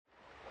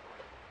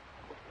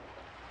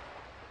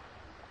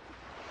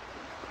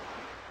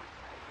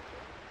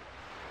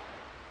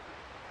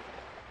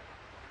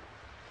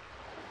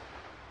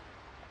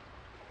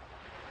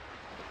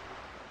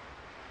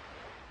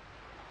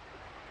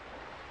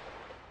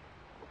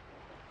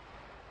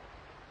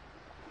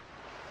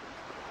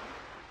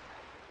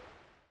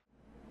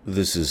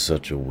This is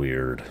such a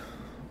weird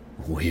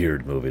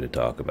movie to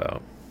talk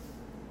about.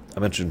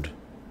 I mentioned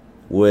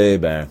way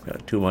back,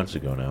 2 months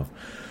ago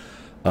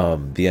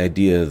now, the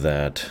idea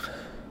that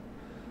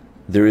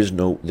there's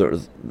no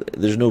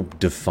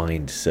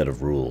defined set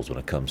of rules when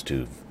it comes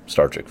to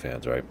Star Trek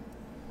fans, right?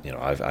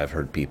 I've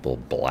heard people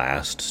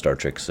blast Star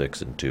Trek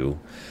 6 and 2,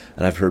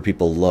 and I've heard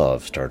people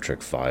love Star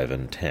Trek 5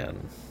 and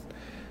 10.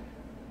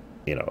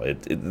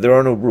 There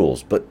are no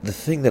rules, but the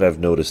thing that I've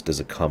noticed as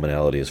a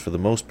commonality is, for the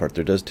most part,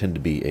 there does tend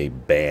to be a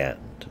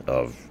band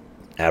of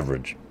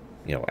average,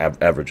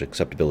 average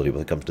acceptability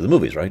when it comes to the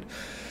movies, right?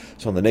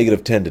 So on the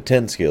 -10 to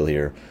 10 scale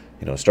here,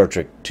 Star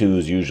Trek 2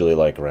 is usually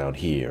like around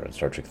here, and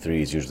Star Trek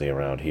 3 is usually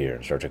around here,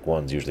 and Star Trek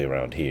 1 is usually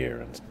around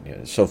here,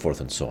 and so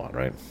forth and so on,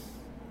 right?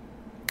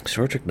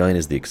 Star Trek 9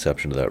 is the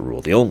exception to that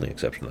rule, the only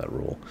exception to that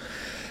rule,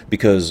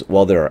 because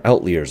while there are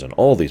outliers in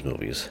all these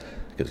movies,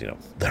 because,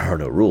 there are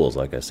no rules,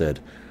 like I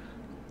said,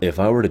 if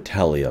I were to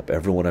tally up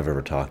everyone I've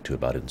ever talked to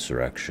about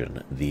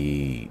Insurrection,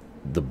 the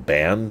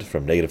band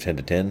from -10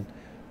 to 10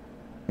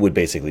 would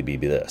basically be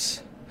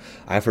this.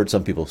 I've heard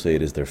some people say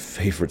it is their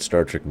favorite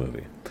Star Trek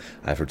movie.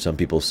 I've heard some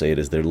people say it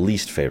is their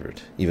least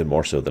favorite, even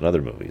more so than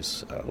other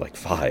movies, like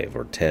 5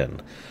 or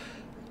 10.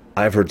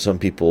 I've heard some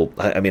people,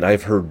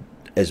 I've heard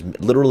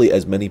literally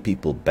as many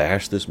people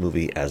bash this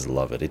movie as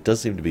love it. It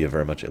does seem to be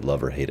very much a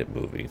love or hate it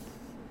movie.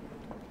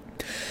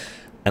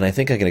 And I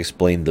think I can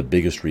explain the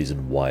biggest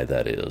reason why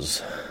that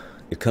is.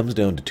 It comes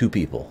down to two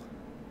people,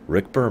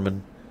 Rick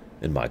Berman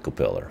and Michael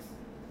Piller.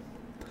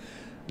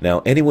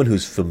 Now, anyone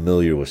who's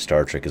familiar with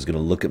Star Trek is going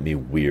to look at me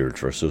weird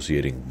for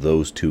associating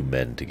those two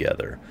men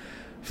together.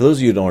 For those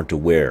of you who aren't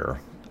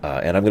aware,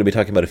 and I'm going to be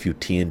talking about a few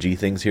TNG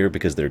things here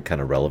because they're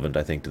kind of relevant,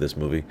 I think, to this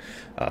movie.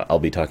 I'll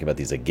be talking about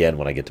these again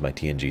when I get to my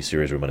TNG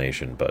series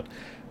Rumination, but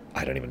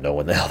I don't even know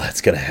when the hell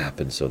that's going to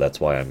happen, so that's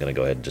why I'm going to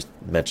go ahead and just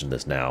mention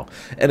this now.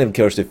 And of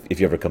course,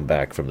 if you ever come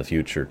back from the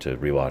future to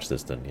rewatch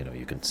this, then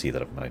you can see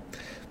that I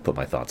put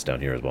my thoughts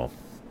down here as well.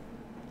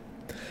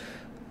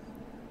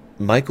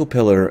 Michael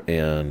Piller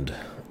and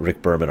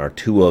Rick Berman are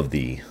two of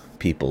the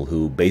people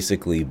who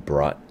basically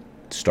brought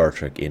Star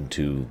Trek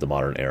into the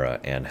modern era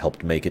and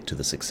helped make it to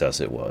the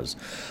success it was.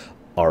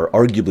 Are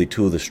arguably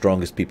two of the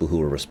strongest people who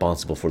were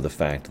responsible for the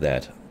fact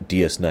that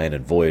DS9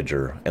 and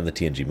Voyager and the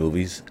TNG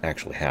movies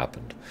actually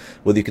happened.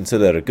 Whether you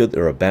consider that a good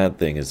or a bad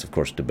thing is, of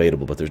course,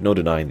 debatable, but there's no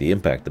denying the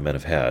impact the men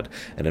have had,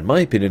 and in my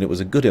opinion, it was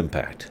a good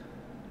impact.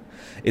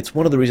 It's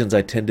one of the reasons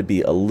I tend to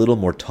be a little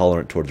more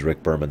tolerant towards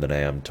Rick Berman than I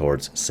am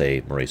towards,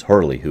 say, Maurice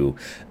Hurley, who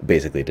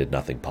basically did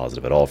nothing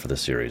positive at all for the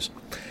series.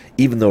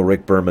 Even though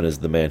Rick Berman is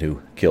the man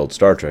who killed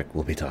Star Trek,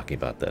 we'll be talking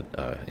about that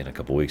in a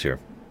couple weeks here.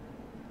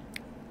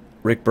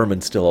 Rick Berman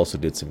still also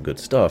did some good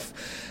stuff,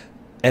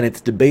 and it's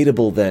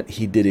debatable that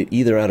he did it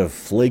either out of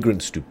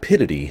flagrant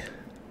stupidity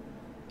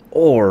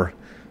or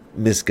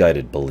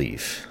misguided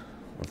belief.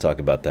 We'll talk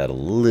about that a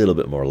little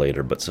bit more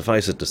later, but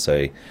suffice it to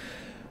say,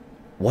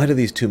 why do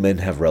these two men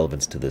have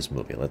relevance to this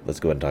movie? Let's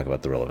go ahead and talk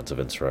about the relevance of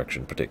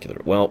Insurrection in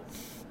particular. Well,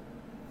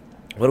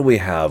 what do we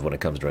have when it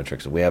comes to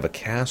Insurrection? We have a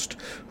cast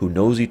who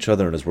knows each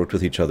other and has worked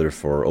with each other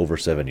for over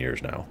 7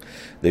 years now.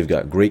 They've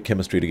got great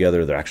chemistry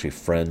together. They're actually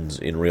friends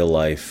in real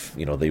life.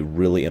 They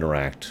really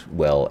interact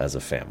well as a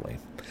family.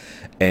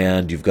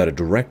 And you've got a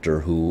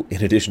director who,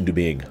 in addition to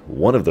being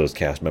one of those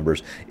cast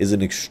members, is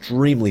an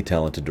extremely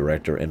talented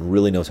director and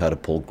really knows how to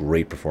pull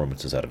great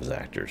performances out of his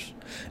actors.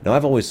 Now,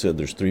 I've always said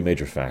there's three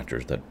major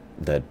factors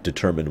that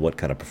determine what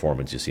kind of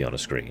performance you see on a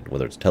screen.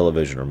 Whether it's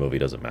television or movie,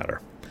 doesn't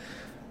matter.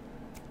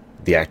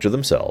 The actor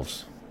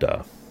themselves,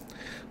 duh.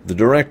 The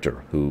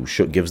director, who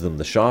gives them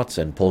the shots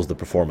and pulls the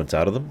performance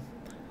out of them.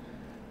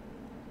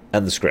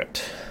 And the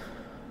script.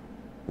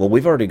 Well,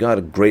 we've already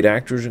got great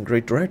actors and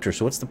great directors,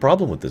 so what's the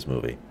problem with this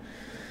movie?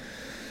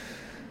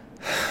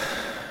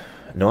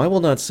 No, I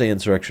will not say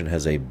Insurrection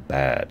has a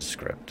bad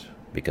script,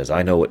 because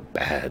I know what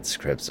bad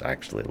scripts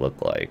actually look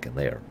like, and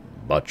they are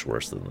much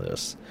worse than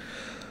this.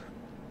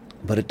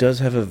 But it does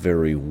have a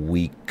very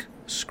weak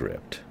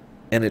script,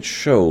 and it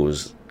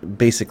shows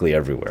basically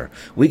everywhere.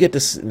 We get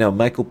to now.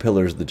 Michael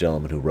Piller is the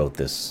gentleman who wrote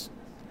this.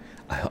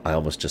 I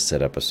almost just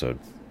said episode.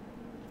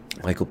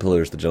 Michael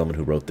Piller is the gentleman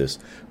who wrote this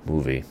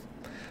movie,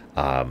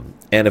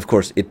 and of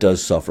course, it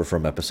does suffer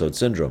from episode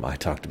syndrome. I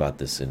talked about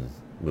this in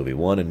movie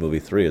 1 and movie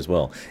 3 as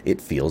well. It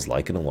feels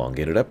like an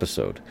elongated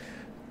episode.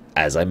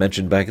 As I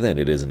mentioned back then,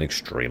 it is an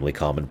extremely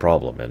common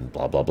problem, and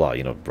blah blah blah.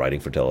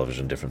 Writing for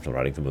television different from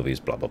writing for movies.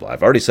 Blah blah blah.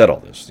 I've already said all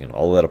this.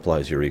 All of that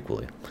applies here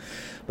equally.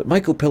 But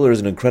Michael Piller is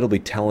an incredibly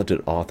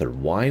talented author.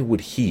 Why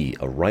would he,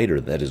 a writer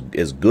that is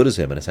as good as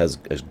him and has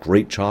as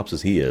great chops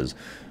as he is,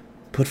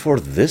 put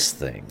forth this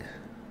thing?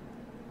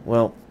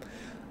 Well,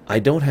 I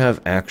don't have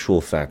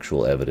actual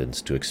factual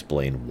evidence to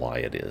explain why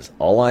it is.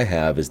 All I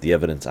have is the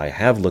evidence I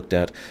have looked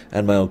at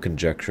and my own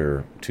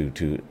conjecture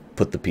to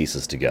put the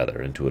pieces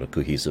together into a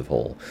cohesive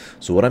whole.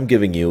 So what I'm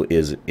giving you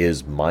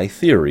is my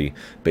theory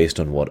based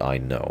on what I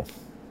know.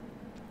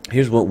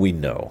 Here's what we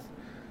know.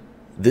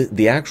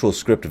 The actual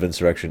script of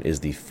Insurrection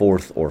is the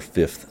fourth or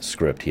fifth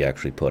script he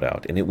actually put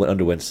out, and it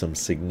underwent some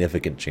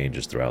significant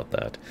changes throughout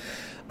that.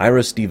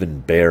 Ira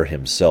Steven Behr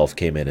himself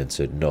came in and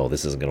said, no,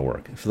 this isn't going to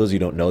work. For those of you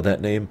who don't know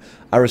that name,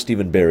 Ira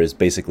Steven Behr is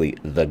basically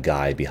the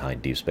guy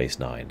behind Deep Space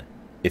Nine.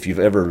 If you've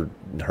ever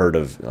heard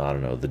of, I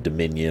don't know, the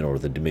Dominion or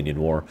the Dominion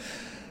War,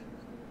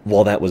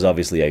 while that was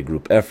obviously a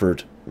group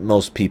effort,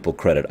 most people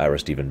credit Ira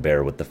Steven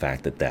Behr with the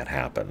fact that that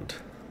happened.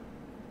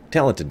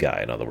 Talented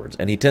guy, in other words,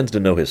 and he tends to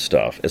know his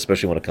stuff,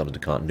 especially when it comes to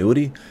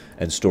continuity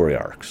and story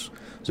arcs.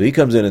 So he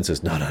comes in and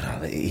says, no.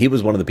 He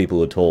was one of the people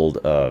who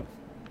told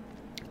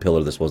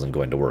Pillar this wasn't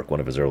going to work, one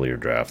of his earlier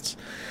drafts.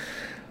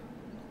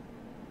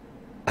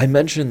 I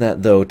mentioned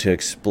that, though, to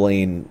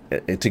explain,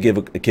 to give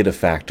a kid a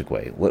fact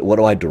away. What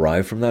do I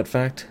derive from that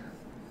fact?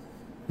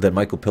 That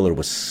Michael Pillar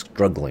was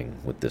struggling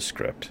with this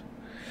script.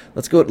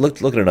 Let's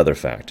look at another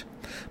fact.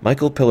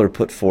 Michael Pillar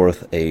put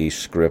forth a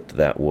script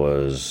that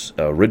was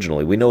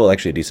originally, we know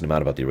actually a decent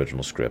amount about the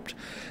original script.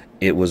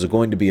 It was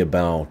going to be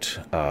about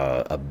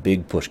a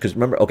big push. Because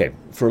remember, okay,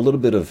 for a little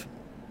bit of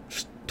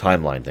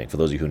timeline thing, for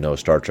those of you who know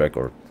Star Trek,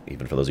 or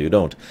even for those of you who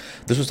don't,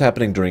 this was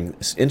happening during,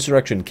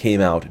 Insurrection came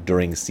out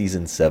during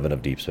Season 7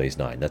 of Deep Space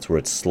Nine. That's where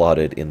it's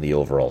slotted in the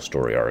overall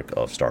story arc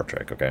of Star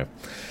Trek, okay?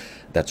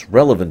 That's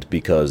relevant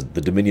because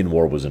the Dominion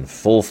War was in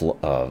full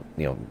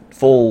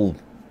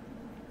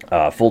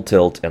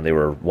tilt, and they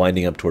were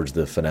winding up towards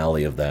the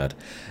finale of that.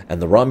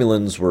 And the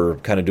Romulans were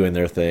kind of doing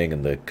their thing,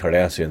 and the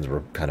Cardassians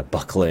were kind of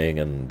buckling,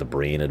 and the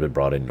Breen had been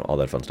brought in, all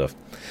that fun stuff.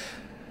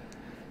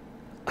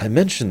 I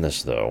mention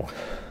this, though,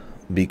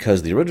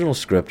 because the original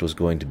script was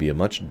going to be a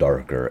much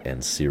darker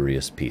and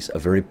serious piece, a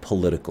very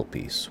political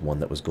piece, one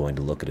that was going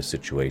to look at a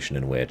situation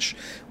in which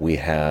we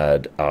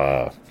had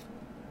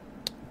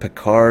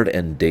Picard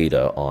and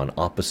Data on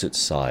opposite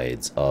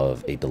sides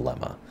of a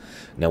dilemma.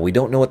 Now, we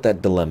don't know what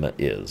that dilemma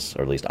is,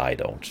 or at least I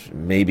don't.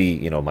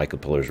 Maybe, Michael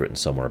Pillar's written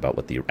somewhere about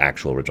what the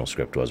actual original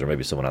script was, or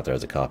maybe someone out there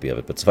has a copy of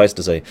it. But suffice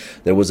to say,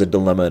 there was a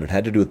dilemma, and it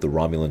had to do with the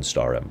Romulan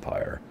Star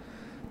Empire.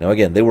 Now,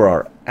 again, they were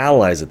our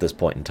allies at this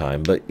point in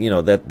time, but,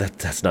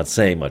 that's not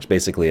saying much.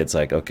 Basically, it's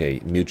like,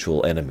 okay,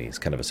 mutual enemies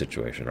kind of a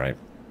situation, right?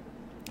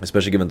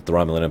 Especially given that the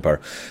Romulan Empire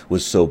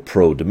was so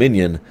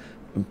pro-Dominion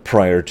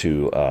prior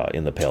to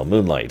In the Pale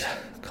Moonlight.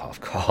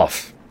 Cough,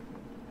 cough.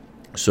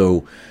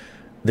 So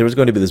there was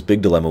going to be this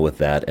big dilemma with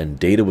that, and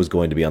Data was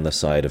going to be on the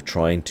side of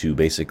trying to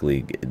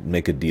basically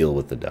make a deal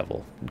with the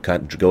devil.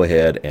 Go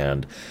ahead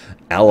and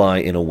ally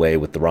in a way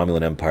with the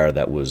Romulan Empire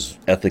that was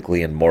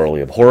ethically and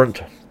morally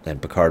abhorrent,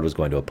 and Picard was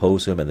going to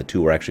oppose him, and the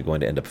two were actually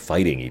going to end up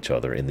fighting each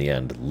other in the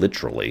end,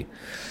 literally.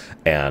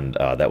 And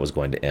that was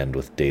going to end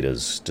with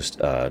Data's just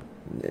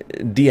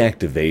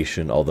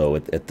deactivation, although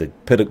at the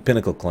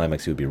pinnacle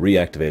climax he would be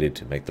reactivated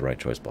to make the right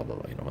choice, blah, blah,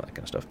 blah, that kind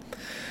of stuff.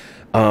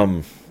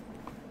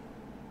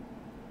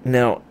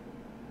 Now,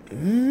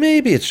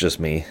 maybe it's just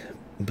me,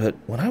 but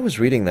when I was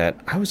reading that,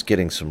 I was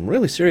getting some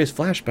really serious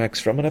flashbacks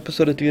from an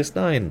episode of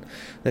DS9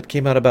 that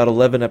came out about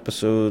 11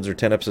 episodes or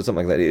 10 episodes,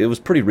 something like that. It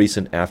was pretty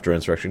recent after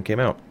Insurrection came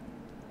out.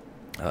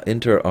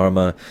 Inter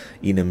Arma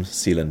Enim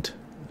Silent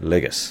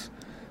Legis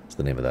is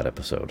the name of that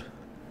episode.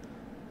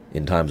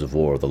 In times of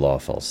war, the law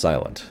falls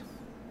silent.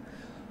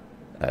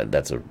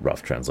 That's a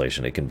rough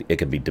translation. It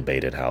can be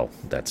debated how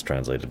that's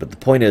translated. But the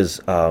point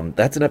is,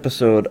 that's an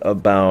episode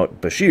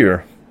about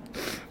Bashir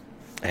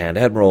and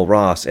Admiral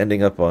Ross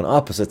ending up on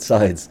opposite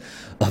sides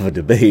of a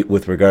debate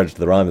with regards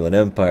to the Romulan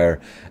Empire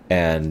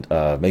and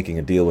making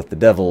a deal with the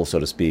devil, so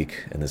to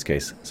speak, in this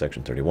case,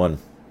 Section 31,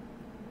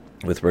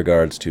 with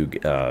regards to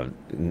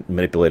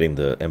manipulating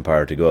the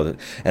Empire to go.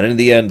 And in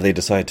the end, they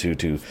decide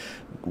to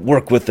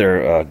work with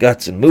their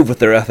guts and move with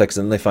their ethics,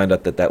 and they find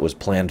out that that was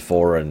planned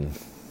for, and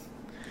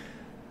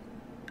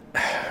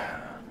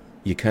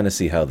you kind of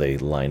see how they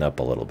line up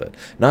a little bit.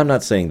 Now, I'm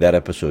not saying that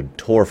episode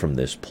tore from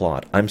this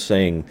plot. I'm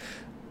saying,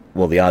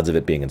 well, the odds of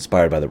it being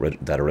inspired by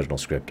that original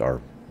script are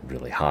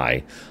really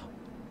high.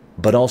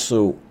 But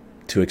also,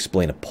 to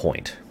explain a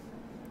point.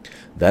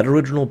 That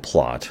original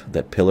plot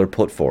that Pillar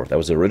put forth, that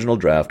was the original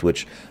draft,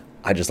 which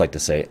I just like to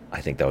say, I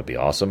think that would be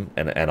awesome,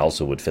 and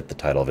also would fit the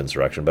title of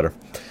Insurrection better.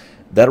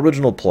 That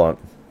original plot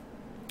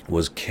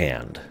was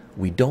canned.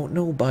 We don't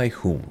know by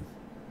whom.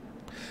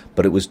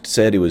 But it was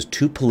said it was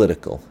too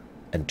political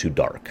and too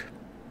dark.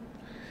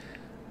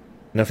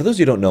 Now, for those of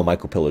you who don't know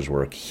Michael Pillar's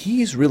work,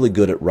 he's really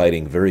good at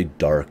writing very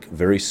dark,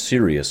 very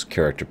serious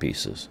character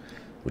pieces.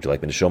 Would you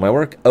like me to show my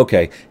work?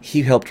 Okay,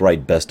 he helped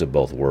write Best of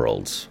Both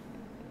Worlds.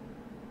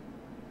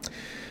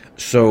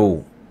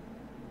 So,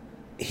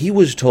 he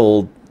was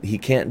told he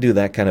can't do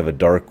that kind of a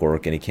dark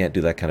work and he can't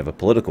do that kind of a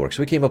political work.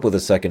 So he came up with a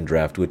second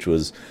draft, which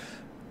was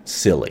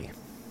silly.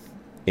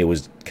 It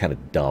was kind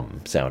of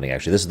dumb sounding,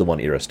 actually. This is the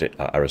one Ira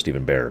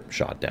Steven Behr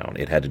shot down.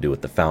 It had to do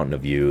with the Fountain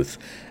of Youth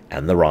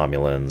and the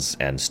Romulans,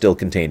 and still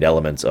contained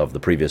elements of the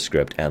previous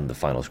script and the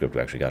final script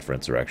we actually got for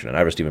Insurrection. And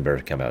Ira Steven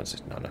Behr came out and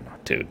said, no,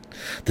 dude,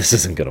 this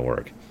isn't going to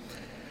work.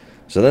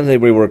 So then they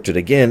reworked it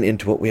again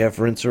into what we have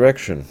for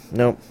Insurrection.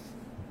 Now,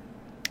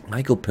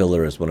 Michael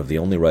Pillar is one of the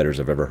only writers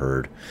I've ever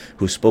heard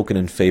who's spoken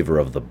in favor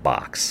of the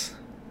box.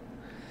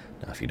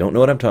 Now, if you don't know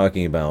what I'm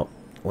talking about,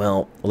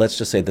 well, let's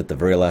just say that the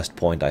very last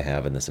point I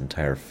have in this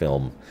entire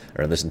film,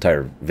 or in this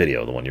entire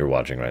video, the one you're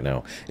watching right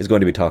now, is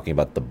going to be talking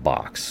about the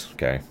box,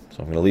 okay? So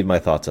I'm going to leave my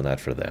thoughts on that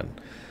for then.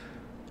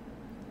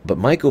 But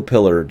Michael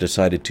Piller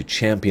decided to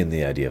champion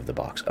the idea of the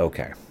box.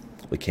 Okay,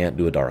 we can't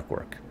do a dark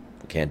work.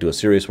 We can't do a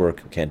serious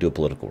work. We can't do a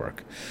political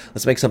work.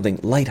 Let's make something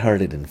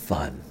lighthearted and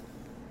fun.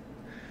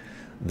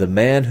 The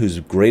man whose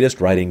greatest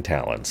writing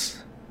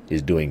talents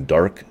is doing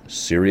dark,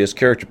 serious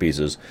character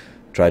pieces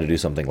tried to do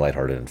something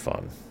lighthearted and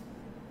fun.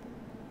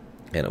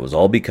 And it was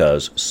all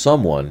because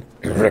someone,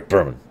 Rick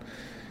Berman,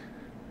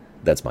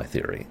 that's my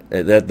theory.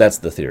 That's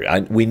the theory.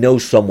 We know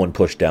someone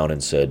pushed down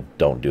and said,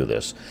 don't do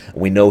this.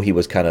 We know he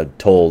was kind of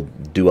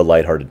told, do a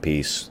lighthearted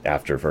piece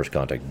after First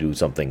Contact, do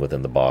something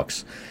within the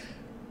box.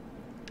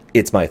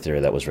 It's my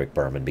theory that was Rick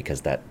Berman,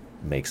 because that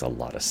makes a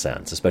lot of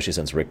sense, especially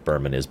since Rick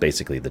Berman is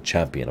basically the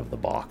champion of the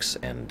box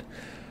and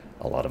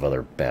a lot of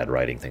other bad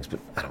writing things, but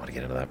I don't want to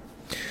get into that.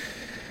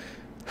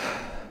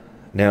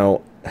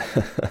 Now,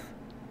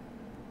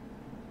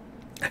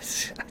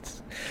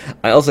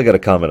 I also got to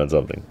comment on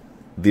something.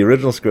 The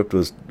original script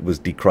was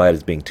decried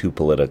as being too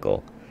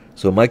political.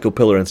 So Michael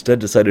Piller instead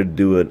decided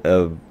to do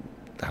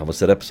I almost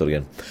said episode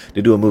again,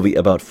 to do a movie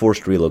about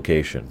forced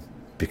relocation.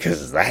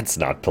 Because that's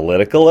not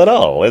political at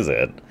all, is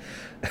it?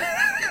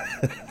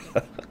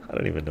 I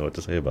don't even know what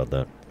to say about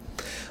that.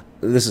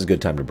 This is a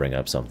good time to bring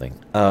up something.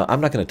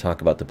 I'm not going to talk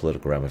about the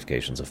political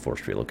ramifications of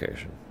forced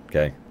relocation,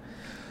 okay?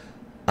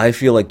 I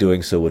feel like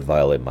doing so would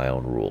violate my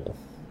own rule.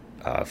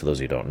 For those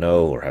of you who don't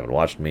know or haven't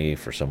watched me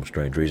for some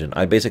strange reason,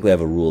 I basically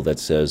have a rule that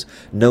says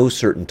no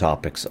certain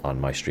topics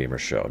on my stream or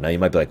show. Now you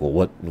might be like,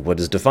 well, what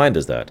is defined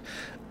as that?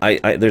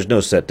 There's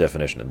no set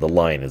definition. The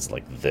line is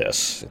like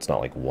this. It's not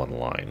like one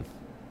line.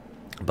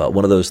 But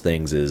one of those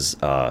things is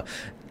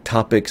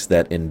topics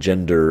that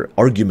engender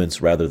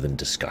arguments rather than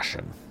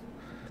discussion.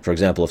 For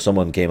example, if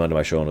someone came onto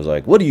my show and was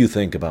like, what do you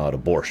think about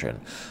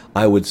abortion?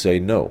 I would say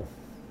no.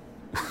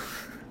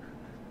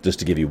 Just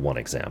to give you one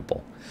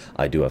example.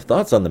 I do have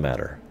thoughts on the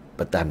matter,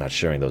 but I'm not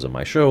sharing those on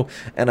my show,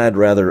 and I'd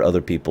rather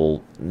other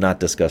people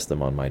not discuss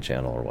them on my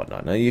channel or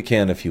whatnot. Now, you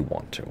can if you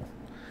want to.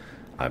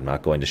 I'm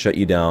not going to shut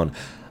you down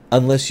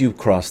unless you've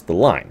crossed the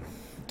line.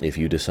 If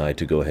you decide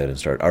to go ahead and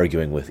start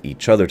arguing with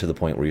each other to the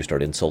point where you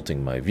start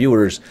insulting my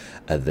viewers,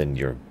 then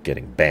you're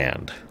getting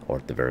banned, or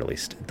at the very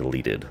least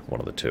deleted, one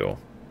of the two.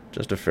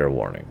 Just a fair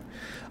warning.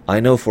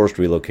 I know forced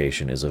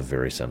relocation is a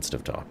very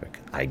sensitive topic.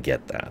 I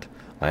get that.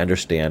 I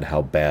understand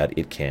how bad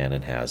it can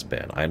and has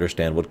been. I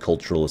understand what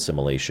cultural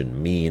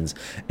assimilation means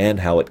and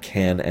how it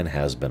can and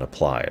has been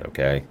applied,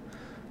 okay?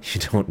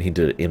 You don't need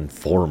to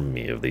inform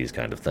me of these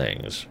kind of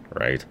things,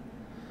 right?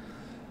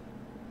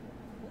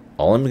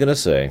 All I'm going to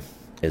say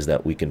is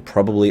that we can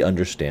probably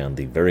understand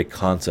the very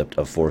concept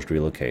of forced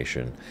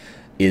relocation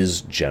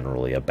is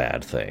generally a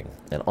bad thing.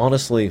 And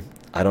honestly,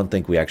 I don't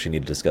think we actually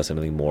need to discuss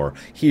anything more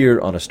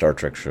here on a Star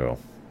Trek show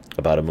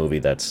about a movie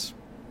that's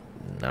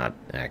not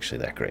actually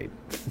that great.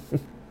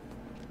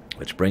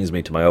 Which brings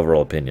me to my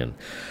overall opinion.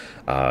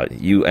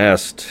 You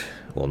asked,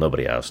 well,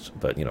 nobody asked,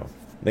 but,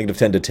 negative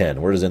 10 to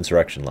 10, where does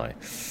Insurrection lie?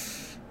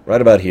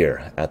 Right about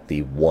here, at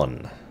the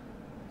 1.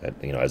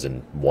 As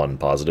in 1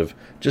 positive,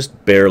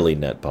 just barely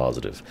net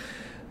positive.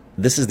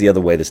 This is the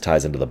other way this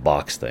ties into the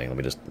box thing. Let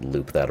me just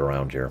loop that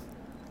around here.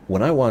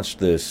 When I watched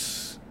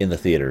this in the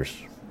theaters,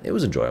 it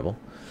was enjoyable.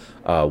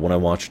 When I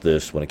watched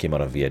this, when it came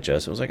out on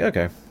VHS, it was like,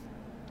 okay.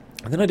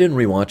 And then I didn't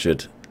rewatch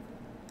it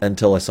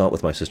until I saw it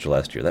with my sister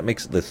last year. That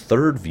makes the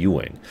 3rd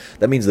viewing.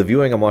 That means the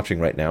viewing I'm watching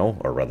right now,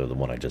 or rather the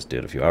one I just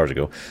did a few hours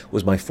ago,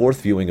 was my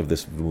 4th viewing of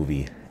this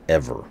movie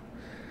ever.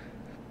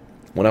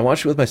 When I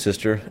watched it with my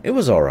sister, it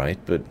was alright,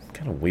 but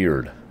kind of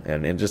weird,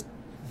 and it just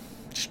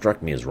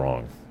struck me as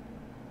wrong.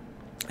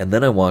 And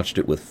then I watched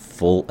it with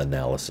full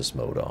analysis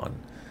mode on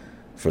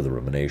for the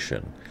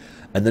Rumination,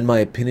 and then my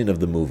opinion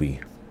of the movie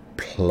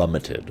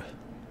plummeted.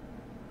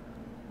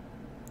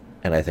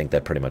 And I think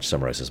that pretty much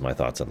summarizes my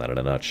thoughts on that in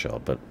a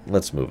nutshell, but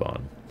let's move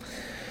on.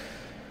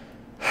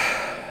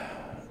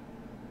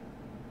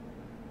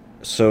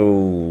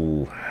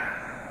 So,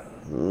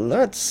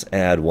 let's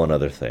add one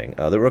other thing.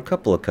 There were a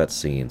couple of cut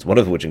scenes, one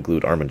of which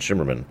include Armin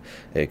Shimmerman,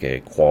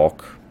 a.k.a.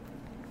 Quark,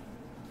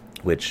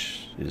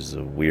 which is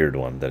a weird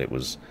one that it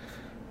was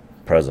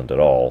present at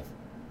all.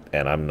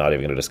 And I'm not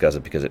even going to discuss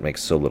it because it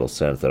makes so little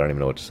sense that I don't even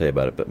know what to say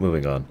about it, but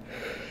moving on.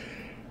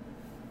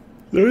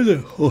 There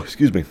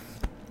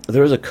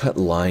is a cut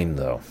line,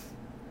 though,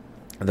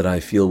 that I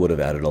feel would have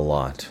added a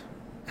lot,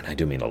 and I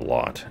do mean a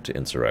lot, to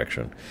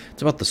Insurrection.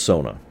 It's about the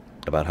Sona,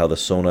 about how the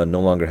Sona no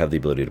longer have the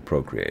ability to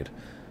procreate.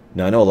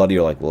 Now, I know a lot of you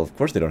are like, well, of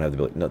course they don't have the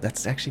ability. No,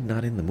 that's actually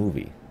not in the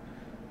movie.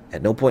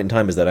 At no point in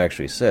time is that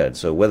actually said,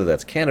 so whether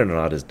that's canon or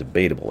not is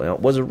debatable. Now,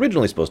 it was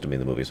originally supposed to be in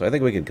the movie, so I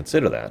think we can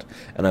consider that,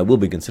 and I will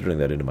be considering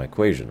that into my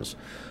equations,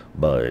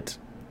 but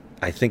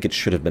I think it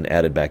should have been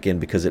added back in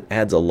because it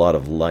adds a lot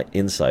of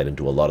insight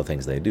into a lot of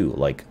things they do,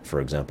 like, for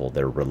example,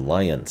 their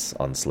reliance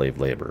on slave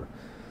labor.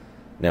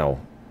 Now,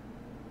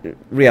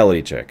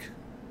 reality check.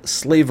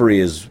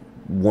 Slavery is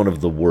one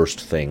of the worst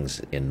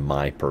things in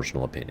my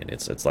personal opinion.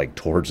 It's like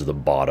towards the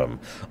bottom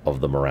of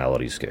the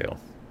morality scale.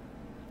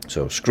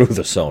 So screw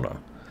the Sona.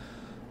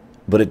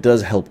 But it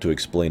does help to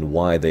explain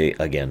why they,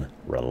 again,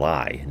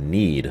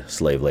 need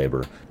slave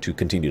labor to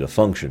continue to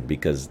function,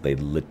 because they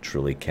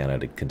literally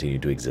cannot continue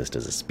to exist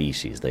as a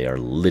species. They are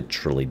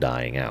literally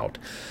dying out.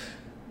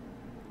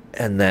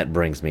 And that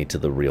brings me to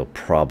the real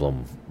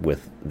problem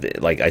with,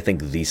 I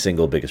think the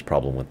single biggest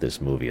problem with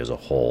this movie as a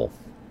whole.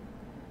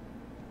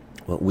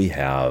 What we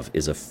have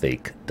is a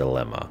fake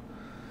dilemma.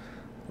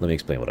 Let me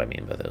explain what I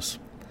mean by this.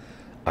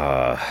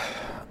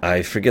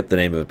 I forget the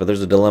name of it, but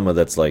there's a dilemma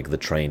that's like the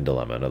train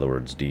dilemma. In other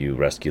words, do you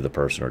rescue the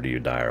person or do you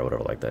die or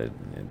whatever like that?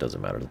 It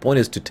doesn't matter. The point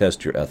is to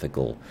test your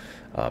ethical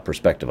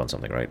perspective on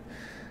something, right?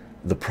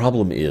 The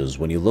problem is,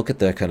 when you look at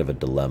that kind of a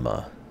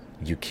dilemma,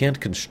 you can't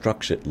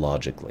construct it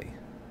logically.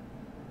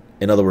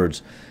 In other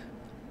words,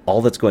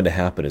 all that's going to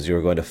happen is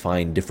you're going to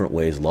find different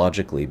ways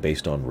logically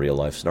based on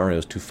real-life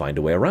scenarios to find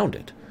a way around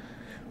it.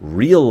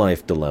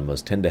 Real-life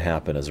dilemmas tend to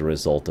happen as a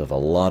result of a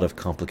lot of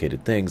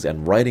complicated things,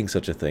 and writing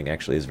such a thing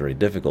actually is very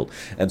difficult.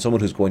 And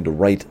someone who's going to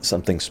write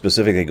something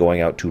specifically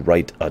going out to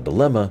write a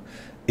dilemma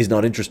is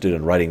not interested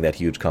in writing that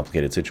huge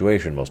complicated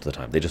situation most of the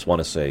time. They just want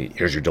to say,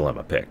 here's your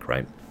dilemma, pick,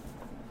 right?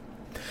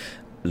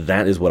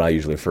 That is what I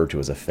usually refer to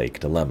as a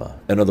fake dilemma.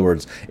 In other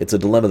words, it's a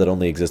dilemma that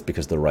only exists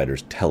because the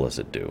writers tell us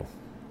it do.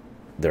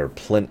 There are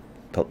bad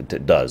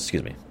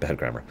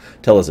grammar.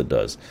 Tell us it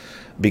does.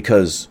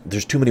 Because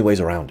there's too many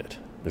ways around it.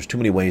 There's too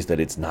many ways that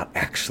it's not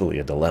actually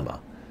a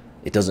dilemma.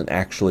 It doesn't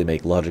actually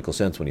make logical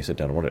sense when you sit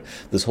down and wonder it.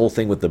 This whole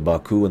thing with the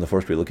Baku and the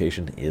Force Street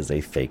location is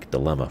a fake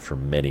dilemma for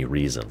many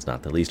reasons,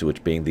 not the least of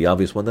which being the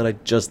obvious one that I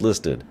just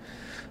listed.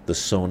 The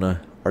Sona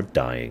are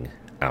dying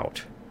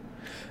out.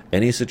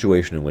 Any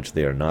situation in which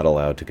they are not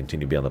allowed to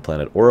continue to be on the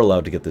planet or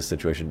allowed to get this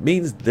situation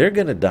means they're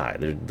going to die.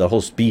 They're the whole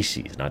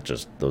species, not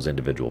just those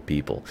individual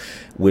people.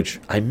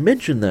 Which, I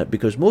mention that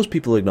because most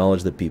people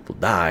acknowledge that people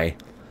die,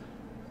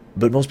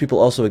 but most people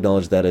also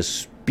acknowledge that a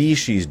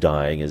species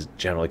dying is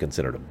generally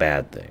considered a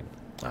bad thing.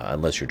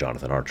 Unless you're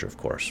Jonathan Archer, of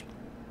course.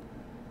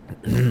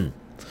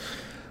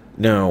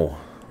 Now,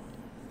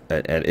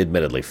 and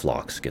admittedly,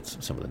 Phlox gets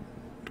some of the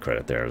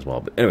credit there as well.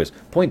 But anyways,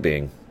 point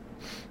being,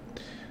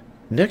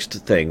 next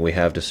thing we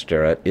have to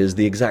stare at is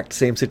the exact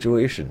same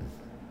situation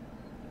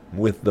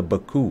with the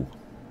Baku.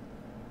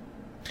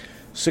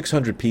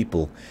 600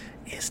 people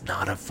is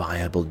not a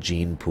viable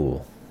gene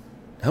pool.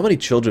 How many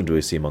children do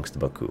we see amongst the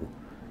Baku?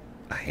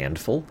 A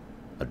handful?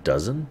 A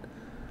dozen?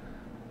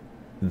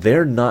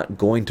 They're not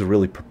going to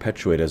really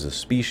perpetuate as a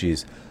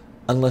species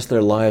unless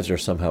their lives are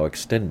somehow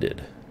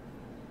extended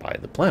by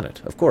the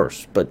planet, of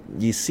course. But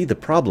you see the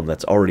problem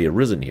that's already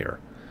arisen here.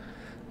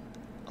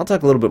 I'll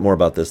talk a little bit more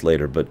about this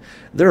later, but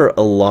there are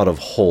a lot of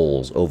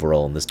holes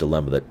overall in this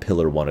dilemma that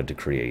Pillar wanted to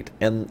create.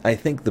 And I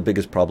think the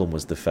biggest problem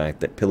was the fact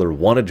that Pillar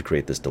wanted to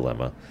create this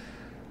dilemma,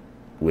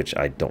 which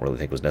I don't really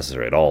think was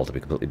necessary at all, to be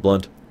completely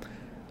blunt.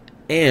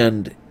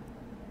 And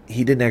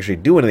he didn't actually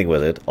do anything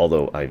with it,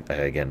 although,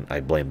 I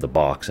blame the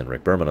box and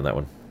Rick Berman on that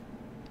one.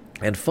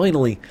 And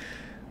finally,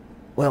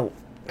 well,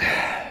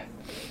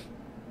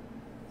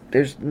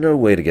 there's no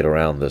way to get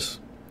around this.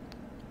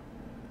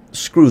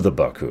 Screw the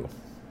Baku,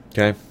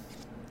 okay?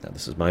 Now,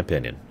 this is my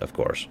opinion, of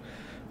course.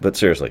 But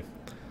seriously,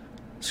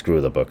 screw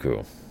the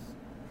Baku.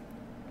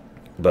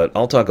 But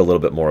I'll talk a little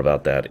bit more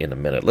about that in a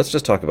minute. Let's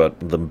just talk about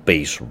the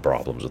base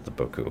problems with the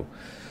Baku.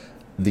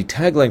 The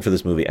tagline for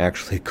this movie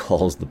actually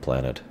calls the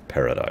planet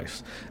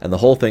Paradise. And the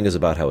whole thing is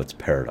about how it's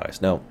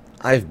paradise. Now,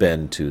 I've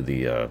been to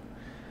the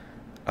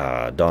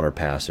Donner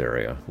Pass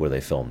area where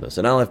they filmed this.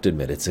 And I'll have to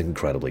admit, it's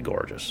incredibly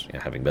gorgeous,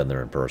 having been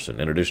there in person,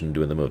 in addition to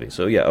doing the movie.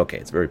 So yeah, okay,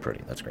 it's very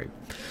pretty. That's great.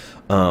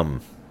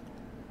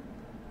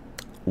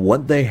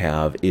 What they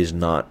have is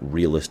not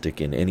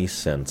realistic in any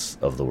sense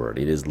of the word.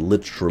 It is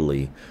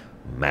literally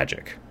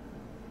magic.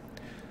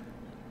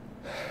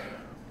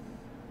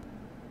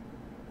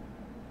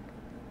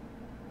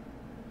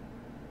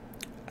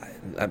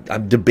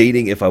 I'm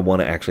debating if I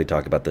want to actually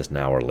talk about this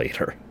now or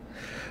later.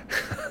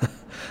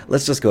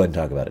 Let's just go ahead and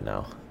talk about it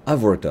now.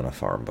 I've worked on a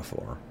farm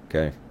before,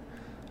 okay?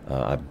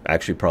 I'm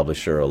actually probably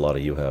sure a lot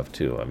of you have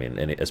too. I mean,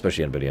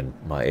 especially anybody in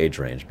my age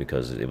range,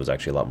 because it was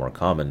actually a lot more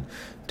common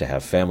to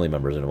have family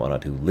members and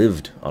whatnot who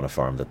lived on a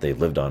farm that they've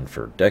lived on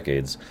for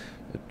decades,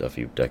 a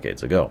few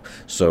decades ago.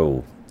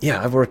 So,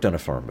 yeah, I've worked on a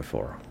farm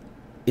before.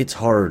 It's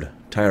hard,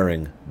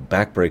 tiring,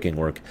 backbreaking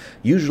work,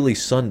 usually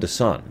sun to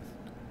sun,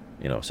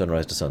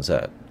 sunrise to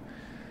sunset.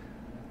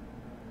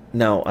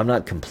 Now, I'm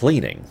not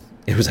complaining.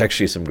 It was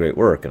actually some great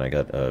work, and I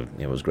got,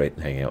 it was great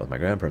hanging out with my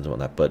grandparents and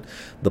whatnot. But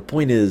the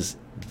point is,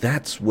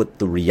 that's what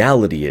the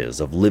reality is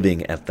of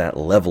living at that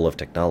level of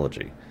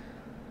technology.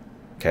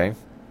 Okay?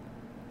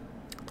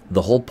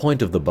 The whole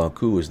point of the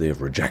Baku is they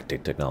have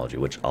rejected technology,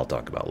 which I'll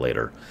talk about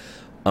later.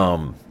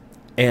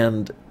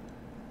 And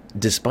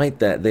despite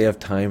that, they have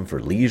time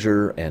for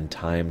leisure and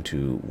time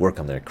to work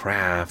on their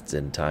crafts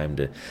and time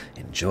to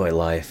enjoy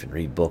life and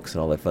read books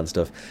and all that fun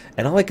stuff.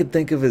 And all I could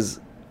think of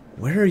is,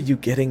 where are you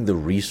getting the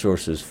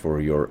resources for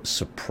your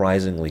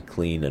surprisingly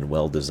clean and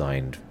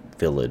well-designed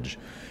village,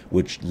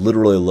 which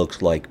literally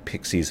looks like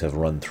pixies have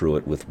run through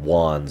it with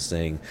wands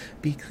saying,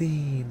 "Be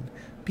clean,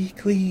 be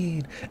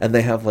clean." And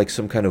they have like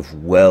some kind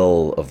of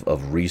well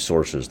of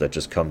resources that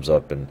just comes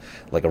up, and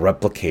like a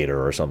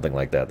replicator or something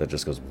like that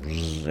just goes,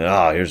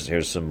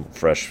 here's some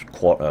fresh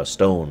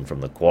stone from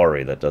the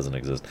quarry that doesn't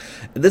exist.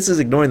 This is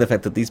ignoring the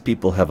fact that these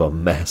people have a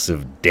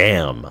massive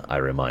dam, I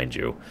remind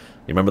you.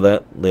 You remember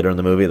that later in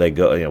the movie? They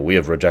go, we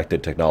have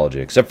rejected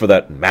technology except for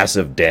that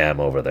massive dam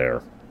over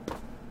there.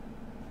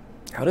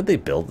 How did they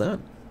build that?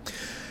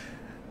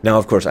 Now,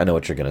 of course, I know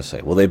what you're going to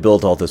say. Well, they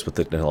built all this with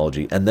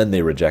technology, and then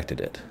they rejected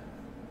it.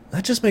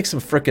 That just makes them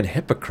frickin'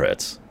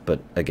 hypocrites.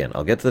 But again,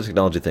 I'll get to the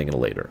technology thing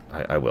later.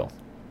 I will.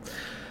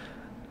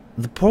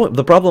 The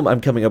problem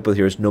I'm coming up with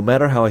here is no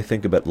matter how I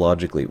think about it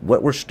logically,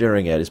 what we're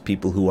staring at is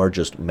people who are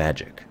just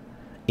magic.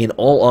 In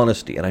all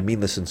honesty, and I mean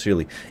this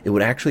sincerely, it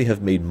would actually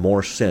have made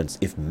more sense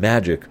if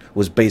magic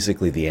was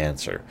basically the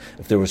answer.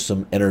 If there was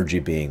some energy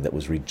being that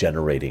was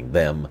regenerating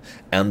them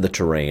and the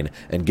terrain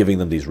and giving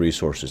them these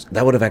resources,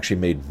 that would have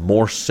actually made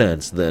more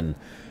sense than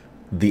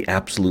the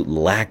absolute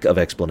lack of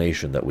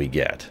explanation that we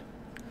get.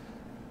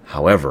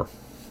 However,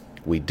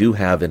 we do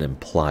have an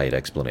implied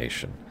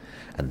explanation,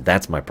 and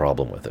that's my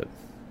problem with it.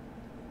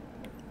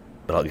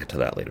 But I'll get to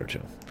that later,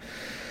 too.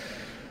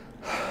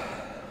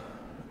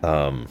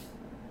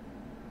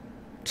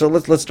 So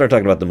let's start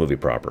talking about the movie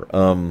proper.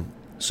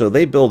 So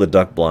they build a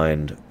duck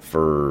blind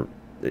for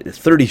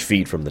 30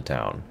 feet from the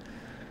town.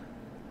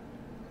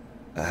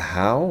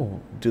 How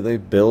do they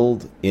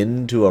build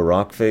into a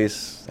rock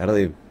face? How do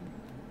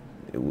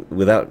they,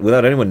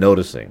 without anyone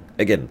noticing?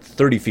 Again,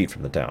 30 feet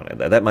from the town.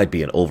 That might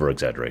be an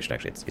over-exaggeration,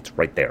 actually. It's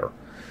right there.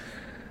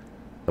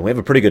 And we have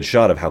a pretty good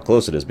shot of how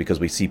close it is because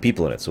we see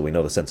people in it, so we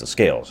know the sense of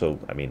scale. So,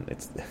 I mean,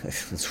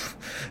 it's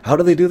how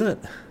do they do that?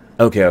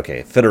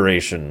 Okay.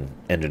 Federation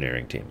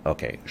engineering team.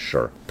 Okay,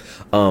 sure.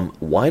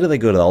 Why do they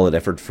go to all that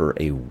effort for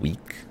a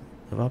week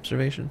of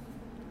observation?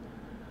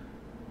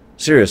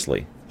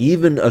 Seriously,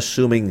 even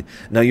assuming...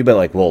 Now, you'd be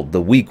like, well,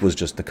 the week was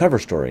just the cover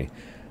story.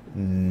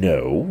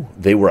 No,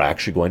 they were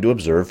actually going to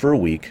observe for a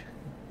week,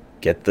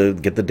 get the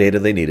data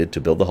they needed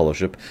to build the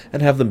holoship,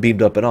 and have them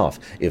beamed up and off.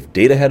 If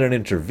Data hadn't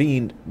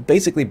intervened,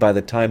 basically by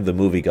the time the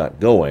movie got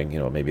going,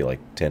 maybe like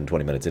 10,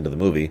 20 minutes into the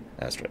movie,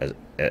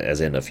 as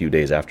in a few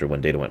days after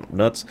when Data went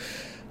nuts,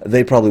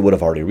 they probably would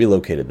have already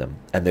relocated them,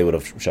 and they would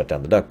have shut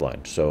down the duck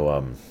blind.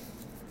 So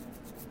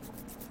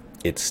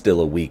it's still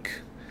a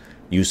weak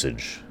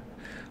usage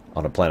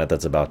on a planet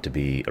that's about to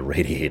be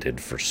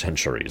irradiated for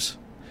centuries.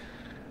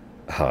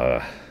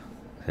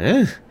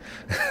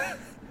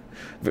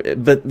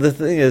 But the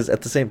thing is,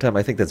 at the same time,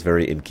 I think that's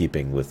very in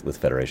keeping with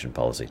Federation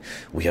policy.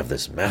 We have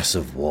this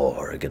massive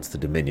war against the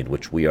Dominion,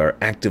 which we are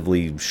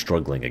actively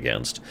struggling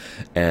against,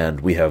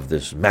 and we have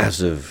this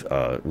massive,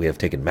 we have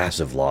taken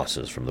massive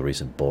losses from the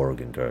recent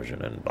Borg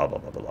incursion, and blah, blah,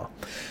 blah, blah, blah.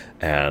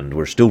 And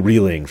we're still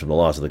reeling from the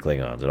loss of the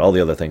Klingons, and all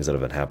the other things that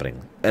have been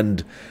happening.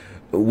 And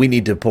we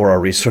need to pour our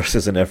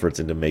resources and efforts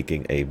into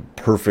making a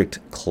perfect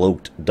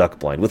cloaked duck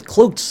blind. With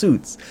cloaked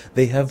suits,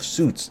 they have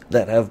suits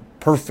that have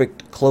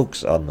perfect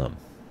cloaks on them.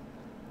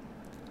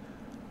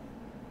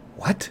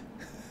 What?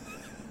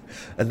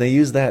 And they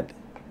use that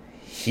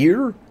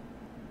here?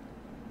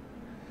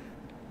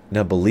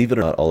 Now, believe it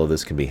or not, all of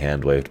this can be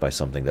hand-waved by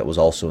something that was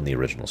also in the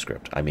original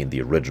script. I mean,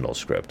 the original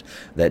script.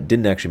 That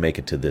didn't actually make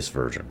it to this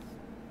version.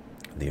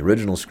 The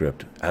original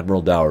script,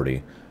 Admiral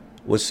Dougherty,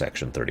 was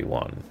Section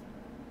 31.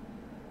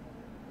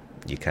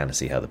 You kind of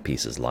see how the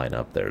pieces line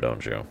up there,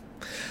 don't you?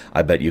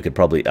 I bet you're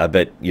probably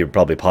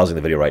pausing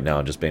the video right now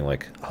and just being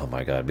like, oh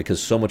my god,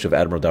 because so much of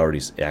Admiral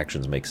Dougherty's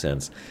actions make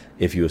sense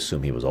if you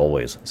assume he was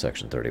always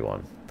Section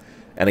 31.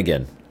 And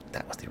again,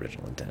 that was the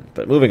original intent.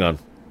 But moving on.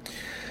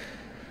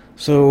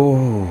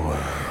 So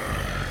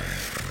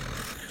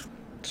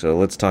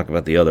let's talk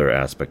about the other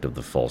aspect of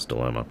the false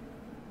dilemma.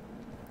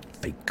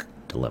 Fake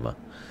dilemma.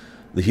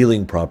 The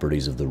healing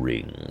properties of the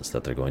rings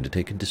that they're going to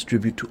take and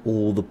distribute to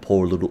all the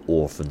poor little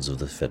orphans of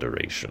the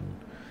Federation.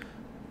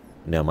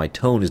 Now, my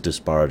tone is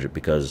disparaging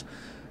because,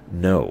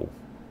 no.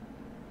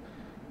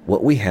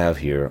 What we have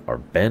here are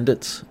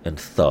bandits and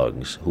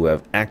thugs who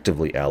have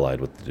actively allied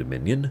with the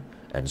Dominion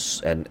and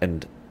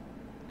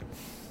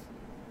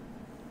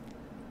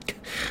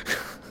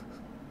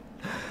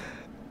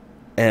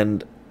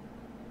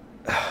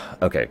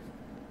okay.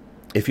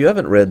 If you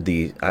haven't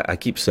read I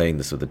keep saying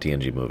this with the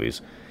TNG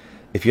movies.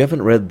 If you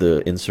haven't read the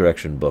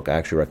Insurrection book, I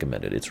actually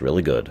recommend it. It's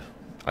really good.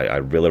 I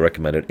really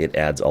recommend it. It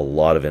adds a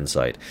lot of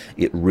insight.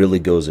 It really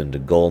goes into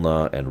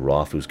Golna and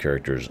Rafu's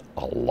characters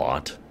a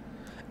lot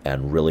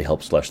and really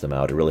helps flesh them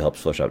out. It really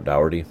helps flesh out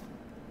Dougherty.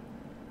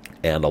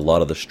 And a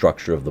lot of the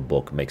structure of the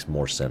book makes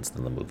more sense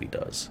than the movie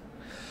does.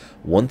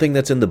 One thing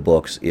that's in the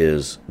books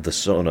is the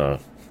Sona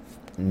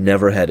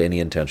never had any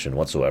intention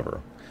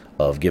whatsoever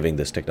of giving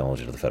this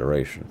technology to the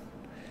Federation.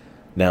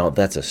 Now,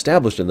 that's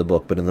established in the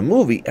book, but in the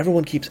movie,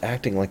 everyone keeps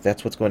acting like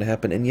that's what's going to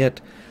happen, and yet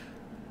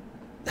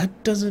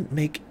that doesn't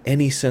make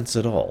any sense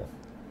at all.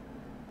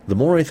 The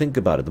more I think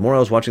about it, the more I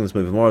was watching this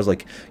movie, the more I was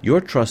like, you're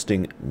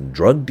trusting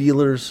drug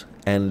dealers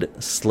and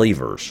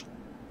slavers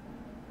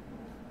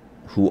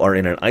who are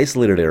in an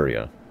isolated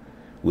area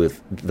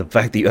with the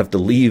fact that you have to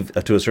leave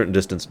to a certain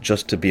distance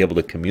just to be able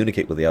to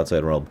communicate with the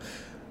outside realm,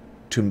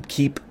 to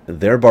keep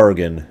their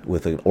bargain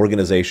with an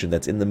organization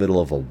that's in the middle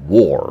of a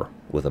war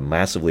with a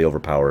massively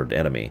overpowered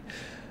enemy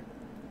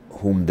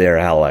whom they're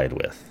allied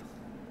with.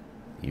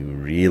 You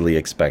really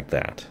expect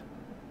that.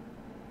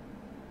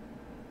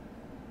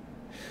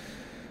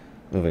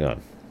 Moving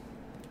on.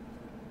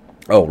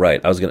 Oh,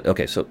 right.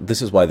 Okay, so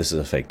this is why this is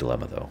a fake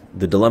dilemma, though.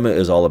 The dilemma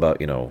is all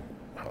about, oh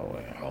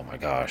my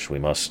gosh,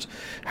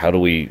 how do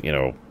we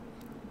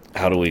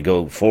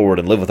go forward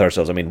and live with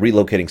ourselves? I mean,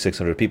 relocating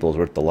 600 people is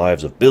worth the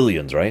lives of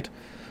billions, right?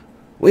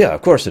 Well, yeah,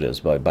 of course it is,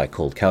 by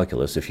cold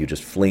calculus. If you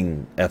just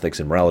fling ethics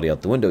and morality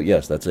out the window,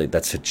 yes, that's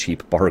a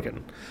cheap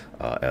bargain,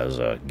 as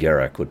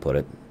Garak would put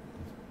it.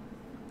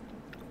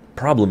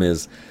 Problem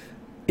is,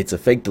 it's a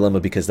fake dilemma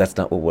because that's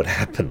not what would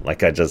happen,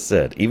 like I just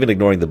said. Even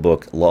ignoring the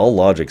book, all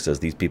logic says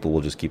these people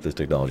will just keep this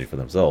technology for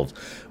themselves,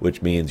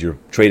 which means you're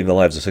trading the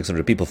lives of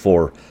 600 people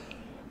for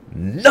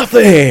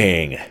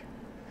nothing!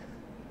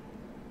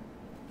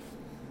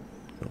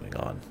 Moving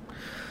on.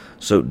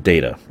 So,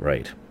 Data,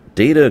 right.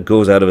 Data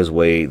goes out of his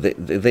way.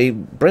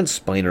 Brent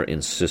Spiner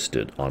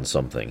insisted on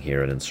something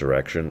here in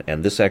Insurrection,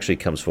 and this actually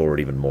comes forward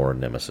even more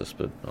in Nemesis,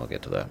 but I'll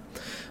get to that.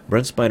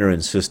 Brent Spiner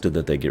insisted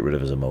that they get rid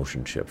of his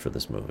emotion chip for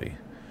this movie.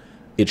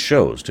 It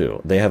shows,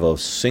 too. They have a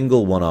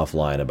single one-off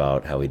line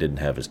about how he didn't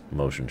have his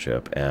motion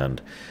chip,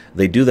 and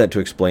they do that to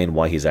explain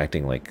why he's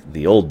acting like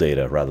the old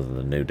Data rather than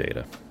the new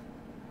Data.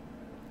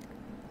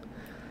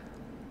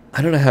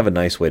 I don't have a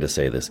nice way to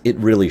say this. It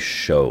really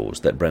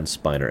shows that Brent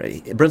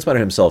Spiner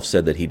himself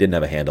said that he didn't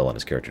have a handle on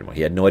his character anymore.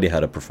 He had no idea how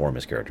to perform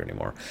his character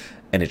anymore,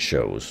 and it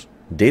shows.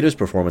 Data's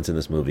performance in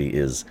this movie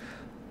is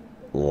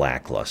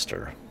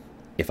lackluster.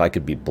 If I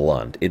could be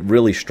blunt, it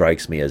really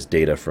strikes me as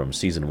Data from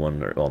season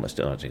 1, or almost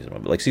not season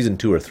 1, but like season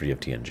 2 or 3 of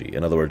TNG.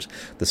 In other words,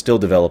 the still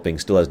developing,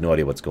 still has no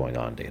idea what's going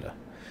on Data.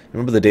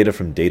 Remember the Data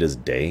from Data's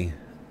Day?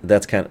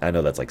 I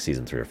know that's like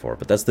season 3 or 4,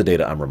 but that's the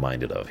Data I'm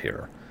reminded of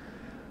here.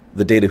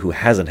 The Data who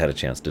hasn't had a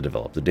chance to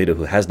develop, the Data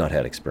who has not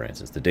had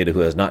experiences, the Data who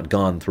has not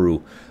gone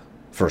through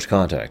First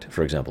Contact,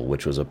 for example,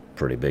 which was a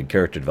pretty big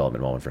character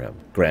development moment for him.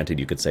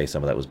 Granted, you could say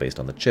some of that was based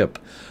on the chip,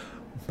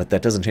 but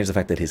that doesn't change the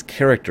fact that his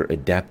character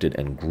adapted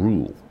and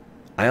grew.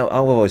 I've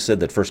always said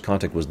that First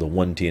Contact was the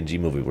one TNG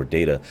movie where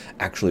Data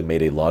actually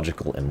made a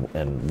logical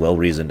and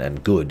well-reasoned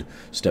and good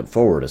step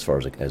forward as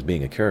far as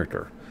being a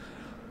character.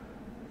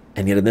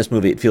 And yet in this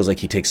movie, it feels like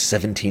he takes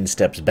 17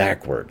 steps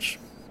backwards.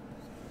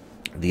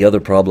 The other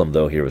problem,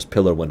 though, here was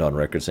Pillar went on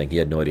record saying he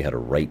had no idea how to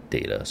write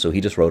Data, so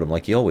he just wrote him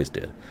like he always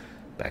did,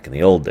 back in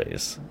the old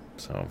days.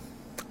 So,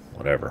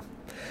 whatever.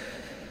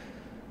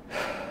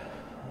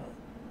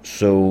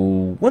 So,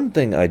 one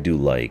thing I do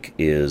like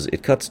is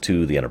it cuts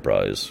to the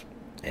Enterprise,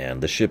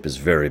 and the ship is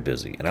very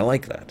busy, and I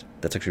like that.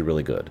 That's actually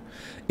really good.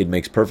 It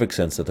makes perfect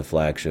sense that the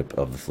flagship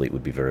of the fleet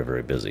would be very,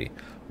 very busy.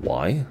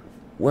 Why?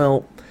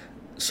 Well,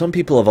 some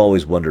people have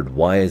always wondered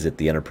why is it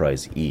the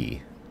Enterprise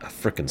E, a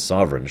frickin'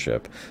 sovereign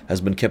ship, has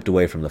been kept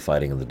away from the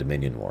fighting of the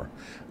Dominion War.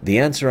 The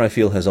answer, I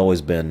feel, has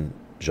always been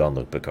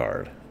Jean-Luc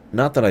Picard.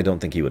 Not that I don't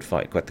think he would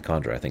fight, quite the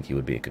contrary. I think he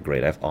would be a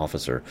great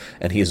officer,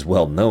 and he is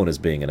well known as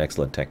being an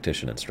excellent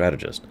tactician and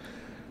strategist.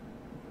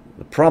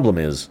 The problem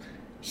is,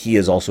 he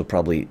is also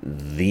probably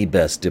the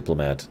best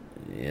diplomat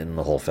in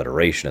the whole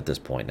Federation at this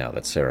point, now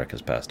that Sarek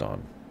has passed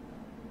on.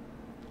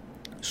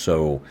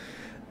 So,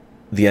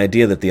 the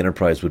idea that the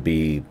Enterprise would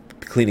be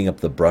cleaning up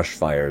the brush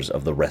fires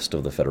of the rest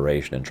of the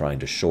Federation and trying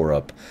to shore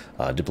up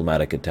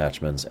diplomatic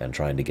attachments and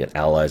trying to get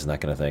allies and that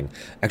kind of thing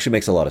actually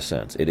makes a lot of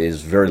sense. It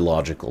is very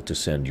logical to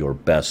send your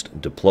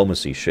best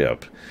diplomacy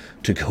ship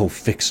to go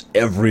fix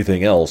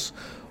everything else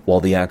while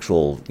the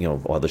actual,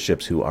 while the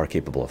ships who are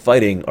capable of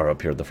fighting are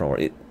up here at the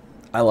front.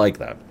 I like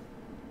that.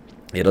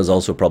 It is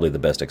also probably the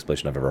best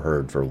explanation I've ever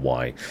heard for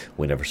why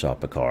we never saw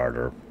Picard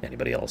or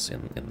anybody else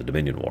in the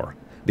Dominion War.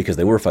 Because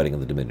they were fighting in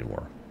the Dominion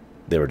War.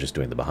 They were just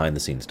doing the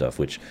behind-the-scenes stuff,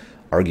 which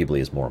arguably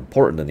is more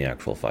important than the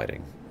actual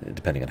fighting,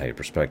 depending on how you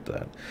perspect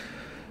that.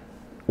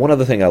 One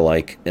other thing I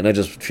like, and I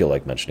just feel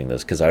like mentioning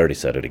this, because I already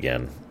said it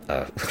again.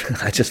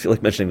 I just feel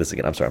like mentioning this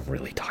again. I'm sorry, I'm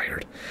really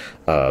tired.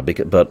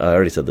 But I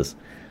already said this.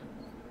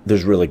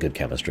 There's really good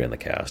chemistry in the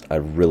cast. I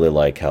really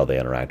like how they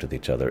interact with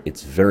each other.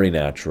 It's very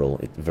natural,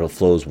 it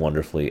flows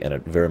wonderfully, and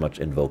it very much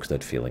invokes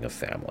that feeling of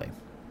family.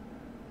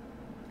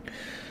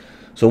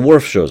 So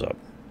Worf shows up.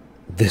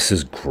 This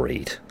is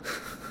great.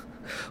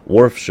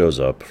 Worf shows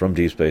up from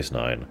Deep Space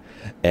Nine,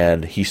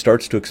 and he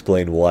starts to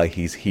explain why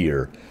he's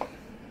here.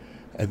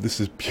 And this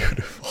is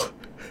beautiful.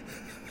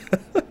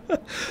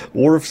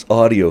 Worf's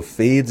audio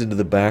fades into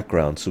the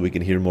background so we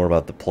can hear more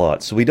about the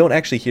plot. So we don't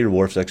actually hear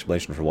Worf's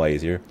explanation for why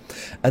he's here.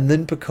 And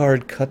then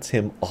Picard cuts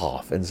him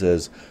off and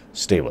says,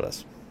 "Stay with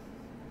us."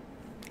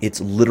 It's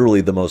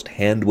literally the most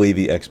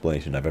hand-wavy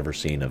explanation I've ever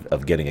seen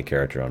of getting a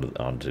character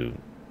onto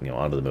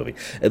onto the movie.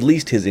 At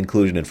least his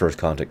inclusion in First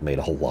Contact made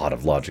a lot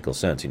of logical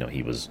sense.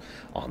 He was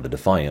on the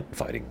Defiant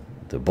fighting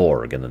the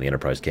Borg, and then the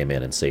Enterprise came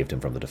in and saved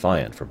him from the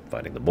Defiant from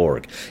fighting the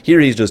Borg.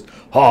 Here he's just,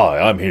 hi,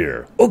 I'm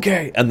here,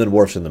 okay, and then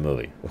Worf's in the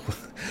movie.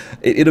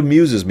 It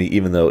amuses me,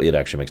 even though it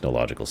actually makes no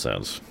logical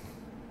sense.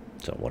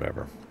 So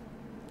whatever.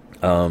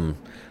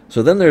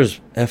 So then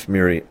there's F.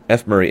 Murray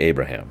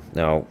Abraham.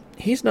 Now,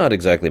 he's not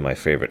exactly my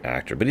favorite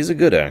actor, but he's a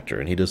good actor,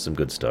 and he does some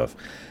good stuff.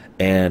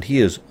 And he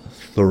is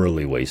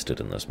thoroughly wasted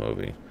in this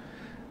movie.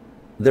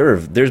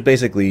 There's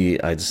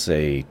basically, I'd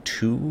say,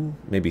 2,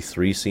 maybe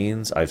 3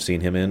 scenes I've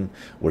seen him in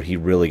where he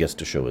really gets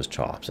to show his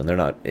chops. And they're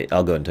not,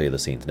 I'll go ahead and tell you the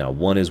scenes. Now,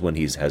 one is when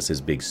he has his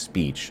big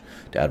speech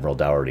to Admiral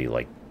Dougherty,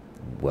 like,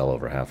 well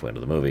over halfway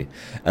into the movie.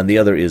 And the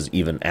other is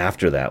even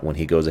after that, when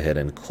he goes ahead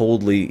and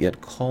coldly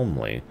yet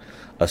calmly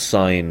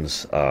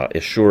assures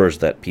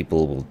that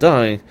people will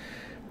die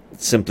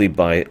simply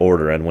by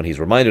order. And when he's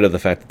reminded of the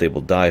fact that they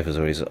will die, he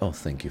says, oh,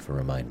 thank you for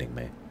reminding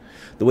me.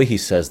 The way he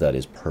says that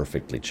is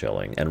perfectly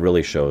chilling and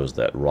really shows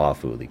that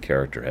Rafu, the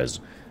character,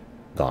 has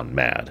gone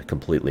mad,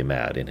 completely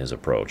mad in his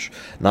approach.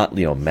 Not,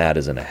 mad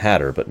as in a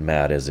hatter, but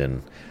mad as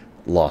in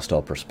lost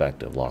all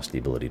perspective, lost the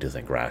ability to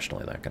think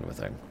rationally, that kind of a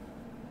thing.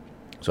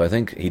 So I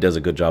think he does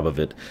a good job of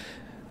it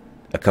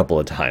a couple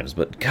of times,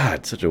 but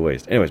God, such a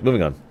waste. Anyways,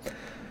 moving on.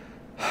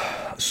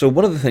 So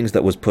one of the things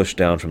that was pushed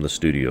down from the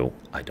studio,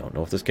 I don't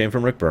know if this came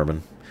from Rick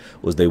Berman,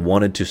 was they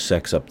wanted to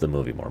sex up the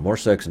movie more. More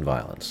sex and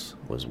violence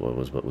was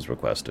what was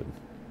requested.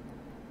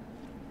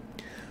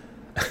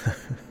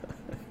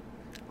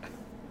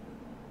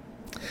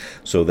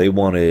 So they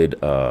wanted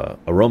a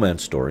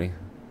romance story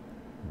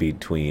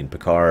between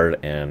Picard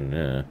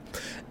and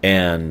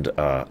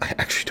I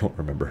actually don't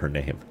remember her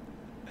name,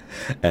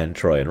 and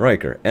Troy and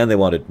Riker, and they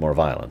wanted more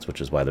violence,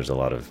 which is why there's a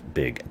lot of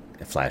big,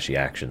 flashy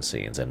action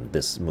scenes, and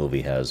this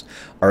movie has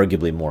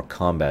arguably more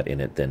combat in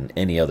it than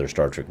any other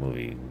Star Trek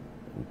movie,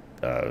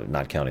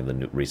 not counting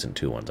the recent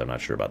 2 ones. I'm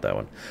not sure about that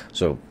one.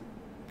 So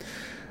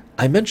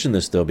I mention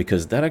this, though,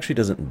 because that actually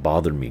doesn't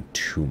bother me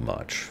too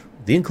much.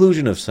 The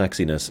inclusion of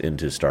sexiness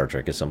into Star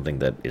Trek is something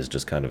that is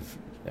just kind of,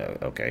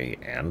 okay,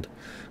 and?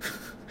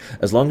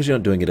 As long as you're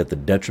not doing it at the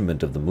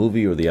detriment of the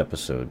movie or the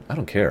episode, I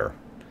don't care.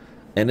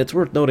 And it's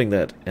worth noting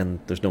that, and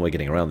there's no way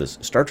getting around this,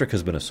 Star Trek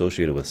has been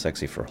associated with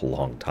sexy for a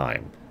long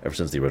time, ever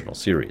since the original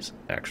series,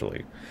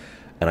 actually.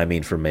 And I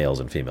mean for males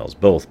and females,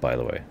 both, by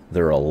the way.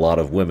 There are a lot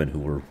of women who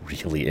were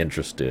really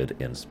interested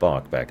in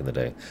Spock back in the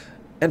day,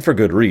 and for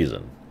good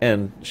reason,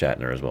 and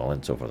Shatner as well,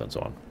 and so forth and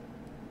so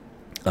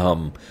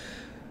on.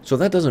 So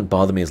that doesn't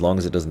bother me as long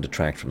as it doesn't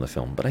detract from the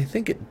film, but I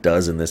think it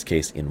does in this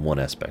case in one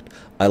aspect.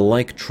 I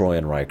like Troy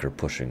and Riker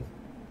pushing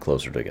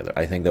closer together.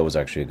 I think that was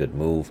actually a good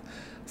move.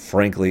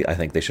 Frankly, I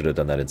think they should have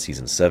done that in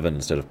Season 7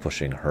 instead of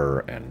pushing her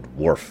and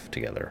Worf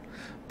together.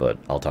 But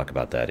I'll talk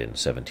about that in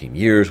 17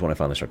 years when I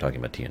finally start talking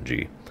about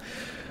TNG.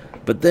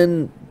 But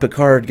then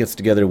Picard gets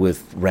together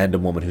with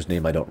random woman whose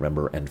name I don't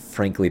remember and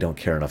frankly don't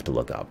care enough to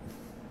look up.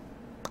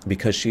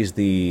 Because she's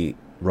the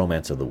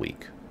romance of the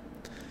week.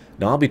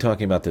 Now, I'll be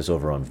talking about this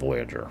over on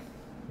Voyager,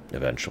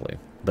 eventually.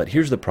 But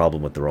here's the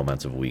problem with the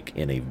romance of the week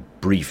in a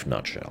brief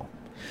nutshell.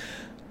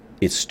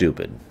 It's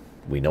stupid.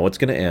 We know it's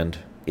going to end.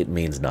 It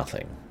means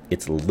nothing.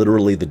 It's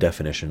literally the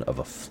definition of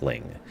a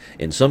fling.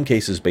 In some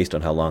cases, based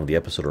on how long the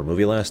episode or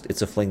movie lasts,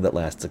 it's a fling that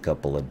lasts a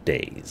couple of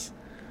days.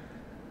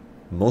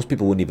 Most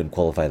people wouldn't even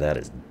qualify that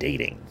as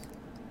dating.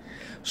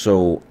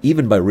 So,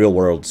 even by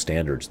real-world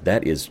standards,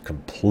 that is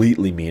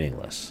completely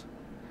meaningless.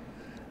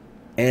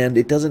 And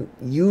it doesn't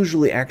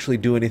usually actually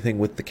do anything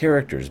with the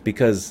characters,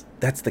 because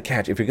that's the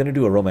catch. If you're going to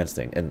do a romance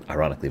thing, and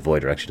ironically,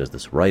 Voyager actually does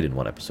this right in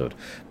one episode,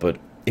 but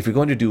if you're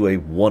going to do a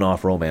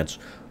one-off romance,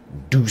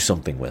 do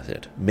something with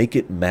it. Make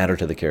it matter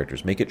to the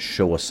characters. Make it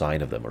show a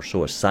sign of them, or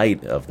show a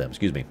side of them,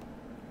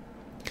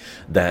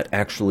 that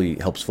actually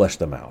helps flesh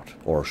them out,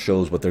 or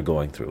shows what they're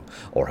going through,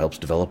 or helps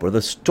develop where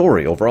the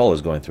story overall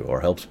is going through,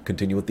 or helps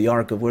continue with the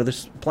arc of where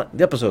the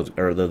episodes,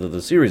 or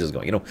the series is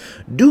going.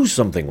 Do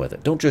something with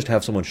it. Don't just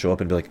have someone show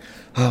up and be like,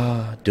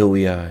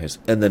 doughy eyes,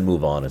 and then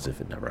move on as if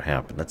it never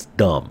happened. That's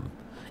dumb.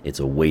 It's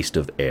a waste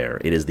of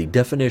air. It is the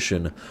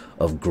definition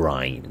of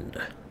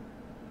grind.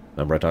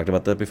 Remember I talked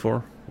about that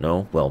before?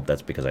 No? Well,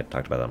 that's because I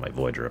talked about that on my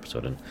Voyager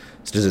episode, and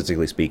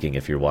statistically speaking,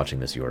 if you're watching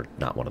this, you are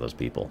not one of those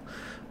people.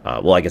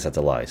 Well, I guess that's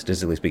a lie.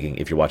 Statistically speaking,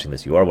 if you're watching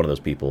this, you are one of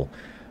those people,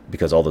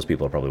 because all those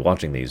people are probably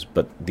watching these,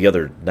 but the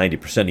other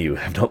 90% of you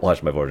have not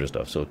watched my Voyager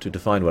stuff. So to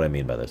define what I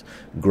mean by this,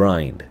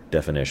 grind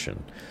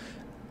definition.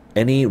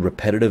 Any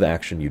repetitive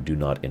action you do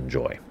not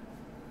enjoy.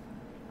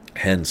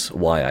 Hence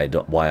why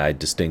I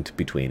distinct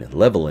between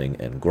leveling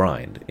and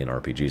grind in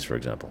RPGs, for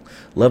example.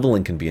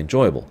 Leveling can be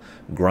enjoyable.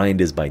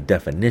 Grind is by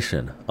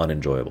definition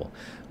unenjoyable.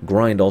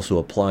 Grind also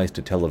applies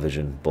to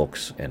television,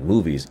 books, and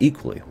movies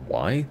equally.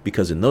 Why?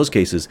 Because in those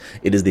cases,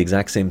 it is the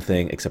exact same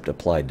thing except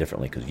applied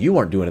differently, because you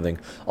aren't doing anything.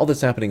 All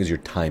that's happening is your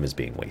time is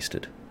being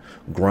wasted.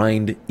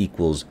 Grind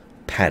equals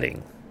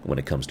padding when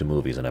it comes to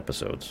movies and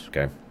episodes,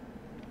 okay?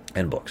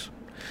 And books.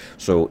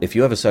 So if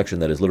you have a section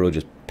that is literally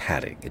just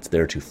padding, it's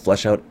there to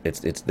flesh out,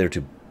 it's there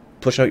to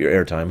push out your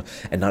airtime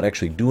and not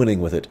actually do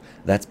anything with it,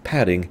 that's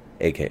padding,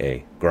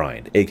 aka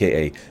grind,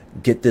 aka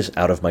get this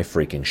out of my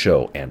freaking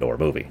show and or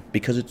movie,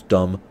 because it's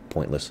dumb,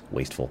 pointless,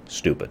 wasteful,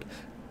 stupid.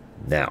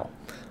 Now,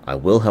 I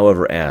will,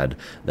 however, add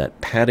that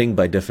padding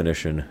by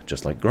definition,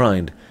 just like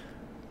grind,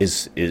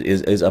 is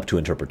up to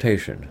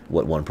interpretation.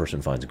 What one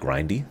person finds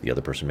grindy, the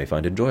other person may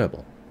find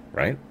enjoyable,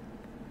 right?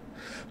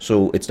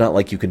 So it's not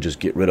like you can just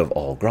get rid of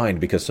all grind,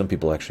 because some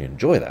people actually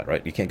enjoy that,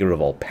 right? You can't get rid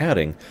of all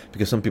padding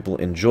because some people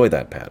enjoy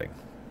that padding.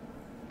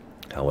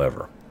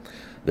 However,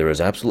 there is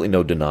absolutely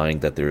no denying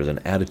that there is an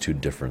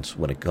attitude difference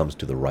when it comes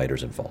to the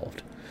writers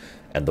involved.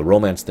 And the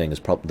romance thing is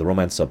the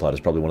romance subplot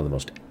is probably one of the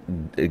most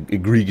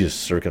egregious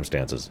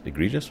circumstances.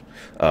 Egregious?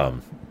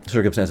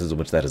 Circumstances in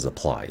which that is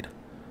applied.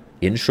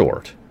 In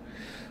short,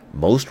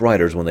 most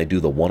writers, when they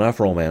do the one-off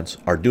romance,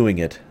 are doing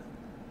it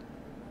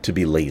to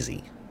be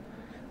lazy.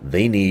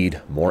 They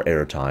need more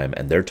airtime,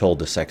 and they're told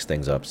to sex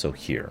things up, so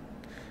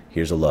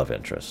here's a love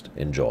interest.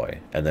 Enjoy.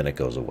 And then it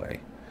goes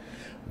away.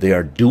 They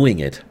are doing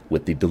it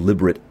with the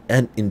deliberate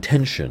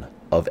intention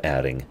of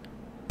adding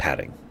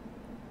padding,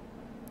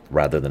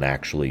 rather than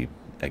actually,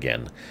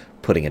 again,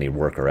 putting any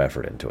work or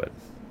effort into it.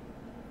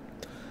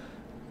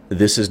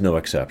 This is no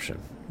exception.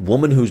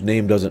 Woman whose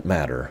name doesn't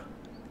matter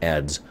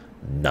adds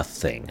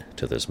nothing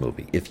to this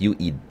movie. If you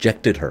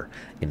ejected her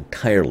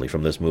entirely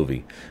from this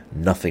movie,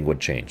 nothing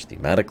would change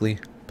thematically,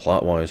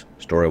 plot-wise,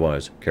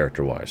 story-wise,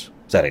 character-wise,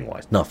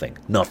 setting-wise. Nothing.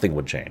 Nothing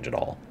would change at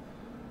all.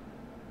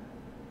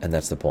 And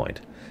that's the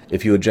point.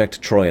 If you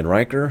eject Troy and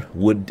Riker,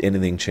 would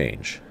anything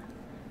change?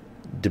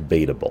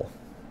 Debatable.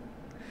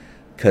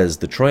 Because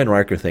the Troy and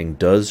Riker thing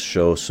does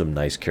show some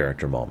nice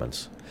character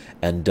moments,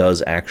 and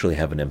does actually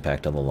have an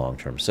impact on the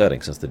long-term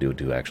setting, since the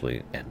do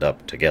actually end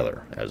up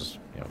together, as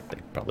they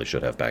probably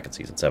should have back in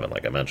Season 7,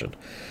 like I mentioned.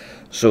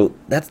 So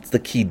that's the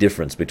key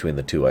difference between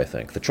the two, I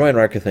think. The Troy and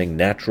Riker thing,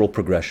 natural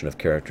progression of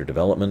character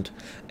development,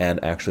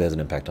 and actually has an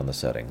impact on the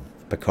setting.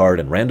 Picard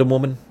and Random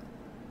Woman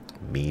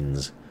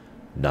means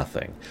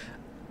nothing.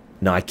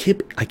 Now, I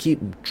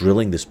keep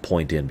drilling this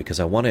point in because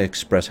I want to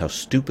express how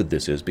stupid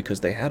this is, because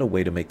they had a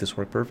way to make this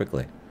work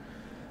perfectly.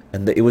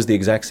 And it was the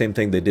exact same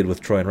thing they did with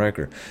Troy and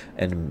Riker.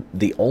 And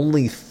the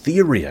only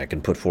theory I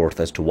can put forth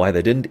as to why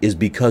they didn't is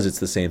because it's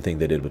the same thing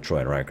they did with Troy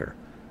and Riker.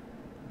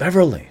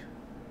 Beverly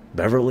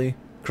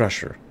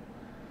Crusher.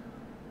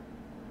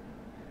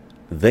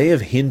 They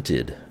have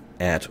hinted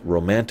at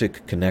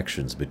romantic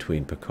connections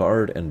between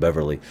Picard and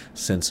Beverly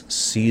since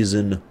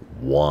Season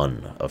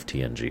 1 of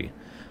TNG.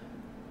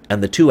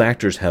 And the two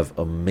actors have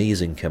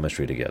amazing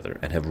chemistry together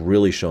and have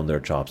really shown their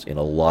chops in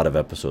a lot of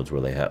episodes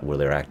where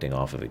they're acting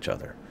off of each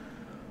other.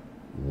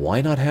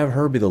 Why not have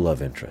her be the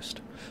love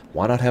interest?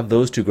 Why not have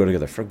those two grow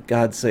together? For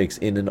God's sakes,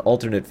 in an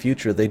alternate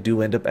future, they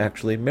do end up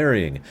actually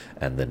marrying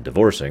and then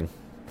divorcing.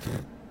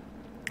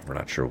 We're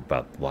not sure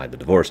about why the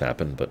divorce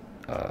happened, but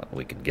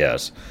we can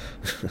guess.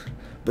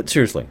 But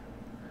seriously,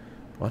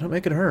 why not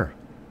make it her?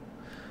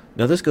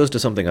 Now, this goes to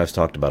something I've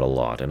talked about a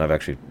lot, and I've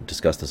actually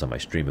discussed this on my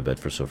stream a bit,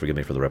 so forgive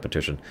me for the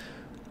repetition.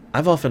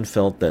 I've often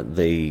felt that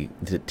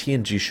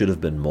TNG should have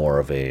been more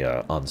of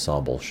a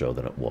ensemble show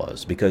than it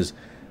was, because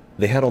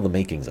they had all the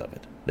makings of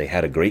it. They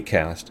had a great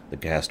cast. The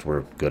cast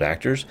were good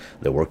actors.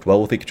 They worked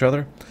well with each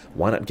other.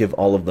 Why not give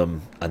all of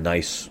them a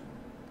nice,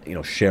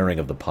 sharing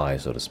of the pie,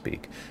 so to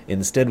speak?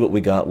 Instead, what we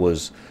got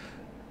was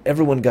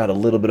everyone got a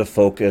little bit of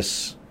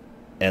focus.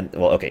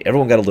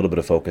 Everyone got a little bit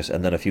of focus,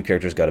 and then a few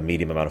characters got a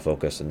medium amount of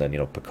focus, and then,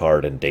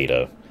 Picard and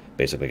Data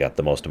basically got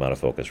the most amount of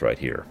focus right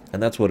here.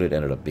 And that's what it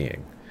ended up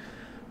being.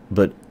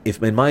 But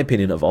in my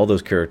opinion, of all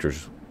those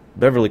characters,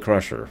 Beverly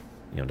Crusher,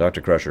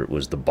 Dr. Crusher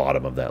was the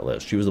bottom of that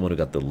list. She was the one who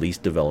got the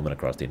least development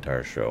across the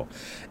entire show.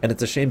 And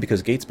it's a shame,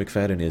 because Gates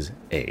McFadden is,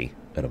 A,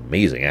 an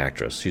amazing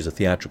actress. She's a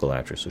theatrical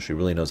actress, so she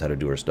really knows how to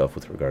do her stuff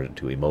with regard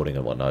to emoting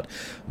and whatnot.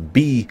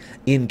 B,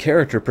 in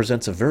character,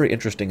 presents a very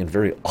interesting and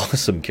very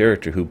awesome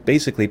character who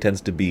basically tends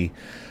to be...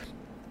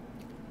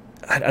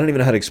 I don't even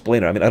know how to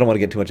explain her. I don't want to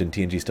get too much in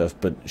TNG stuff,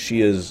 but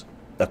she is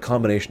a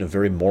combination of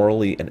very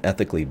morally and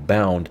ethically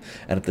bound,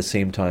 and at the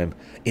same time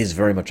is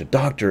very much a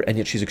doctor, and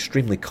yet she's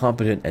extremely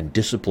competent and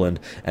disciplined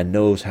and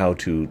knows how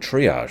to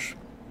triage.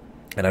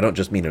 And I don't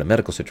just mean in a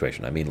medical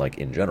situation. I mean, like,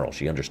 in general.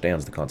 She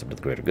understands the concept of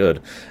the greater good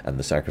and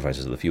the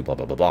sacrifices of the few, blah,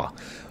 blah, blah, blah.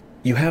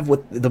 You have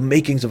the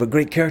makings of a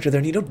great character there,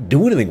 and you don't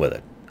do anything with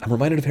it. I'm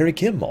reminded of Harry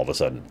Kim all of a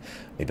sudden.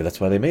 Maybe that's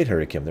why they made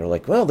Harry Kim. They were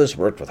like, well, this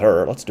worked with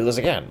her. Let's do this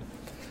again.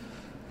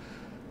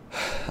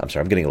 I'm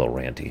sorry, I'm getting a little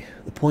ranty.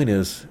 The point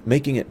is,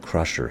 making it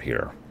Crusher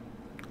here,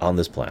 on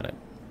this planet,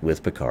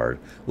 with Picard,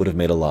 would have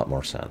made a lot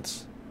more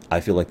sense. I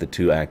feel like the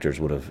two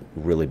actors would have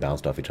really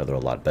bounced off each other a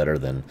lot better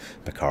than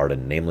Picard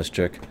and Nameless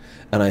Chick,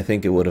 and I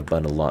think it would have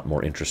been a lot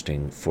more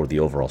interesting for the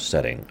overall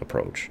setting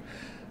approach.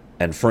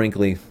 And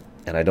frankly,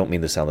 and I don't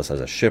mean to sound this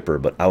as a shipper,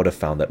 but I would have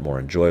found that more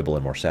enjoyable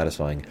and more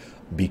satisfying,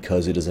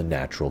 because it is a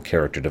natural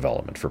character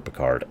development for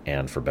Picard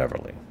and for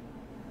Beverly.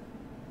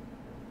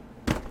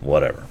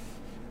 Whatever.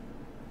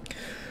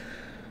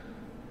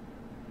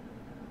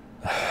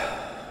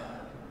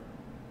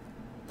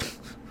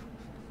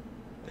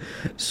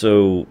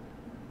 So,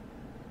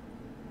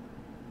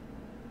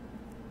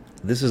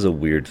 this is a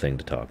weird thing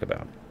to talk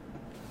about.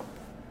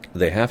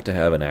 They have to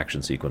have an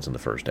action sequence in the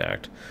first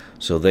act.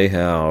 So they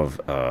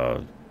have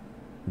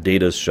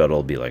Data's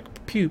shuttle be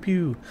like, pew,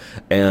 pew.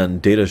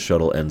 And Data's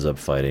shuttle ends up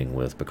fighting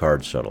with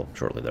Picard's shuttle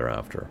shortly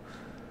thereafter.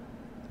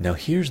 Now,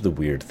 here's the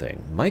weird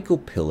thing. Michael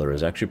Piller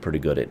is actually pretty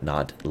good at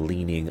not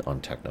leaning on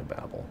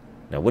technobabble.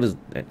 Now,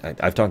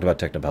 I've talked about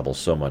technobabble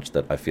so much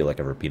that I feel like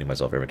I'm repeating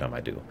myself every time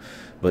I do.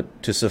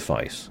 But to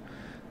summarize,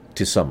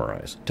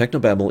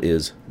 technobabble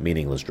is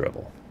meaningless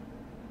dribble.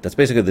 That's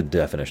basically the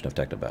definition of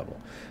technobabble.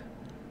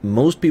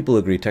 Most people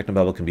agree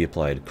technobabble can be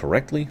applied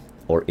correctly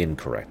or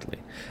incorrectly.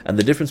 And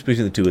the difference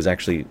between the two is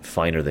actually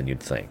finer than you'd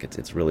think.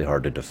 It's really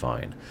hard to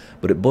define.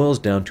 But it boils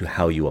down to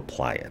how you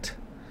apply it.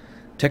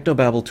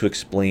 Technobabble to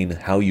explain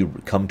how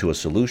you come to a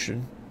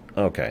solution?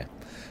 Okay.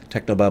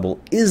 Technobabble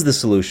is the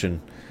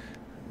solution?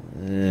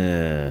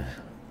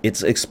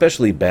 It's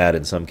especially bad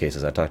in some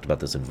cases. I talked about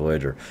this in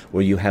Voyager,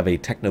 where you have a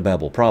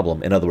technobabble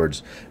problem. In other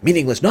words,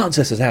 meaningless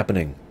nonsense is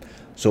happening.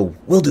 So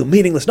we'll do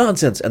meaningless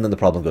nonsense, and then the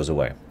problem goes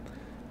away.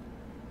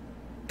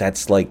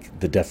 That's like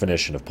the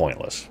definition of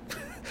pointless.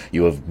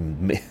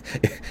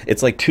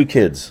 It's like two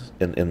kids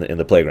in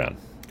the playground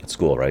at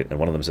school, right? And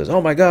one of them says,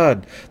 "Oh my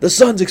God, the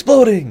sun's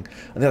exploding,"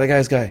 and the other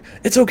guy's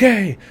 "It's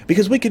okay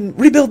because we can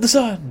rebuild the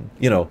sun."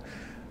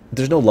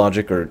 There's no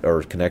logic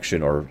or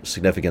connection or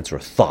significance or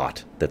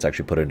thought that's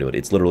actually put into it.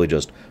 It's literally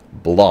just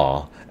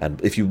blah. And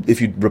if you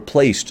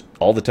replaced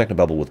all the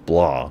technobabble with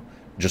blah,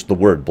 just the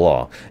word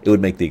blah, it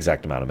would make the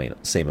exact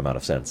same amount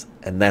of sense.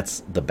 And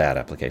that's the bad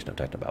application of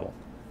technobabble.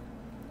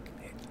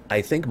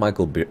 I think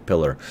Michael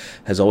Piller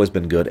has always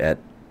been good at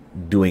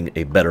doing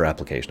a better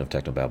application of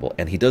technobabble,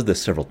 and he does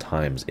this several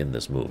times in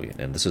this movie,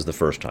 and this is the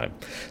first time.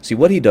 See,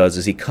 what he does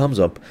is he comes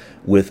up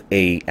with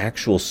a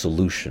actual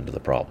solution to the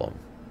problem.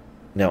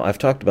 Now, I've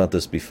talked about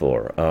this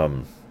before.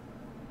 Oh,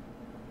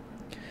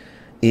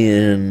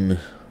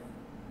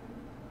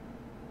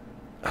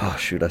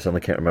 shoot, I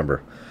suddenly can't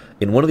remember.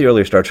 In one of the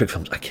earlier Star Trek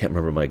films, I can't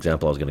remember my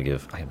example I was going to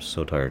give. I am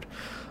so tired.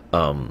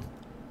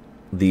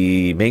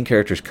 The main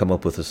characters come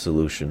up with a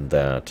solution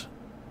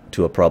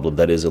to a problem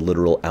that is a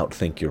literal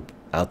outthink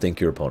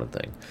your opponent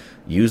thing.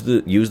 Use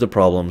the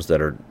problems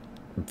that are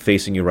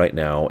facing you right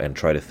now and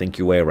try to think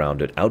your way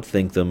around it.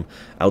 Outthink them,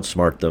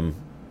 outsmart them,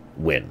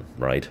 win,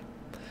 right?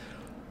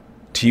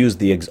 To use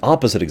the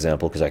opposite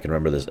example, because I can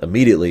remember this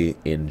immediately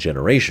in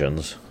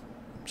Generations,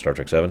 Star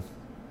Trek 7,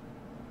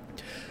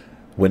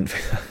 when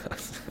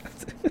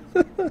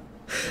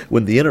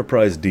the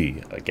Enterprise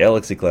D, a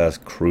Galaxy-class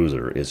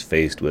cruiser, is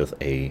faced with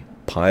a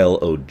pile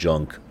of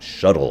junk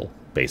shuttle,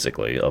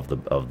 basically, of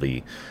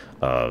the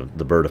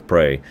bird of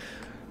prey,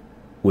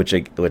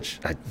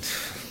 it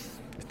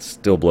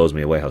still blows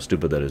me away how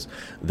stupid that is.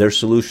 Their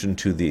solution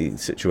to the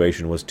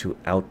situation was to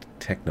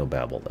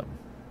out-technobabble them.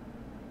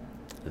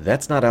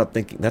 That's not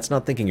outthinking. That's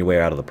not thinking your way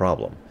out of the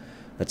problem.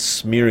 That's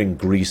smearing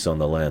grease on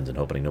the lens and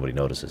hoping nobody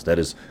notices. That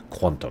is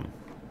quantum,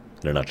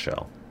 in a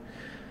nutshell.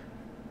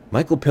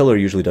 Michael Piller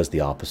usually does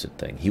the opposite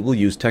thing. He will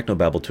use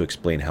technobabble to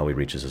explain how he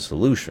reaches a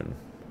solution.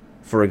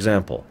 For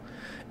example,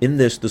 in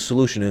this, the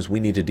solution is we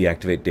need to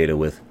deactivate Data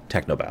with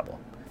technobabble.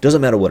 Doesn't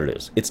matter what it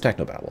is. It's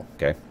technobabble,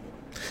 okay?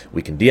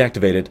 We can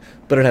deactivate it,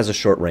 but it has a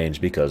short range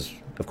because,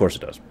 of course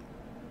it does.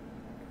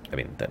 I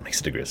mean, that makes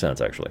a degree of sense,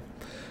 actually.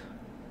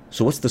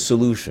 So what's the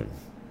solution?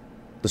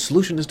 The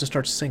solution is to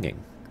start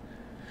singing.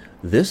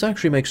 This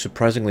actually makes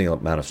surprisingly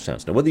amount of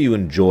sense. Now, whether you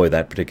enjoy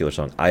that particular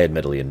song, I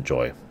admittedly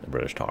enjoy the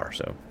British Tar,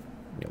 so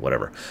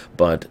whatever.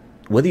 But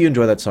whether you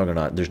enjoy that song or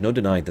not, there's no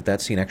denying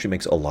that scene actually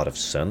makes a lot of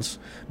sense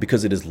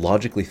because it is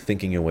logically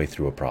thinking your way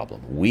through a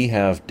problem. We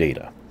have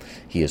Data.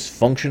 He is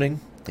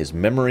functioning. His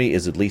memory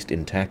is at least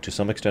intact to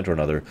some extent or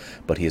another,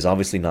 but he is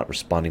obviously not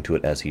responding to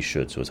it as he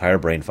should. So his higher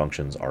brain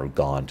functions are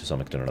gone to some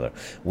extent or another.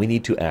 We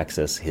need to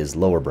access his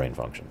lower brain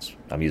functions.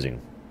 I'm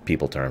using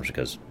people terms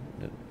because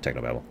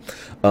technobabble.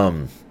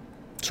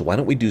 So why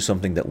don't we do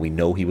something that we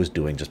know he was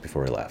doing just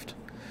before he left?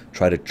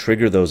 Try to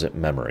trigger those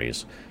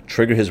memories,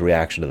 trigger his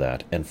reaction to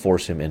that, and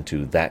force him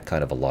into that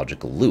kind of a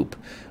logical loop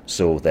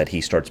so that he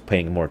starts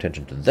paying more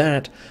attention to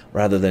that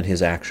rather than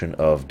his action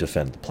of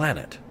defend the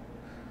planet.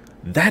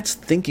 That's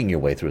thinking your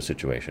way through a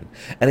situation.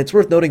 And it's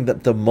worth noting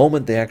that the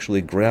moment they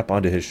actually grab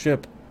onto his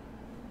ship,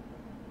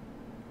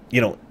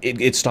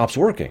 it stops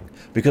working.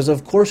 Because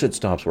of course it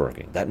stops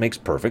working. That makes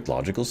perfect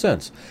logical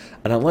sense.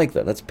 And I like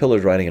that. That's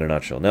Pillar's writing in a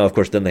nutshell. Now, of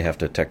course, then they have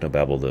to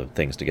technobabble the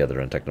things together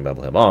and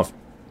technobabble him off.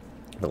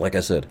 But like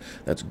I said,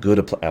 that's good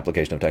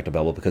application of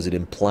technobabble because it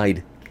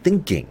implied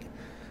thinking.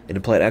 It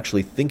implied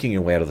actually thinking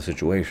your way out of the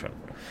situation.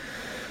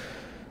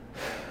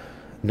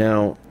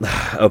 Now,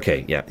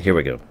 okay, yeah, here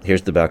we go.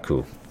 Here's the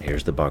Baku.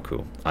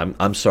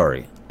 I'm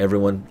sorry.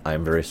 Everyone,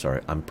 I'm very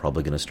sorry. I'm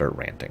probably going to start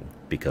ranting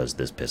because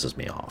this pisses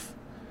me off.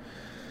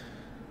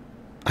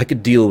 I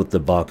could deal with the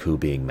Baku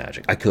being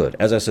magic. I could.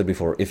 As I said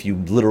before, if you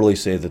literally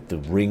say that the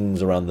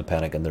rings around the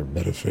panic and their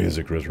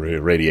metaphasic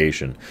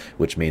radiation,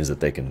 which means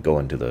that they can go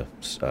into the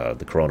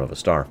corona of a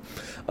star,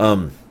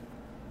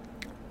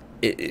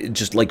 it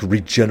just like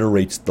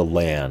regenerates the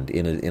land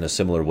in a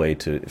similar way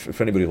to,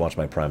 if anybody watched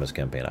my Primus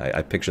campaign,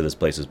 I picture this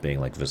place as being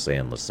like Visay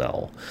and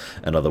LaSalle.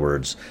 In other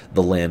words,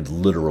 the land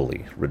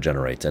literally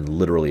regenerates and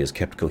literally is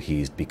kept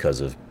cohesed because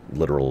of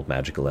literal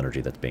magical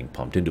energy that's being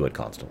pumped into it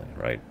constantly,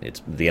 right?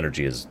 The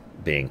energy is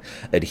being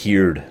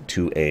adhered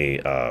to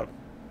a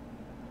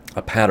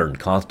pattern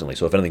constantly.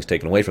 So if anything's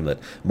taken away from it,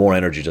 more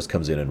energy just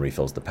comes in and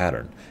refills the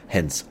pattern.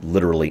 Hence,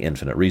 literally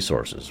infinite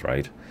resources,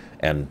 right?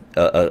 And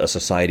a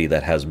society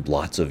that has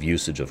lots of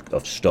usage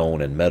of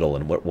stone and metal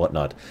and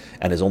whatnot,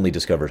 and has only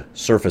discovered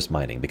surface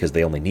mining because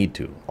they only need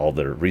to. All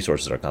their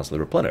resources are constantly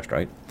replenished,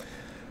 right?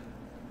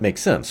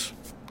 Makes sense.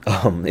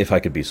 If I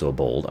could be so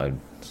bold.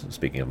 I'm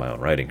speaking of my own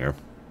writing here.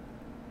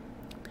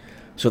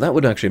 So that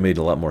would actually make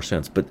a lot more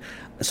sense. But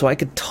so I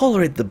could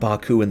tolerate the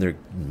Baku and their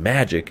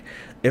magic,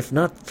 if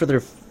not for their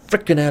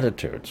frickin'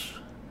 attitudes.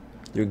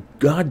 Their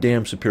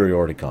goddamn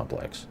superiority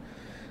complex.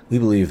 We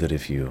believe that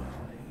if you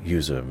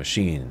use a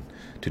machine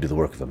to do the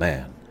work of a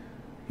man,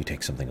 you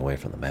take something away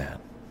from the man.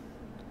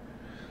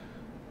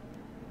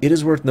 It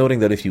is worth noting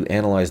that if you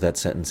analyze that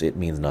sentence, it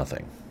means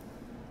nothing.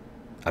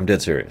 I'm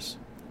dead serious.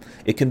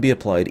 It can be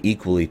applied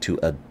equally to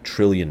a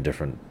trillion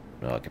different,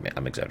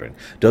 I'm exaggerating,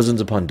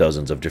 dozens upon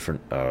dozens of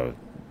different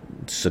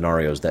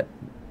scenarios that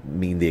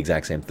mean the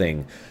exact same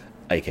thing,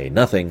 aka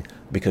nothing,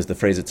 because the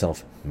phrase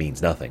itself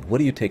means nothing. What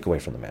do you take away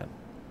from the man?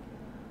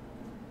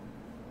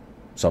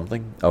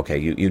 Something? Okay,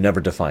 you never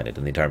define it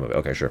in the entire movie.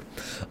 Okay, sure.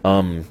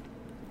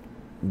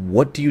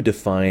 What do you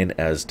define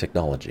as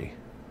technology?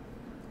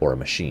 Or a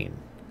machine?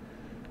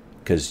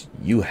 Because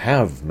you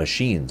have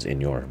machines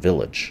in your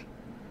village.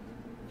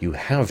 You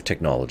have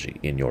technology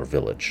in your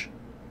village.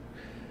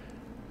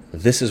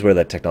 This is where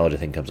that technology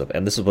thing comes up,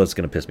 and this is what's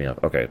going to piss me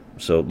off. Okay,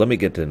 so let me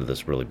get into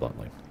this really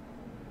bluntly.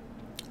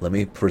 Let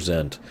me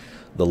present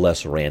the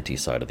less ranty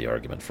side of the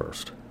argument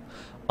first.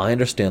 I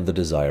understand the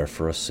desire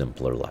for a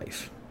simpler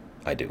life.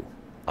 I do.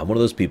 I'm one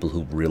of those people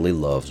who really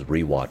loves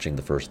rewatching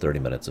the first 30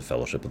 minutes of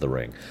Fellowship of the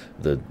Ring,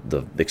 the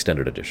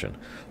extended edition.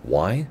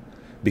 Why?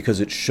 Because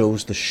it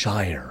shows the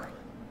Shire.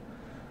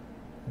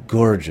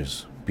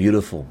 Gorgeous,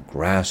 beautiful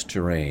grass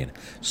terrain,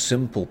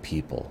 simple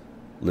people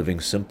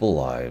living simple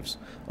lives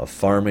of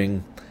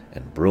farming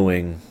and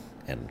brewing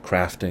and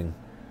crafting.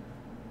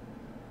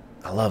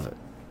 I love it.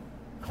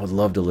 I would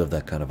love to live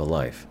that kind of a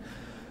life.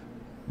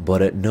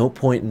 But at no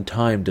point in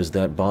time does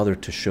that bother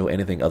to show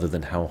anything other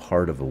than how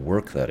hard of a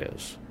work that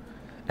is.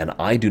 And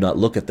I do not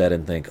look at that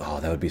and think, oh,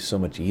 that would be so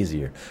much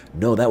easier.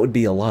 No, that would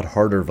be a lot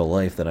harder of a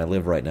life than I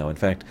live right now. In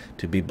fact,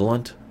 to be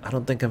blunt, I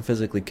don't think I'm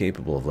physically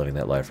capable of living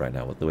that life right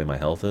now with the way my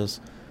health is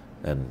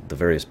and the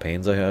various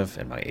pains I have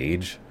and my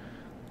age.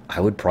 I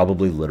would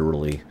probably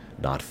literally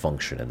not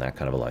function in that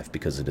kind of a life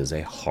because it is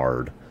a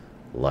hard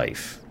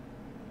life.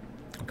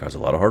 It requires a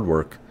lot of hard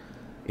work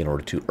in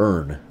order to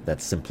earn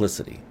that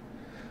simplicity.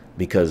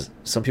 Because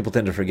some people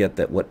tend to forget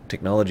that what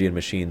technology and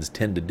machines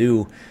tend to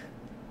do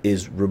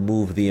is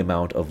remove the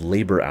amount of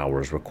labor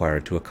hours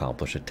required to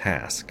accomplish a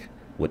task.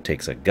 What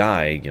takes a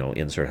guy,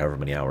 insert however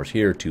many hours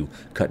here to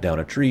cut down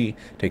a tree,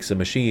 takes the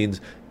machines,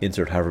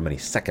 insert however many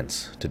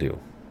seconds to do.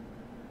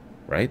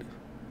 Right?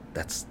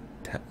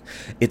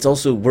 It's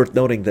also worth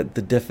noting that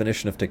the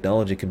definition of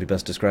technology can be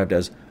best described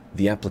as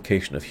the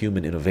application of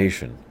human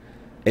innovation,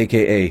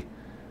 aka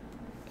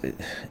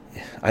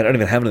I don't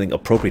even have anything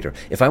appropriate.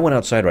 If I went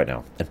outside right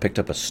now and picked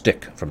up a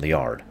stick from the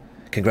yard,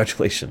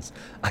 congratulations,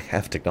 I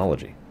have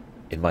technology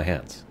in my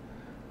hands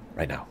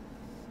right now.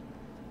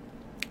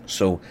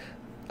 So,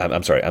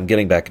 I'm sorry, I'm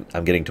getting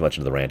too much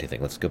into the ranty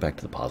thing. Let's go back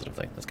to the positive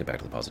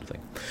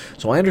thing.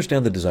 So I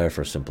understand the desire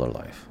for a simpler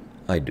life.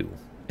 I do.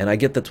 And I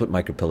get that's what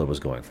Micro Pillar was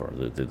going for.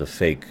 The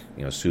fake,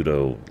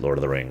 pseudo Lord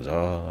of the Rings,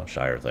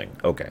 Shire thing.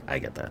 Okay, I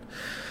get that.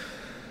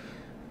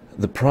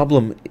 The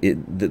problem,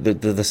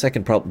 the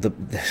second problem,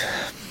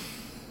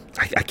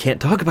 I can't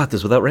talk about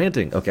this without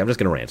ranting. Okay, I'm just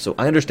going to rant. So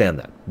I understand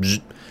that.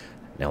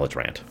 Now let's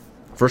rant.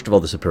 First of all,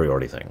 the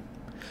superiority thing.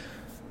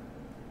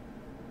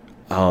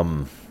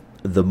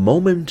 The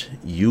moment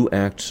you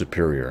act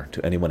superior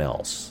to anyone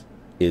else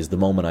is the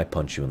moment I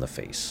punch you in the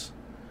face.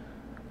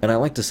 And I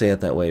like to say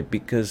it that way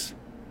because,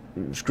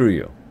 screw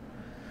you.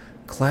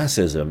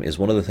 Classism is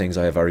one of the things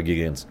I have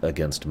argued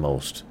against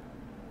most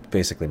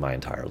basically my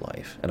entire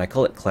life. And I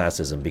call it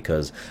classism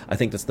because I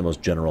think that's the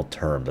most general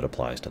term that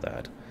applies to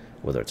that.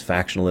 Whether it's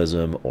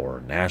factionalism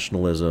or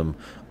nationalism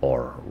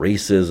or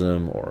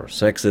racism or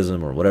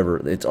sexism or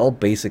whatever, it's all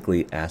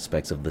basically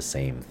aspects of the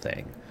same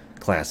thing.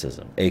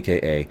 Classism,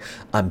 aka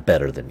I'm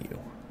better than you.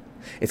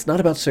 It's not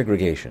about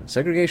segregation.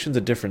 Segregation's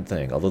a different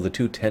thing, although the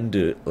two tend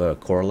to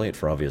correlate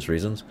for obvious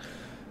reasons.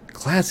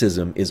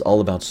 Classism is all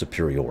about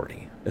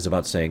superiority. It's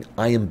about saying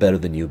I am better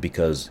than you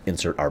because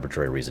insert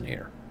arbitrary reason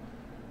here.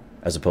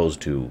 As opposed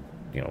to,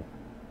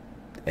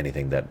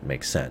 anything that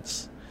makes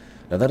sense.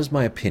 Now that is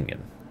my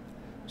opinion.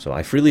 So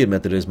I freely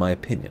admit that it is my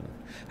opinion.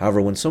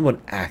 However, when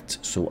someone acts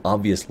so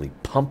obviously,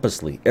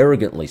 pompously,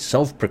 arrogantly,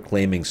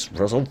 self-proclaiming,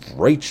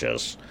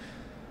 self-righteous,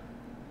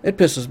 it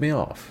pisses me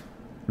off.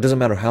 It doesn't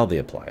matter how they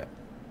apply it.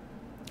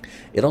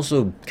 it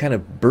also kind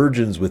of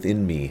burgeons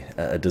within me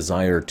a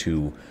desire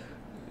to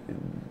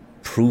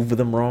prove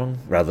them wrong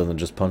rather than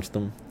just punch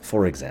them.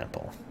 For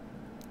example,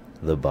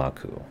 the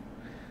Baku.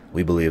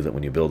 We believe that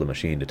when you build a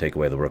machine to take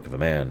away the work of a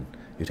man,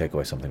 you take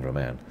away something from a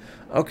man.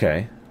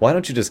 Okay, why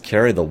don't you just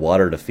carry the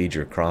water to feed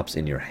your crops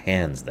in your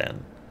hands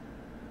then?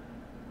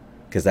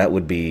 Because that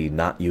would be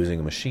not using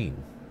a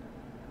machine.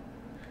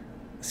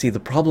 See, the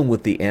problem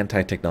with the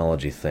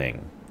anti-technology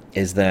thing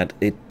is that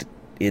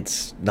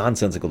it's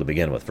nonsensical to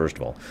begin with, first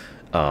of all.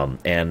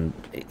 And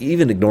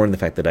even ignoring the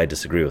fact that I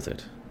disagree with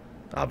it,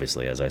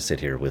 obviously, as I sit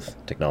here with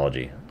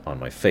technology on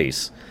my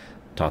face,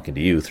 talking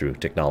to you through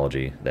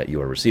technology that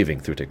you are receiving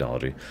through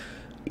technology,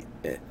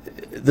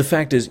 the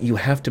fact is you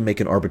have to make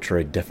an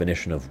arbitrary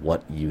definition of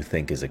what you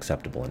think is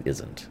acceptable and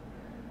isn't.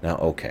 Now,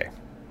 okay,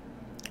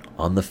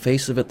 on the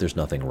face of it, there's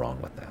nothing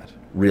wrong with that.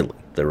 Really,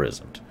 there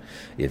isn't.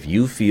 If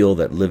you feel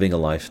that living a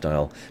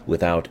lifestyle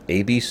without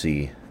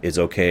ABC is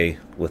okay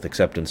with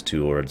acceptance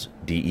towards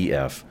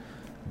DEF,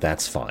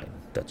 that's fine.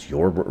 That's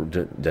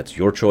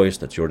your choice,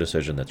 that's your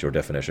decision, that's your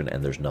definition,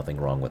 and there's nothing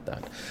wrong with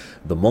that.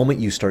 The moment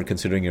you start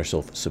considering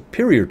yourself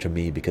superior to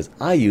me because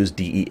I use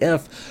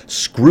DEF,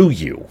 screw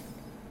you.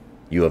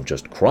 You have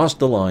just crossed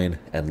the line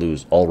and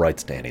lose all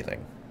rights to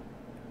anything.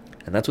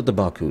 And that's what the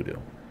Baku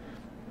do.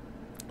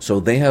 So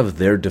they have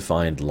their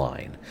defined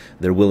line.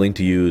 They're willing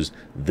to use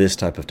this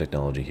type of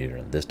technology here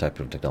and this type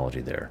of technology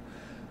there.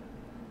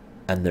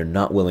 And they're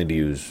not willing to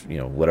use,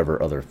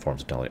 whatever other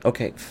forms of technology.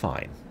 Okay,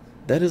 fine.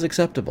 That is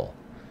acceptable.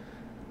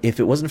 If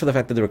it wasn't for the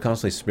fact that they were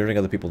constantly smearing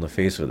other people in the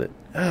face with it,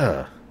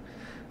 no,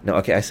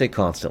 okay, I say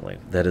constantly.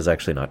 That is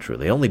actually not true.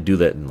 They only do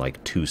that in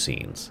like 2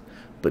 scenes.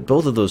 But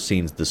both of those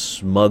scenes, the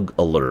smug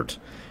alert,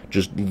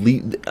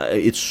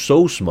 it's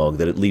so smug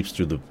that it leaps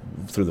through the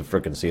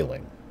frickin'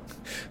 ceiling.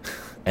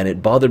 And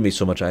it bothered me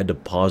so much I had to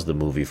pause the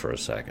movie for a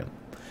second.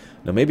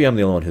 Now, maybe I'm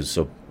the only one who's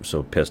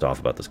so pissed off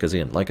about this, because,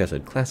 again, like I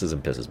said,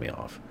 classism pisses me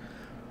off.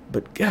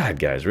 But, God,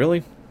 guys,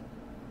 really?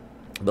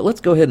 But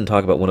let's go ahead and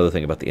talk about one other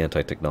thing about the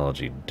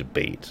anti-technology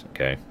debate,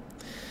 okay?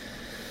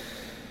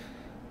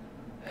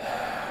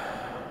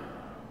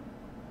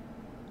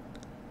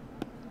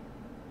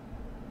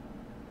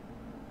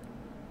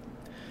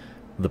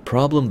 The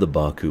problem the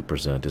Baku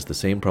present is the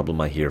same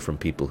problem I hear from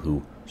people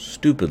who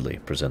stupidly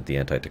present the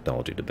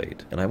anti-technology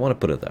debate, and I want to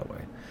put it that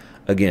way.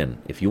 Again,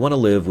 if you want to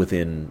live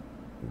within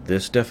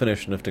this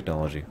definition of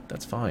technology,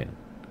 that's fine.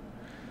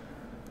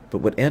 But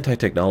what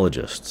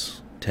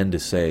anti-technologists tend to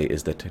say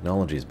is that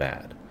technology is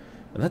bad.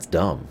 And that's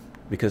dumb,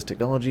 because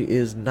technology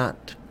is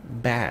not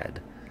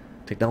bad.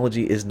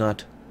 Technology is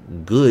not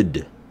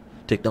good.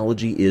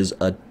 Technology is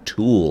a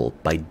tool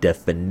by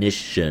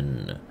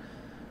definition.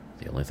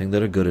 The only thing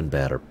that are good and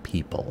bad are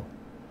people.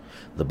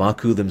 The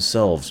Baku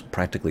themselves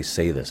practically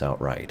say this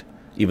outright,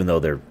 even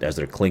though as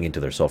they're clinging to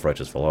their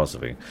self-righteous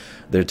philosophy.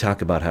 They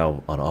talk about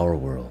how, on our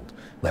world,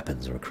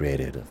 weapons were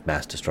created of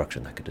mass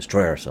destruction that could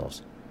destroy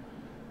ourselves.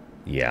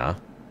 Yeah.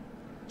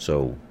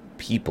 So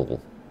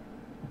people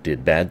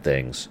did bad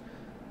things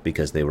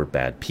because they were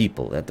bad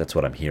people. That's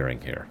what I'm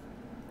hearing here.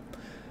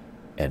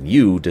 And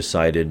you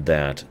decided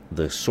that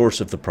the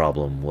source of the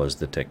problem was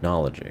the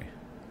technology.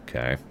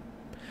 Okay?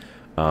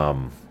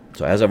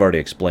 So as I've already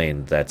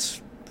explained,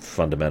 that's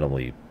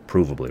fundamentally,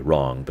 provably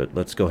wrong, but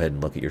let's go ahead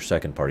and look at your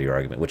second part of your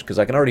argument, because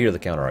I can already hear the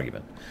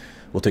counter-argument.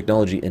 Well,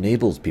 technology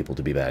enables people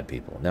to be bad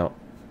people. Now,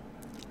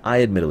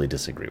 I admittedly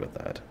disagree with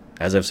that.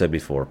 As I've said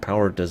before,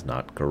 power does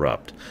not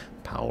corrupt.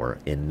 Power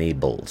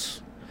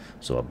enables.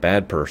 So a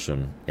bad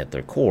person at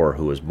their core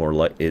who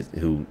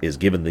is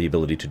given the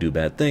ability to do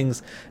bad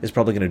things is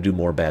probably going to do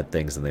more bad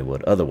things than they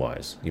would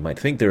otherwise. You might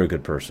think they're a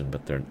good person,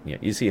 but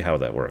you see how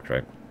that works,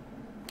 right?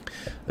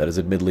 That is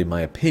admittedly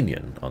my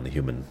opinion on the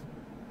human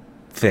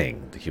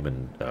thing, the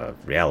human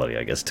reality,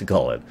 I guess to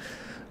call it.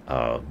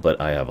 But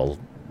I have a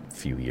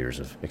few years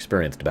of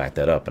experience to back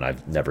that up, and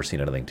I've never seen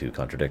anything to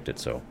contradict it,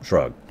 so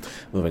shrug.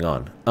 Moving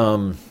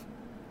on.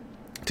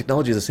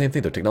 Technology is the same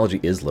thing, though. Technology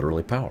is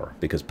literally power,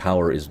 because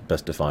power is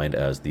best defined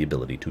as the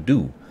ability to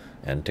do,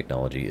 and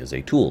technology is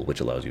a tool which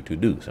allows you to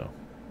do. So,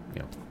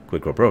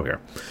 quid pro quo here.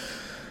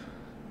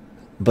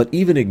 But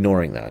even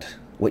ignoring that,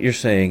 what you're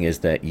saying is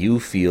that you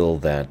feel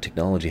that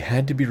technology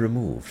had to be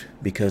removed,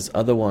 because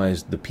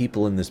otherwise the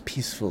people in this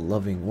peaceful,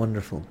 loving,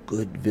 wonderful,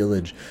 good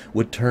village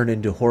would turn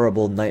into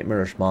horrible,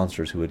 nightmarish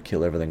monsters who would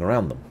kill everything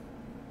around them.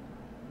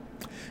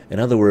 In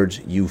other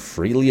words, you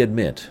freely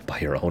admit, by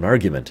your own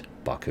argument,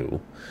 Baku,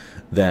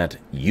 that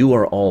you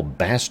are all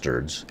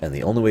bastards, and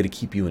the only way to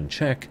keep you in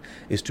check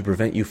is to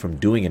prevent you from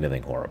doing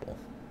anything horrible.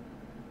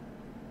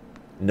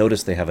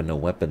 Notice they have a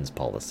no-weapons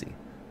policy,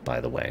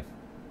 by the way,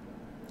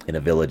 in a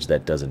village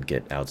that doesn't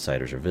get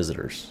outsiders or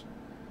visitors.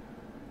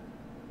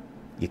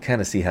 You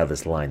kind of see how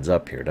this lines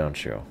up here,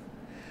 don't you?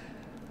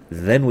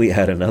 Then we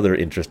add another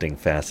interesting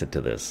facet to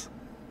this.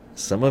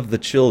 Some of the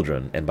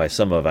children, and by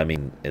some of I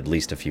mean at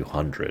least a few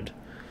hundred,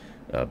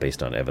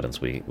 based on evidence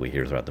we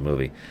hear throughout the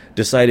movie,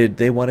 decided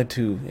they wanted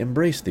to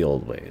embrace the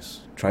old ways,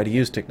 try to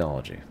use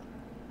technology.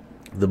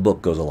 The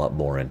book goes a lot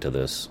more into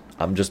this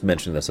I'm just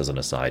mentioning this as an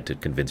aside to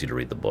convince you to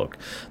read the book.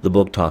 The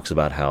book talks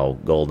about how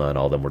Golda and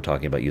all them were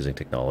talking about using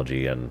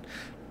technology and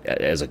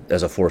as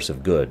a force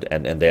of good,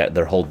 and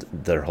their whole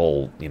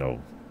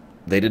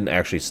they didn't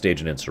actually stage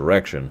an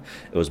insurrection.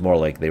 It was more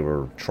like they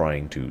were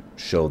trying to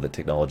show that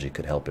technology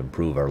could help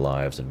improve our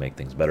lives and make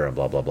things better and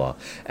blah, blah, blah.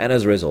 And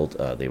as a result,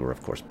 they were,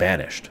 of course,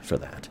 banished for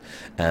that.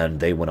 And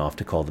they went off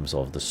to call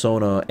themselves the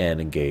Sona and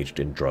engaged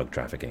in drug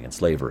trafficking and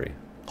slavery.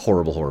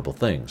 Horrible, horrible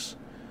things.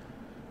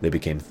 They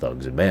became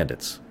thugs and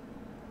bandits.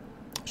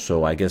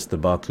 So I guess the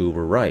Baku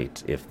were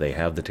right. If they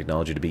have the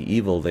technology to be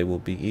evil, they will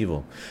be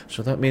evil.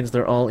 So that means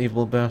they're all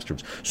evil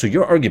bastards. So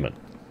your argument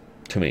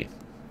to me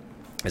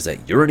is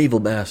that you're an evil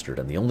bastard,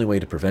 and the only way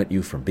to prevent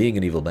you from being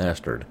an evil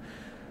bastard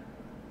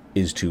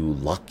is to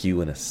lock you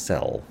in a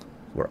cell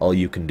where all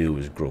you can do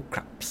is grow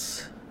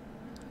crops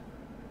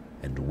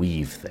and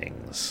weave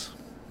things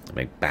and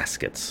make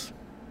baskets.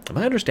 Am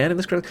I understanding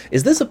this correctly?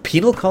 Is this a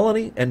penal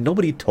colony and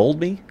nobody told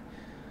me?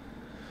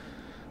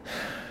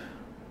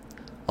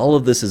 All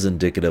of this is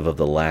indicative of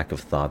the lack of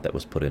thought that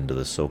was put into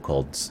the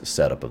so-called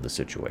setup of the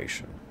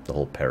situation, the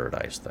whole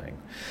paradise thing.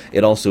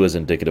 It also is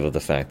indicative of the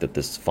fact that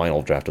this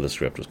final draft of the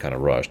script was kind of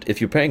rushed. If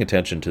you're paying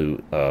attention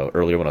to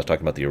earlier when I was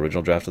talking about the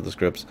original draft of the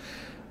scripts,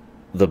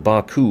 the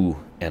Baku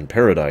and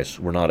paradise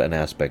were not an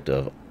aspect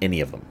of any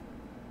of them.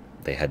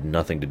 They had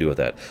nothing to do with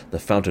that. The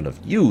Fountain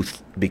of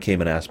Youth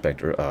became an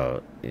aspect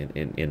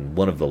in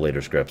one of the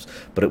later scripts,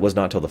 but it was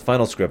not until the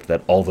final script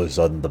that all of a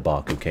sudden the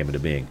Baku came into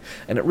being.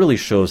 And it really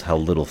shows how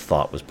little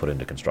thought was put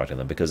into constructing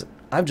them, because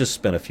I've just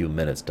spent a few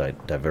minutes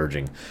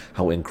diverging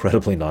how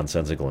incredibly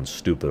nonsensical and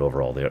stupid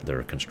overall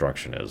their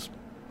construction is.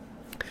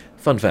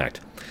 Fun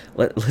fact,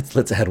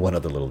 let's add one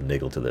other little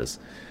niggle to this.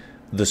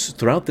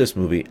 Throughout this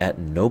movie, at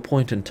no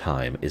point in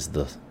time is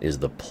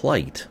the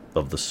plight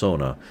of the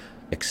Sona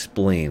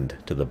explained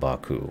to the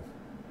Baku.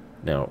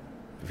 Now,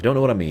 if you don't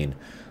know what I mean,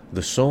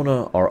 the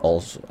Sona are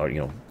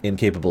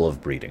incapable of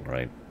breeding,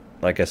 right?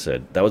 Like I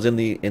said, that was in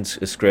the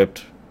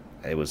script.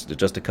 It was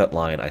just a cut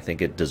line. I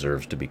think it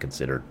deserves to be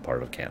considered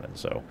part of canon.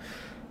 So,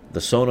 the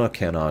Sona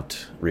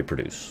cannot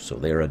reproduce, so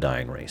they are a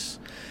dying race.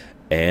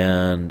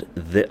 And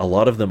a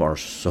lot of them are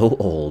so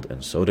old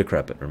and so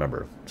decrepit.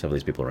 Remember, some of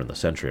these people are in the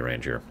century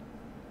range here.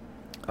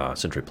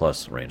 Century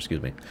plus range,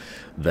 excuse me.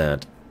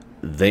 That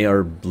they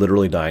are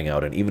literally dying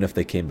out, and even if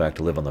they came back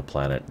to live on the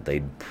planet,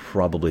 they'd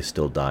probably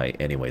still die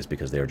anyways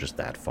because they're just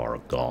that far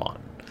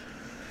gone.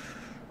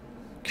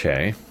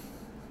 Okay.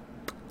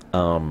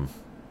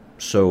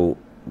 So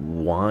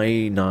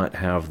why not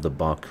have the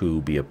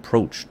Baku be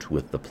approached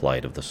with the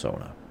plight of the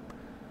Sona?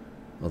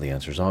 Well, the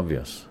answer's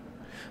obvious.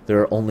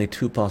 There are only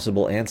two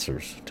possible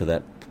answers to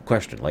that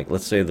question. Like,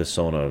 let's say the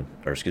Sona,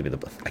 or excuse me,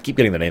 I keep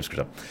getting the names screwed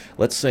up.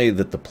 Let's say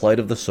that the plight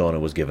of the Sona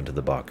was given to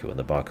the Baku, and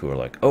the Baku are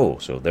like, oh,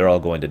 so they're all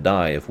going to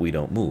die if we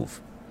don't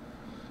move.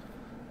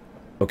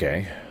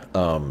 Okay,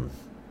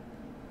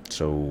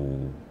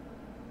 so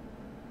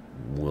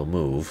we'll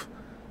move.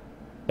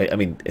 I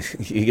mean,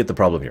 you get the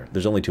problem here.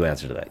 There's only two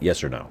answers to that,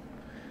 yes or no.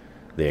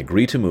 They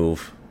agree to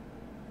move,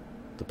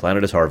 the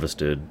planet is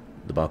harvested,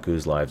 the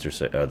Baku's lives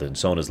are the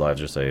Sona's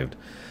lives are saved,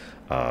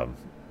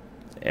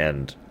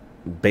 and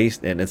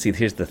see,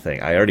 here's the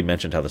thing. I already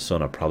mentioned how the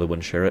Sona probably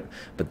wouldn't share it,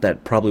 but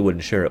that probably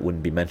wouldn't share it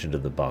wouldn't be mentioned to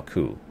the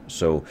Baku.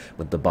 So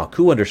what the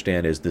Baku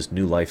understand is this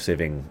new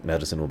life-saving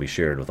medicine will be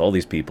shared with all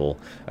these people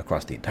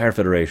across the entire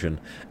Federation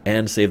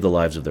and save the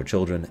lives of their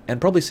children, and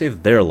probably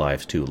save their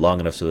lives too, long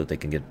enough so that they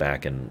can get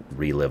back and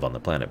relive on the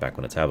planet back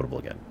when it's habitable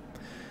again.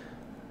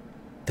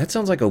 That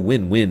sounds like a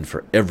win-win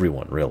for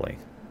everyone, really.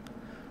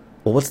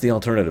 Well, what's the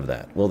alternative to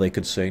that? Well, they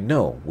could say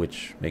no,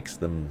 which makes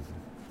them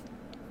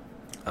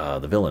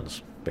the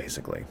villains,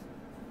 basically.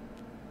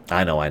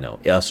 I know.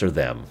 Us or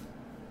them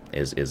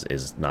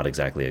is not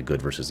exactly a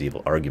good versus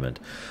evil argument,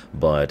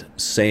 but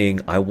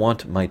saying, I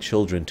want my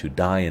children to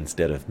die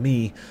instead of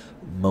me,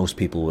 most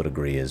people would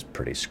agree is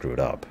pretty screwed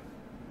up.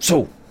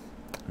 So,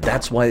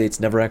 that's why it's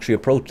never actually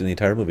approached in the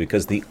entire movie,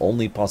 because the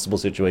only possible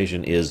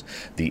situation is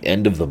the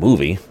end of the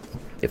movie,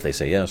 if they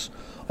say yes,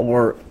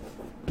 or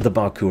the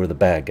Baku are the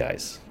bad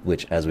guys,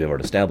 which, as we have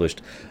already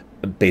established,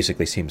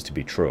 basically seems to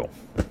be true.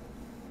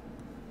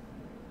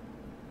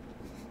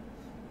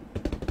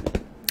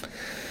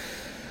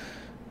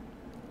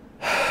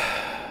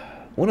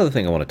 One other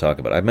thing I want to talk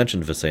about, I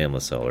mentioned Visay and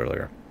Lascelles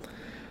earlier.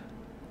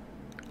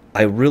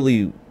 I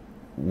really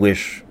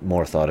wish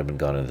more thought had been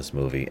gone into this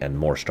movie and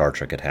more Star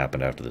Trek had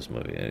happened after this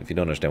movie. And if you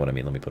don't understand what I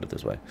mean, let me put it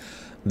this way.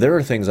 There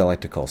are things I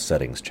like to call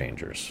settings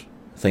changers.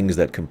 Things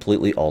that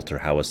completely alter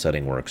how a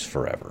setting works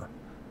forever.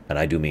 And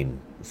I do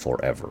mean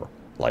forever.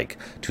 Like,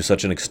 to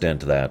such an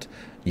extent that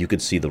you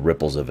could see the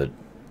ripples of it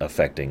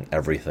affecting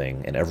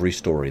everything and every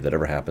story that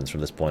ever happens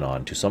from this point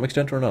on, to some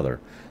extent or another,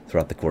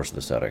 throughout the course of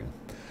the setting.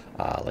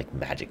 Like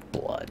Magic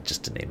Blood,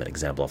 just to name an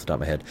example off the top of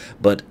my head.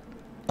 But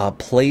a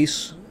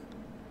place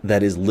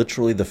that is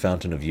literally the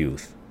Fountain of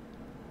Youth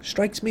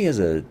strikes me as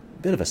a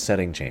bit of a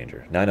setting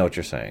changer. Now I know what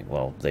you're saying.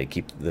 Well, they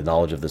keep the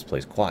knowledge of this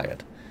place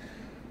quiet.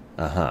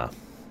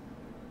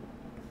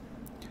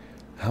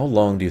 How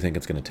long do you think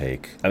it's going to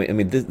take?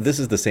 This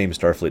is the same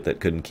Starfleet that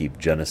couldn't keep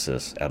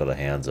Genesis out of the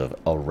hands of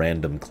a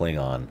random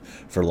Klingon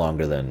for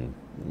longer than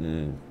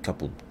a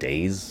couple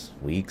days,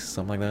 weeks,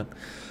 something like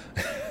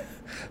that.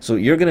 So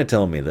you're going to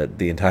tell me that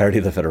the entirety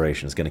of the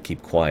Federation is going to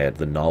keep quiet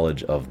the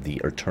knowledge of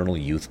the Eternal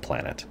Youth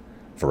planet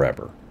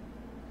forever?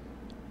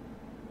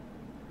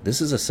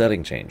 This is a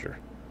setting changer,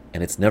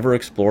 and it's never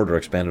explored or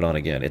expanded on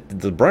again.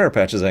 The Briar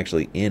Patch is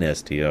actually in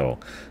STO,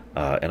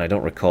 and I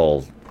don't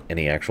recall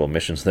any actual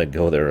missions that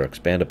go there or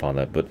expand upon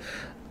that. But,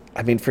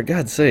 I mean, for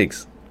God's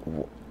sakes,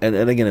 and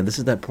again, and this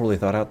is that poorly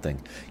thought out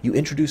thing. You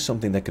introduce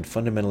something that could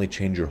fundamentally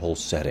change your whole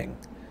setting,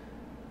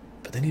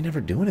 but then you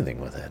never do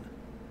anything with it.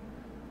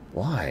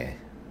 Why?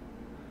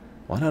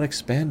 Why not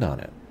expand on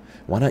it?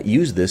 Why not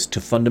use this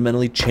to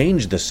fundamentally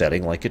change the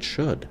setting like it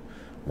should?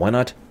 Why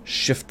not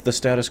shift the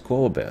status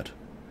quo a bit?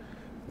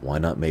 Why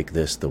not make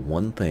this the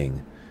one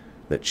thing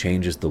that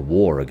changes the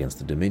war against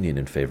the Dominion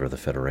in favor of the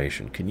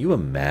Federation? Can you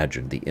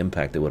imagine the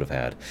impact it would have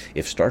had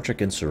if Star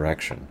Trek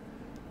Insurrection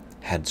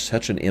had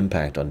such an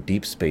impact on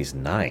Deep Space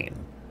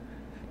Nine?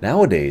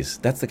 Nowadays,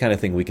 that's the kind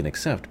of thing we can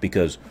accept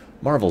because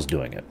Marvel's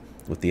doing it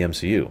with the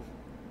MCU.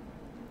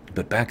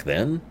 But back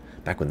then,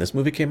 back when this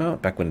movie came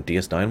out, back when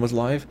DS9 was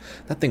live,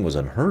 that thing was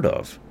unheard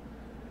of.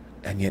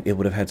 And yet it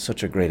would have had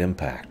such a great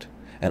impact.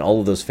 And all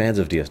of those fans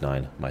of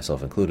DS9,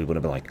 myself included, would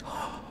have been like,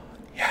 oh,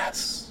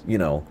 yes,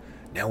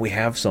 now we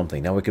have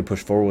something. Now we can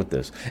push forward with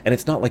this. And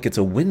it's not like it's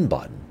a win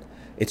button.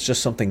 It's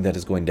just something that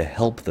is going to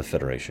help the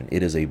Federation.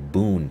 It is a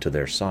boon to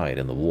their side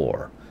in the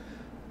war.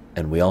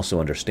 And we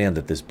also understand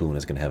that this boon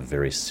is going to have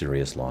very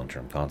serious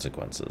long-term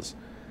consequences.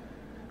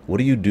 What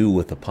do you do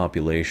with a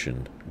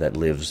population that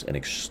lives an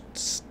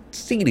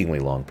exceedingly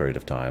long period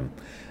of time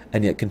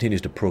and yet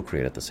continues to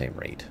procreate at the same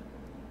rate?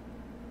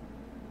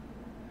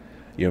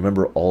 You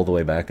remember all the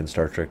way back in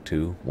Star Trek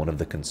II, one of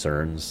the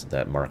concerns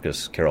that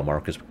Carol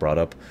Marcus brought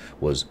up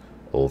was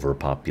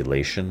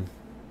overpopulation.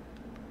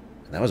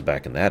 And that was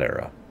back in that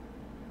era.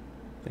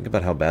 Think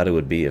about how bad it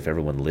would be if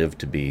everyone lived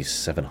to be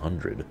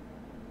 700.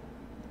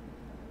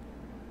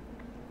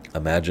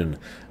 Imagine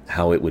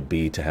how it would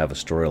be to have a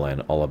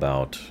storyline all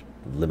about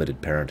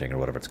limited parenting or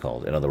whatever it's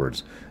called. In other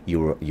words,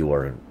 you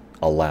are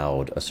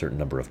allowed a certain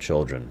number of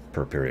children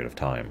per period of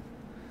time.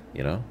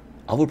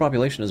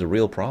 Overpopulation is a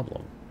real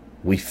problem.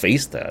 We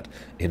face that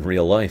in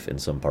real life in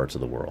some parts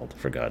of the world,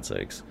 for God's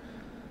sakes.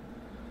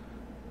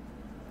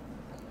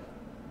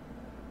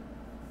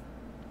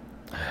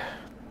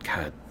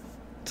 God,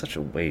 such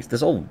a waste.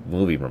 This whole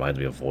movie reminds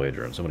me of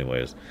Voyager in so many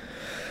ways.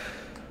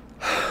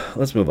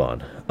 Let's move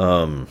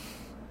on.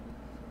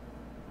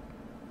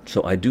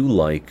 So I do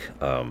like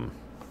the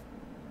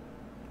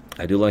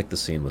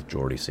scene with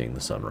Geordi seeing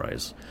the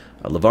sunrise.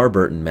 LeVar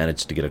Burton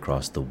managed to get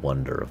across the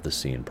wonder of the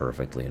scene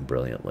perfectly and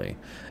brilliantly,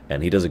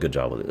 and he does a good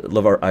job with it.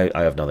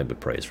 I have nothing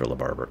but praise for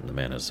LeVar Burton. The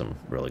man has some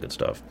really good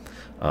stuff.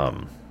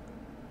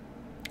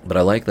 But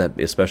I like that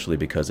especially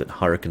because it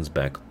harkens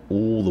back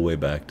all the way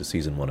back to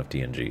Season 1 of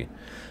TNG.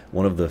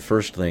 One of the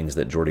first things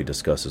that Geordi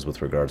discusses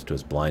with regards to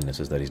his blindness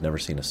is that he's never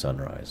seen a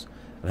sunrise,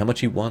 and how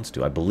much he wants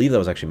to. I believe that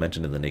was actually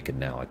mentioned in The Naked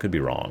Now. I could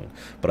be wrong,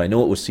 but I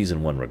know it was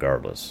Season 1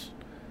 regardless.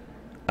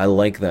 I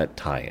like that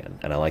tie-in,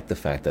 and I like the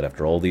fact that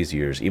after all these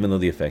years, even though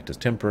the effect is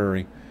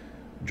temporary,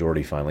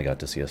 Geordi finally got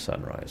to see a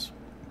sunrise.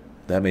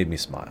 That made me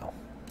smile,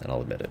 and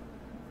I'll admit it.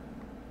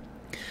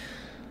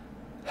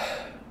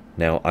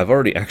 Now, I've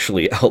already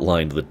actually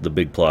outlined the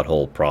big plot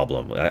hole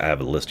problem. I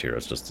have a list here.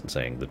 It's just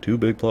saying the two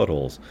big plot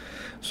holes.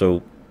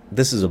 So,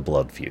 this is a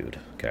blood feud,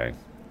 okay,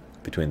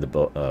 between the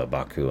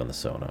Baku and the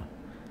Sona.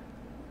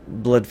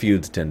 Blood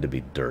feuds tend to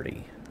be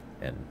dirty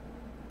and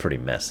pretty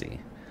messy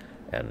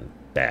and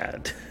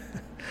bad.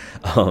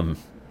 And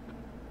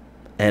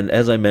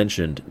as I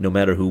mentioned, no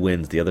matter who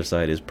wins, the other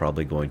side is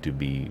probably going to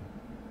be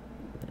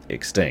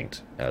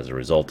extinct as a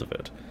result of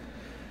it.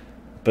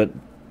 But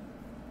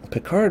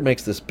Picard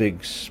makes this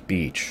big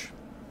speech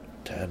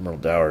to Admiral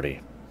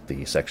Dougherty,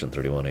 the Section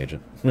 31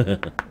 agent,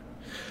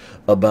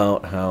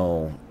 about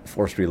how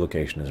forced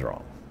relocation is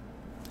wrong.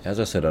 As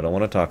I said, I don't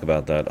want to talk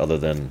about that other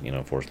than,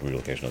 forced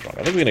relocation is wrong.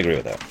 I think we can agree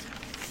with that.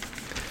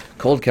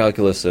 Cold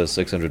calculus says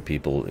 600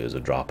 people is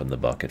a drop in the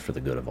bucket for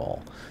the good of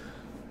all.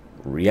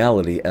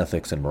 Reality,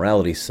 ethics, and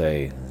morality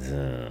say,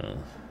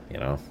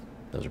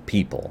 those are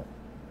people,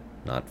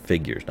 not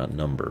figures, not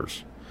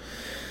numbers.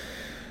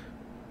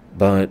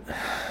 But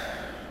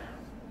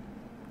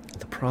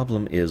the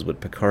problem is what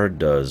Picard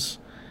does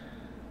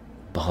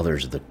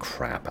bothers the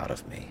crap out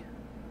of me.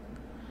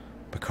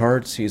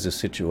 Picard sees a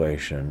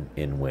situation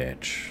in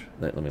which,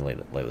 let me lay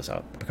this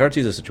out. Picard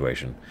sees a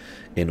situation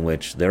in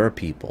which there are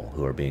people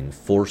who are being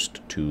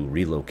forced to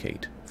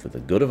relocate for the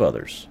good of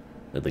others,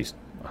 at least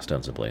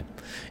ostensibly,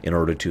 in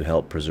order to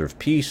help preserve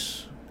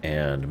peace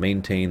and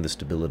maintain the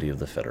stability of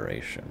the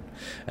Federation.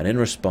 And in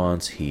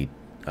response, he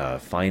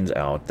finds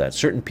out that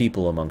certain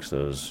people amongst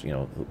those,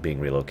 being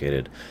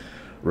relocated,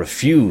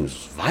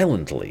 refuse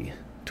violently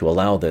to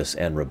allow this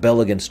and rebel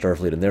against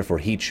Starfleet, and therefore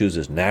he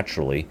chooses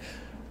naturally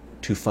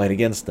to fight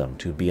against them,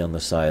 to be on the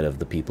side of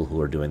the people who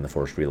are doing the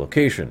forced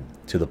relocation,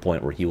 to the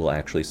point where he will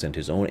actually send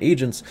his own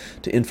agents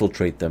to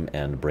infiltrate them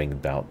and bring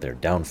about their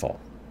downfall.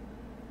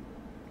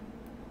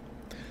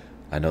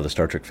 I know the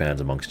Star Trek fans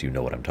amongst you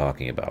know what I'm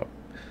talking about.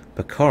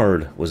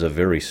 Picard was a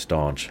very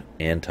staunch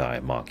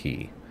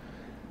anti-Maquis.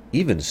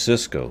 Even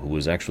Sisko, who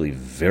was actually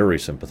very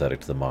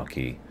sympathetic to the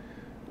Maquis,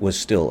 was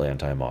still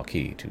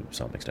anti-Maquis to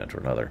some extent or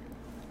another.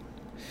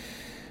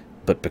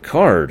 But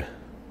Picard,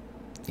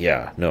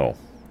 yeah, no.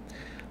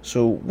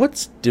 So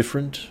what's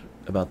different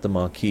about the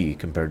Maquis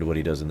compared to what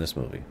he does in this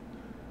movie?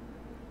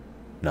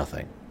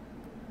 Nothing.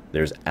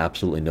 There's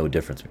absolutely no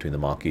difference between the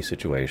Maquis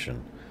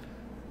situation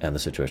and the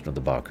situation of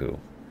the Baku.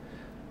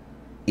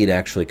 It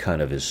actually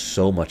kind of is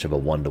so much of a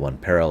one-to-one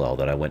parallel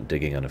that I went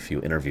digging on a few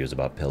interviews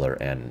about Piller,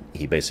 and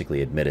he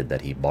basically admitted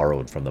that he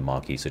borrowed from the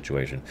Maquis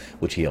situation,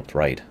 which he helped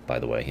write, by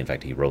the way. In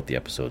fact, he wrote the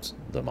episodes,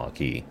 the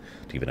Maquis,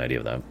 to give an idea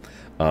of that,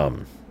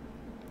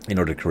 in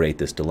order to create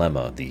this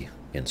dilemma, the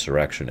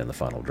insurrection in the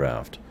final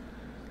draft.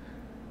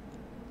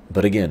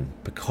 But again,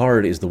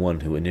 Picard is the one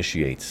who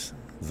initiates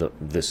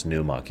this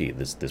new Maquis,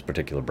 this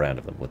particular brand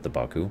of them with the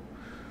Baku.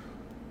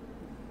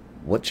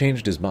 What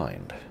changed his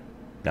mind?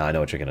 Now, I know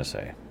what you're going to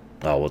say.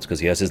 Oh, well, it's because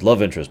he has his love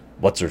interest.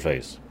 What's her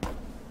face?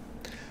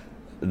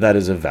 That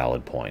is a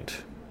valid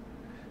point.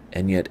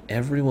 And yet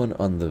everyone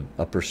on the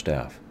upper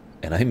staff,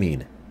 and I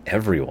mean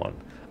everyone,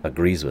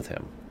 agrees with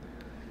him.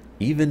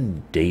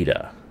 Even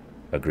Data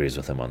agrees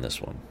with him on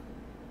this one.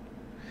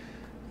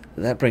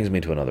 That brings me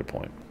to another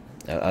point.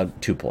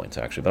 2 points,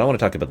 actually. But I want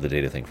to talk about the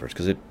Data thing first,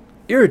 because it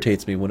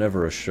irritates me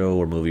whenever a show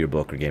or movie or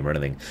book or game or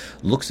anything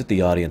looks at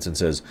the audience and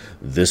says,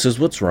 this is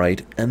what's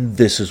right and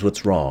this is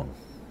what's wrong.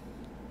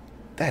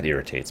 That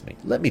irritates me.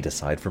 Let me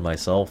decide for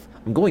myself.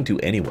 I'm going to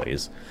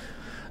anyways.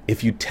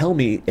 If you tell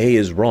me A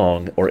is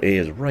wrong or A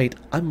is right,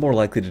 I'm more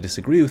likely to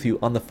disagree with you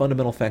on the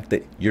fundamental fact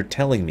that you're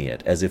telling me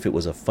it as if it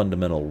was a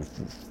fundamental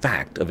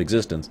fact of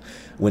existence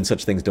when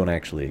such things don't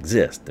actually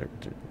exist.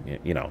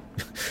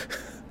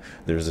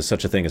 There's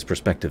such a thing as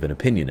perspective and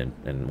opinion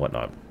and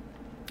whatnot,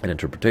 and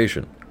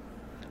interpretation.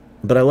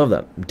 But I love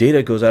that.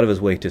 Data goes out of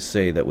his way to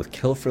say that with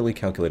carefully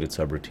calculated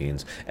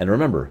subroutines, and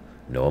remember,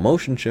 no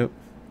emotion chip.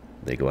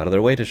 They go out of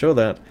their way to show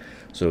that.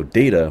 So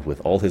Data, with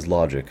all his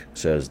logic,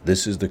 says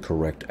this is the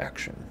correct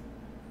action.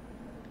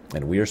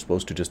 And we are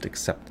supposed to just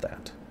accept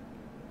that.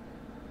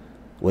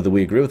 Whether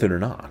we agree with it or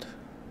not.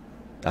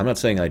 I'm not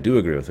saying I do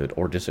agree with it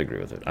or disagree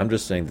with it. I'm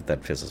just saying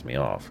that pisses me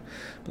off.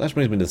 But that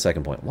brings me to the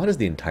second point. Why does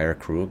the entire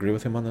crew agree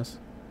with him on this?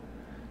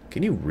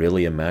 Can you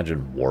really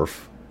imagine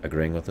Worf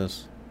agreeing with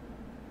this?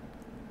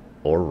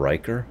 Or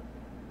Riker?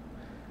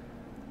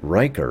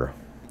 Riker,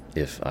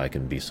 if I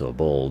can be so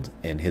bold,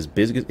 and his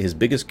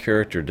biggest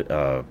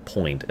character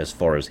point as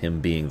far as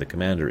him being the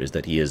commander is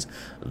that he is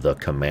the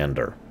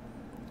commander.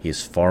 He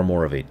is far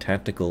more of a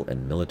tactical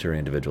and military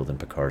individual than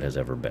Picard has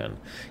ever been.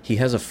 He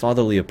has a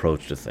fatherly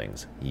approach to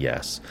things,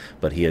 yes,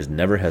 but he has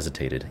never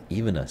hesitated,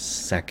 even a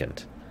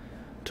second,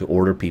 to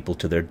order people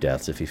to their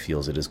deaths if he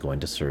feels it is going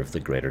to serve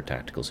the greater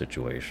tactical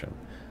situation.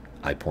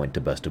 I point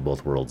to Best of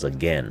Both Worlds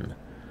again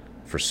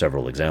for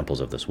several examples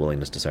of this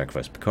willingness to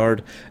sacrifice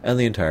Picard and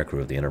the entire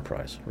crew of the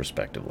Enterprise,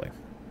 respectively.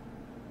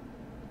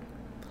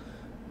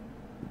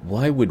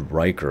 Why would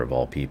Riker, of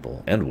all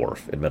people, and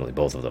Worf, admittedly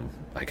both of them,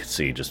 I could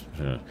see just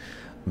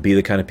be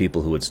the kind of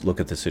people who would look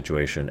at the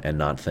situation and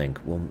not think,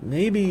 well,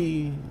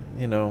 maybe,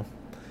 well,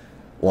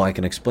 I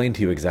can explain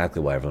to you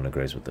exactly why everyone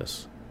agrees with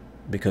this.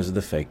 Because of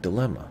the fake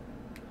dilemma.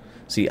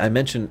 See, I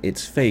mentioned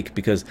it's fake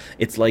because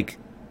it's like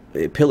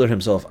Piller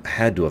himself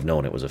had to have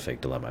known it was a fake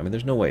dilemma. I mean,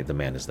 there's no way the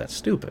man is that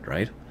stupid,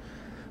 right?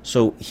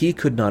 So he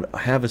could not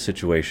have a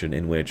situation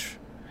in which...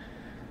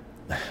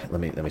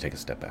 Let me take a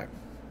step back.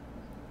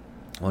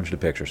 I want you to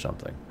picture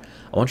something.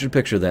 I want you to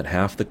picture that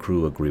half the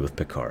crew agree with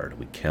Picard.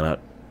 We cannot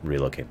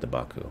relocate the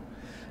Baku.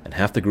 And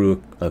half the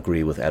crew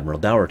agree with Admiral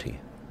Dougherty.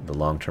 The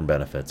long-term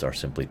benefits are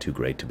simply too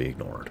great to be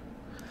ignored.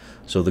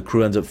 So the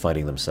crew ends up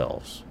fighting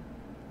themselves.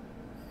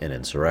 An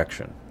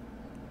insurrection.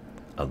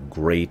 A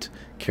great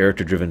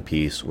character-driven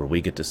piece where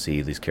we get to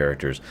see these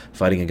characters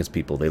fighting against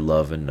people they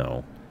love and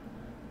know.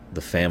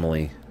 The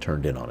family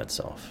turned in on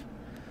itself.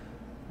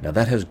 Now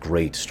that has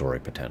great story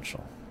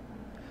potential.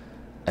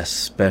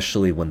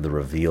 Especially when the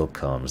reveal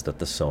comes that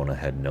the Sona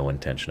had no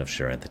intention of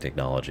sharing the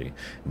technology,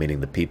 meaning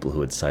the people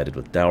who had sided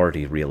with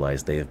Dougherty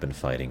realize they have been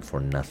fighting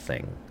for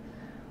nothing.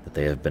 That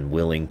they have been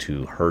willing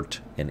to hurt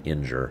and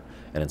injure,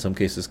 and in some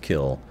cases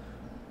kill,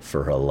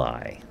 for a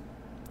lie.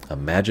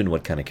 Imagine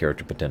what kind of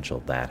character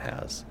potential that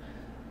has.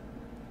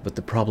 But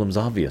the problem's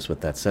obvious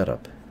with that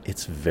setup.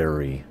 It's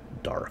very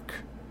dark.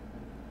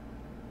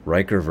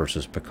 Riker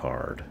versus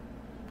Picard.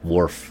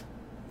 Worf,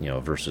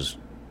 versus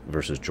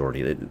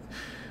Geordi.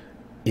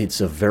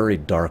 It's a very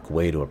dark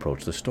way to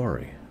approach the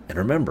story. And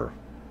remember,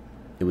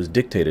 it was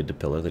dictated to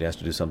Piller that he has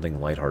to do something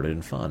lighthearted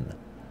and fun.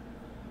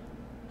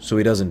 So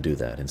he doesn't do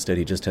that. Instead,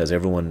 he just has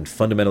everyone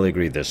fundamentally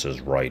agree this is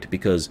right,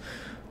 because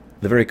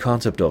the very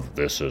concept of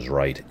this is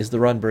right is the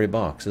Roddenberry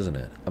box, isn't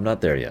it? I'm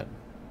not there yet.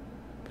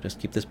 But just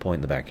keep this point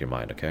in the back of your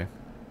mind, okay?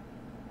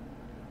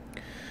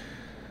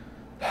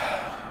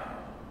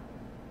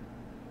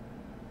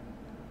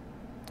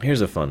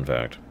 Here's a fun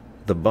fact.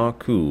 The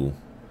Baku,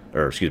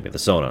 or excuse me, the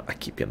Sona, I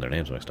keep getting their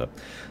names mixed up.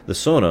 The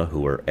Sona,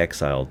 who were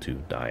exiled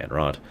to die and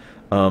rot,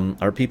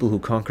 are people who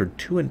conquered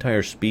two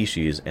entire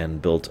species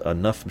and built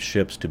enough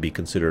ships to be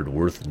considered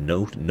worth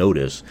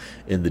notice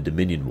in the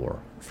Dominion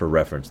War. For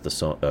reference, the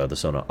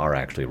Sona are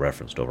actually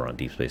referenced over on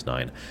Deep Space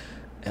Nine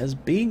as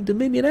being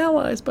Dominion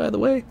allies, by the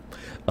way.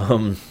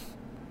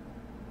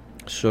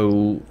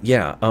 So,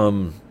 yeah,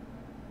 how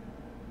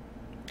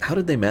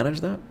did they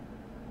manage that?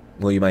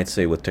 Well, you might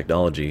say with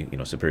technology,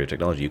 superior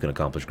technology, you can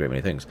accomplish great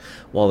many things.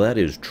 While that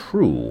is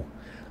true,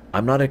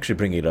 I'm not actually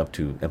bringing it up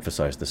to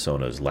emphasize the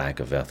Sona's lack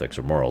of ethics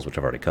or morals, which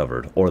I've already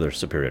covered, or their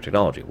superior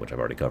technology, which I've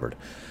already covered.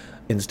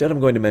 Instead, I'm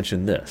going to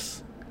mention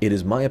this. It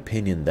is my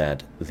opinion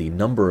that the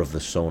number of the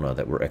Sona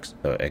that were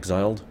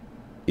exiled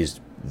is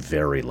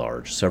very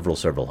large, several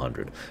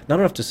hundred. Not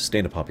enough to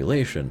sustain a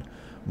population,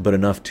 but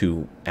enough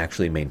to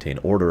actually maintain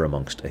order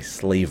amongst a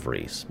slave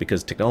race,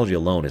 because technology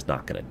alone is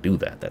not going to do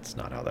that. That's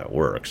not how that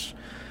works.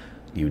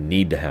 You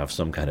need to have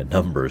some kind of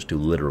numbers to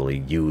literally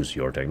use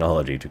your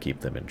technology to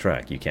keep them in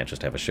track. You can't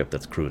just have a ship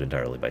that's crewed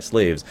entirely by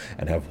slaves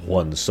and have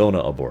one Sona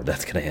aboard.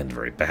 That's going to end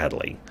very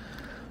badly.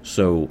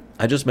 So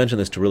I just mentioned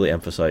this to really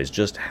emphasize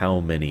just how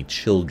many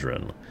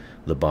children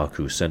the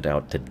Baku sent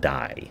out to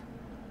die.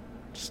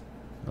 Just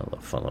a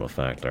fun little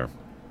fact there.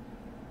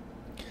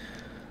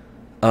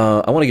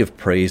 I want to give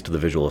praise to the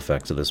visual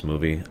effects of this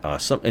movie.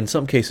 In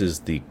some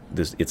cases,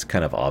 it's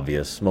kind of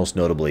obvious. Most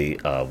notably,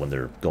 when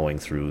they're going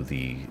through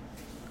the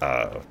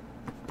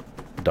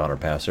Donner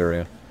Pass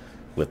area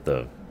with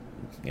the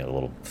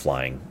little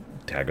flying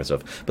tag and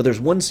stuff. But there's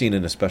one scene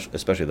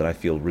especially that I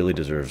feel really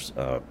deserves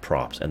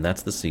props, and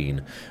that's the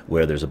scene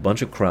where there's a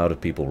bunch of crowd of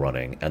people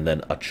running, and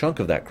then a chunk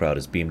of that crowd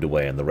is beamed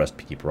away, and the rest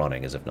keep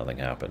running as if nothing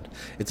happened.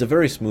 It's a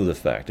very smooth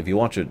effect. If you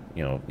watch it,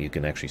 you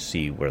can actually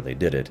see where they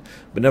did it.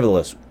 But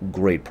nevertheless,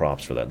 great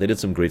props for that. They did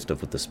some great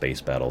stuff with the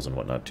space battles and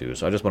whatnot too.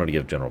 So I just wanted to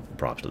give general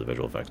props to the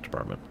visual effects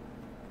department.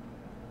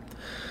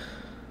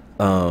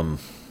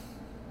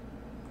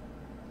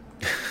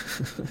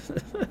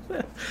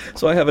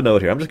 So I have a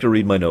note here. I'm just going to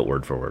read my note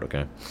word for word,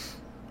 okay?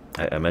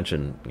 I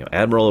mentioned,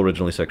 Admiral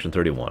originally Section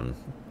 31.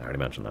 I already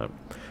mentioned that.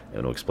 I'm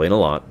going to explain a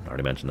lot. I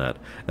already mentioned that.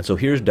 And so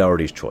here's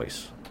Dougherty's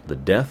choice. The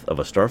death of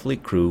a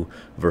Starfleet crew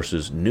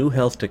versus new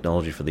health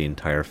technology for the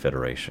entire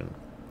Federation.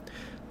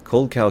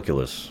 Cold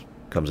calculus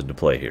comes into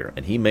play here,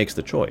 and he makes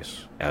the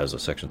choice, as a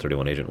Section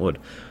 31 agent would.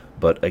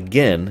 But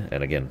again,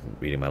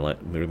 reading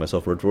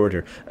myself word for word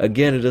here,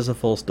 again, it is a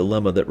false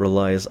dilemma that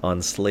relies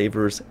on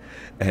slavers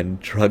and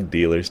drug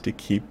dealers to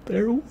keep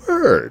their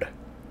word.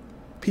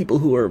 People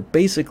who are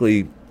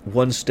basically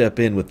one step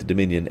in with the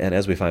Dominion, and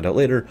as we find out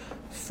later,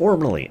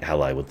 formally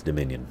ally with the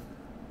Dominion.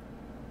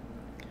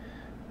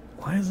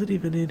 Why is it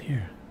even in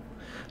here?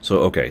 So,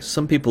 okay,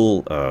 some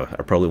people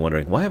are probably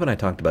wondering, why haven't I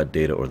talked about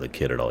Data or the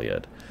Kid at all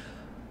yet?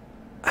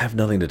 I have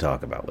nothing to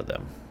talk about with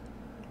them.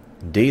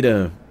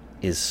 Data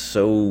is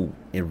so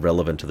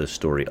irrelevant to this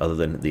story, other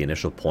than the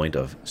initial point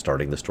of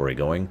starting the story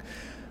going,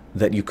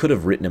 that you could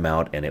have written him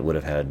out and it would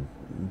have had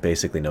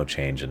basically no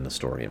change in the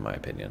story, in my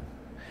opinion.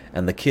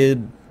 And the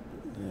Kid,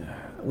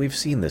 we've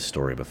seen this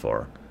story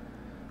before.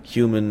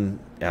 The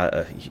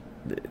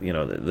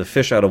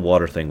fish out of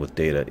water thing with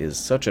Data is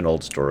such an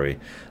old story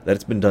that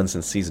it's been done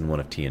since season 1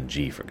 of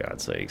TNG, for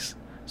God's sakes.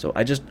 So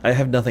I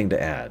have nothing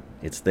to add.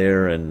 It's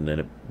there and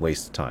it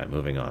wastes time.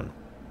 Moving on.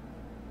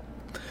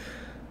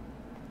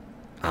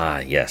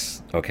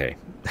 Yes. Okay.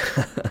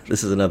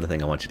 This is another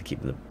thing I want you to keep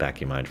in the back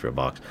of your mind for a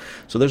box.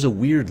 So there's a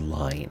weird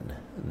line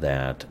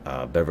that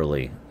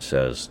Beverly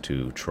says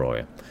to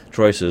Troy.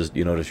 Troy says,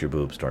 "You notice your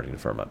boobs starting to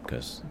firm up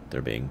because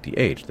they're being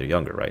de-aged. They're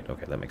younger, right?"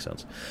 Okay, that makes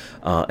sense.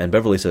 And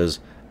Beverly says,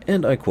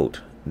 and I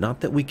quote,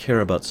 "Not that we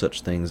care about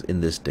such things in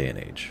this day and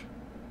age."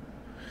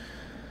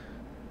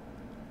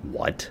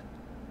 What?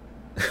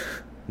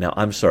 Now,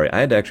 I'm sorry. I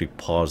had to actually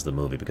pause the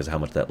movie because of how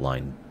much that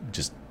line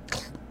just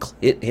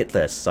it hit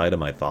the side of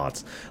my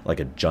thoughts like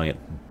a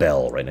giant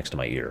bell right next to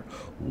my ear.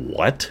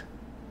 What?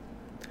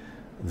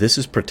 This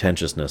is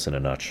pretentiousness in a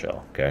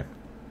nutshell, okay?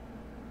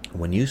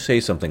 When you say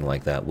something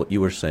like that, what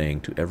you are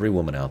saying to every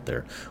woman out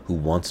there who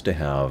wants to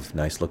have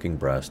nice-looking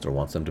breasts or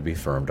wants them to be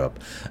firmed up,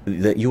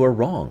 that you are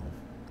wrong.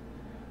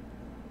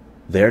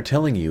 They're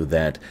telling you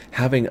that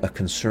having a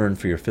concern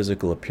for your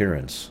physical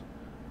appearance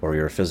or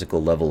your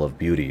physical level of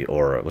beauty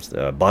or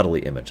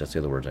bodily image, that's the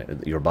other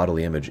word, your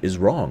bodily image is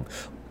wrong.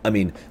 I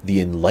mean,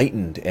 the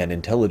enlightened and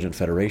intelligent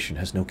Federation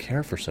has no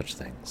care for such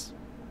things.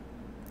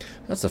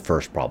 That's the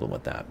first problem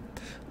with that.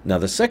 Now,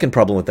 the second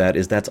problem with that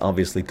is that's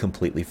obviously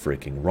completely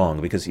freaking wrong,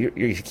 because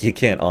you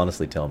can't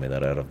honestly tell me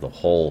that out of the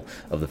whole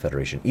of the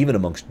Federation, even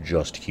amongst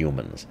just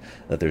humans,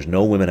 that there's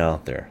no women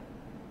out there,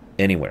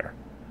 anywhere,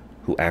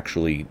 who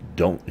actually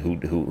don't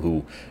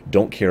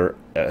care,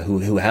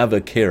 who have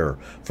a care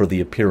for the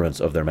appearance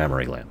of their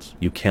mammary glands.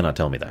 You cannot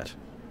tell me that.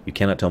 You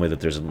cannot tell me that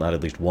there's not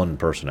at least one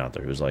person out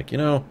there who's like,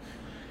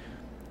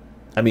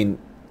 I mean,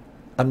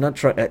 I'm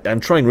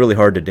trying really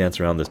hard to dance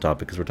around this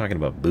topic because we're talking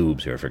about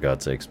boobs here, for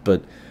God's sakes,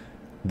 but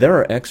There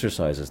are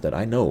exercises that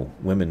I know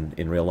women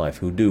in real life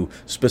who do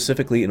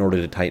specifically in order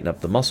to tighten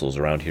up the muscles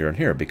around here and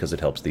here because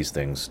it helps these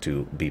things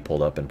to be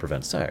pulled up and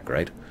prevent sag,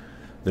 right?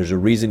 There's a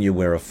reason you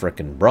wear a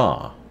frickin'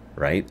 bra,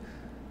 right?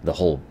 The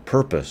whole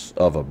purpose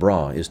of a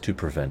bra is to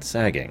prevent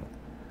sagging.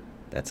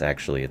 That's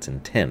actually its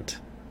intent.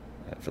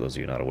 For those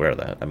of you not aware of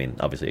that, I mean,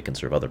 obviously it can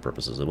serve other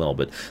purposes as well,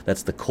 but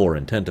that's the core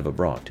intent of a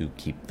bra, to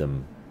keep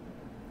them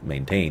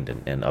maintained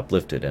and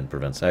uplifted and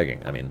prevent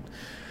sagging. I mean,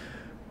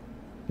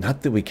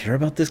 not that we care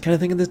about this kind of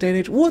thing in this day and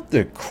age. What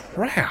the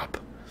crap?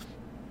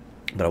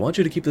 But I want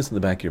you to keep this in the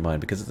back of your mind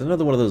because it's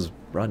another one of those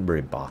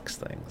Roddenberry box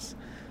things.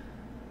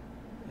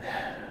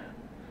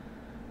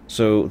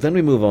 So then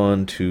we move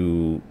on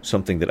to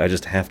something that I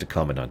just have to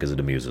comment on because it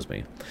amuses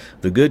me.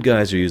 The good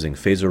guys are using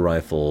phaser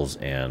rifles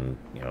and,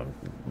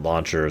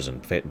 launchers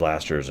and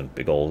blasters and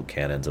big old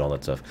cannons and all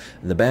that stuff.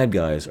 And the bad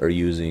guys are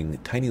using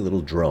tiny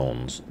little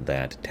drones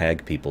that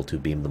tag people to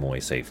beam them away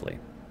safely.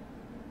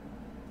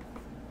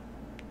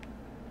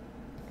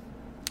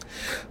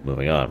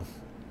 Moving on.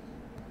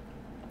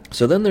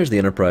 So then there's the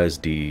Enterprise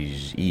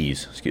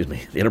E's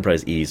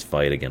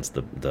fight against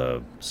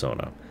the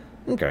Sona.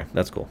 Okay,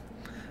 that's cool.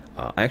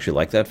 I actually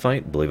like that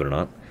fight, believe it or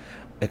not,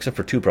 except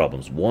for two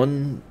problems.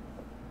 One,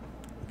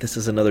 this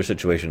is another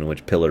situation in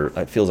which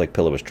it feels like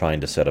Pillar was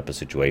trying to set up a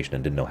situation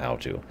and didn't know how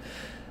to.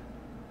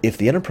 If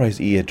the Enterprise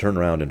E had turned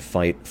around and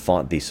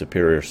fought the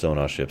superior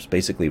sonar ships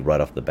basically right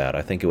off the bat,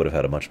 I think it would have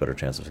had a much better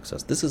chance of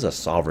success. This is a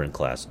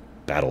Sovereign-class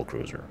battle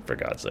cruiser, for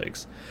God's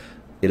sakes.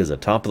 It is a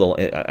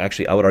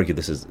actually, I would argue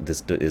this is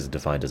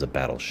defined as a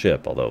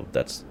battleship, although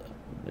that's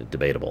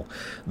debatable.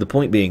 The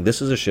point being,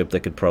 this is a ship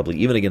that could probably,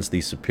 even against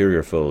these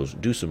superior foes,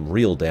 do some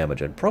real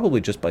damage, and probably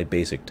just by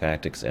basic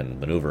tactics and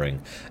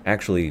maneuvering,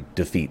 actually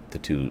defeat the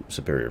two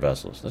superior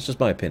vessels. That's just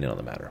my opinion on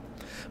the matter.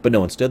 But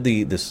no, instead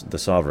the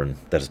Sovereign,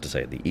 that is to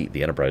say,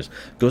 the Enterprise,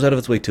 goes out of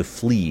its way to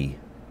flee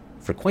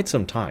for quite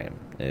some time.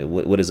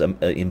 What is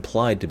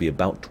implied to be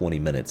about 20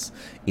 minutes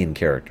in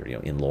character,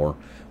 in lore,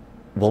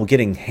 while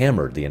getting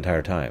hammered the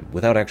entire time,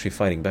 without actually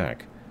fighting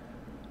back.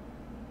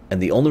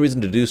 And the only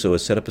reason to do so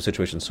is set up a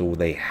situation so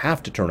they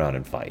have to turn around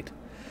and fight.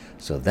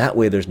 So that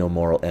way there's no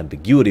moral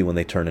ambiguity when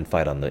they turn and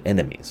fight on the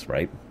enemies,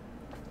 right?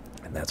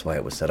 And that's why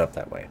it was set up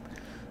that way.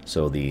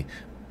 So the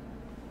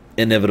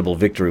inevitable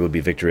victory would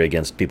be victory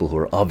against people who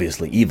are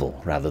obviously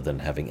evil, rather than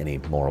having any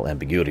moral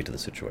ambiguity to the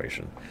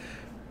situation.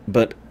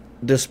 But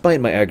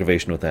despite my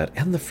aggravation with that,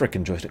 and the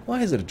frickin' joystick,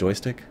 why is it a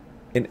joystick?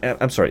 And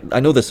I'm sorry, I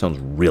know this sounds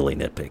really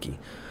nitpicky,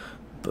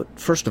 but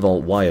first of all,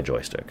 why a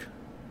joystick?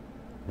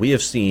 We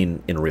have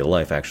seen in real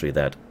life, actually,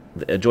 that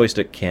a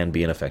joystick can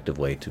be an effective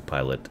way to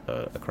pilot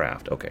a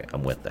craft. Okay,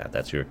 I'm with that.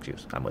 That's your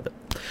excuse. I'm with it.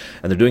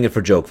 And they're doing it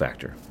for joke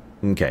factor.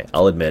 Okay,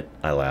 I'll admit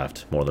I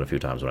laughed more than a few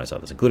times when I saw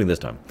this, including this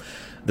time.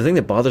 The thing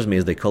that bothers me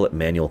is they call it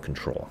manual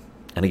control.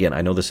 And again,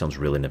 I know this sounds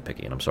really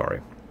nitpicky, and I'm sorry.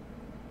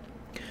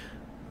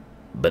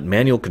 But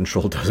manual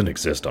control doesn't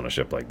exist on a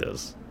ship like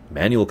this.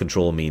 Manual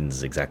control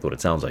means exactly what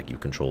it sounds like. You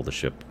control the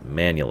ship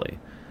manually.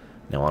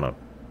 Now, on a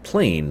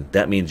plane,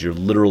 that means you're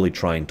literally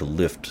trying to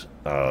lift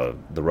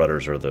the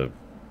rudders or the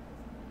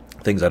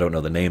things I don't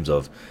know the names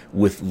of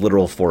with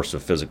literal force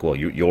of physical.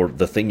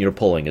 The thing you're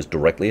pulling is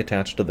directly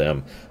attached to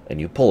them, and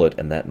you pull it,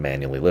 and that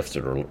manually lifts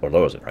it or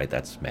lowers it, right?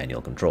 That's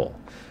manual control.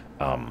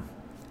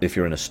 If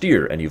you're in a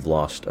steer and you've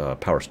lost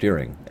power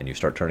steering and you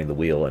start turning the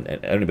wheel, and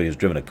anybody who's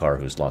driven a car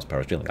who's lost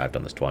power steering, I've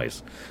done this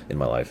twice in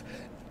my life,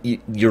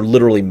 you're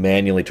literally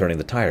manually turning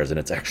the tires, and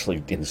it's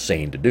actually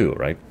insane to do,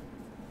 right?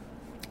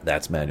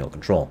 That's manual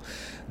control.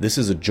 This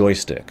is a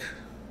joystick.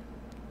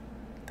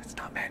 That's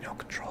not manual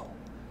control.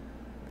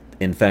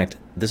 In fact,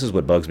 this is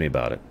what bugs me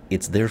about it.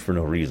 It's there for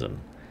no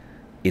reason.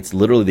 It's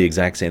literally the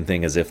exact same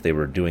thing as if they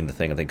were doing the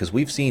thing, because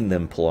we've seen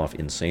them pull off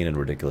insane and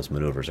ridiculous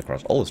maneuvers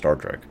across all of Star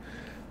Trek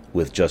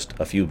with just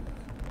a few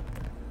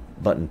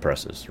button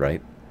presses,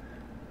 right?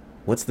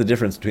 What's the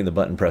difference between the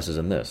button presses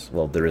and this?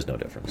 Well, there is no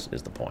difference,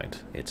 is the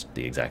point. It's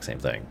the exact same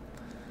thing.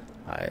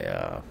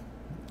 I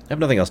have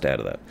nothing else to add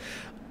to that.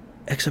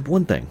 Except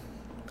one thing.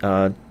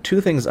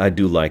 Two things I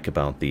do like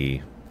about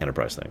the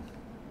Enterprise thing.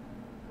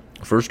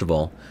 First of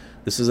all,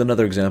 this is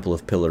another example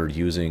of Pillard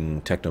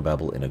using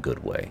technobabble in a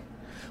good way.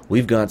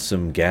 We've got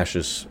some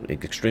gaseous,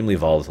 extremely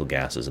volatile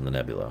gases in the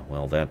nebula.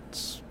 Well,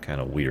 that's kind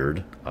of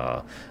weird,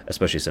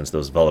 especially since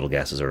those volatile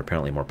gases are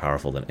apparently more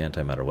powerful than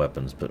antimatter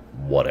weapons, but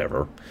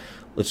whatever.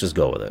 Let's just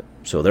go with it.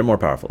 So they're more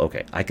powerful.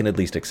 Okay, I can at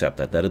least accept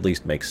that. That at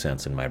least makes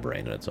sense in my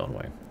brain in its own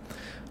way.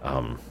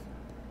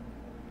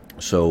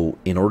 So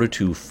in order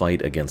to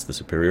fight against the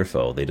superior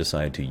foe, they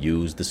decide to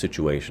use the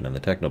situation and the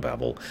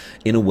technobabble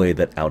in a way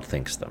that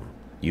outthinks them.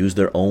 Use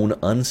their own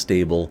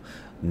unstable,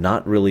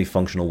 not really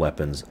functional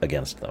weapons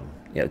against them.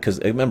 Yeah, because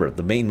remember,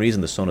 the main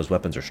reason the Sona's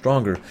weapons are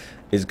stronger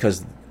is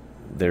because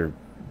they're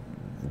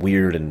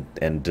weird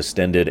and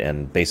distended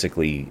and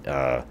basically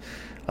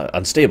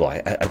unstable.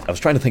 I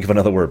was trying to think of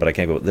another word, but I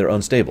can't go. They're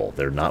unstable.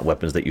 They're not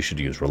weapons that you should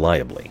use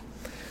reliably.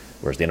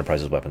 Whereas the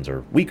Enterprise's weapons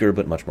are weaker,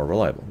 but much more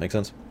reliable. Make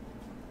sense?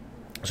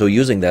 So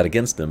using that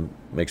against them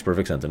makes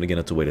perfect sense. And again,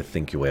 it's a way to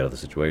think your way out of the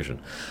situation.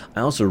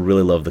 I also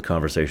really love the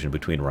conversation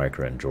between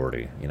Riker and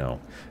Geordi.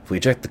 If we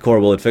eject the core,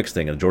 will it fix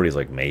things? And Geordi's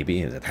like,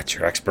 maybe. That's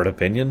your expert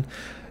opinion?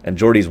 And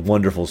Geordi's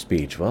wonderful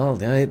speech.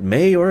 Well, it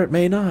may or it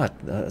may not.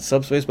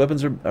 Subspace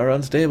weapons are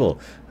unstable.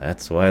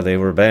 That's why they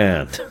were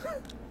banned.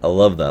 I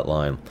love that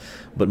line.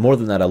 But more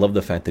than that, I love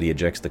the fact that he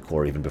ejects the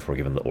core even before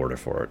giving the order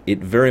for it. It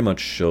very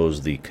much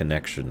shows the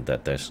connection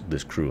that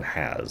this crew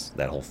has,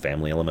 that whole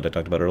family element I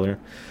talked about earlier,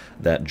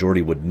 that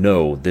Geordi would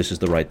know this is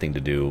the right thing to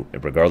do,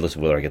 regardless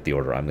of whether I get the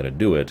order, I'm going to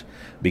do it,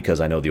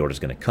 because I know the order's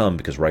going to come,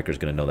 because Riker's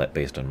going to know that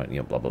based on my,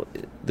 blah, blah.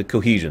 The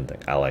cohesion thing,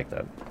 I like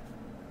that.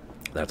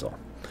 That's all.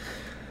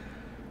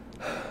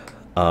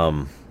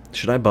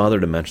 Should I bother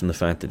to mention the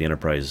fact that the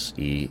Enterprise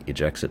E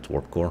ejects its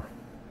warp core?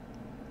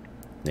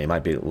 They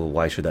might be, well,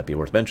 why should that be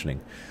worth mentioning?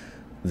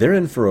 They're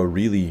in for a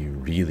really,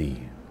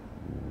 really,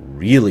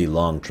 really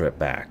long trip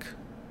back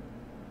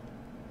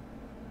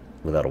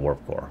without a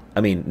warp core. I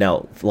mean,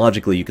 now,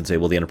 logically, you could say,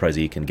 well, the Enterprise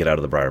E can get out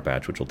of the Briar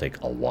Patch, which will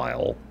take a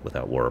while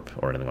without warp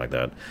or anything like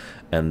that.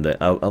 And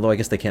although I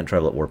guess they can't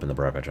travel at warp in the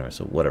Briar Patch,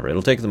 so whatever.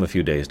 It'll take them a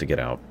few days to get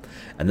out.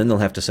 And then they'll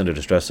have to send a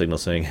distress signal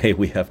saying, hey,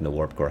 we have no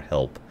warp core,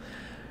 help.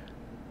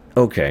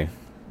 Okay,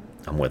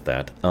 I'm with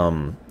that.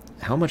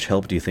 How much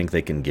help do you think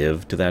they can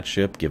give to that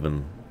ship,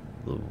 given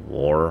the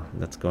war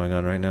that's going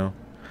on right now?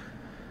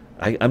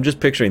 I'm just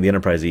picturing the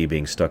Enterprise E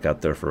being stuck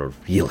out there for a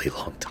really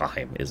long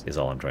time, is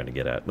all I'm trying to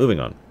get at. Moving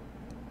on.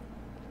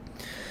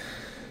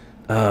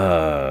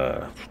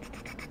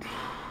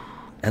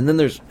 And then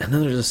there's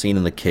a scene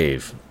in the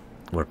cave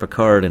where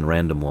Picard and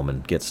Random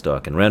Woman get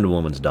stuck, and Random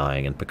Woman's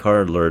dying, and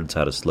Picard learns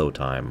how to slow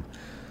time.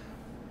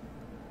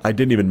 I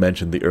didn't even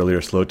mention the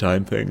earlier slow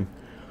time thing,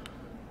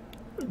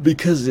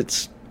 because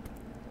it's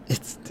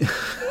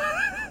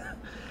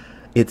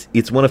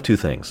it's one of two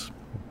things.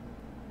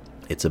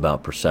 It's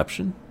about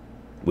perception,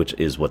 which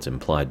is what's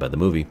implied by the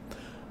movie,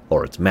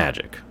 or it's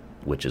magic,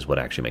 which is what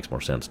actually makes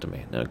more sense to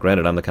me. Now,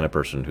 granted, I'm the kind of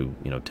person who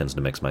tends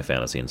to mix my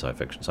fantasy and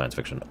science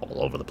fiction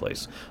all over the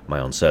place. My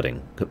own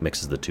setting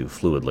mixes the two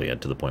fluidly, and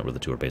to the point where the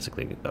two are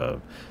basically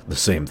the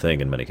same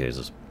thing in many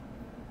cases.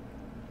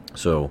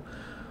 So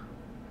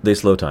they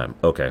slow time,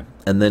 okay,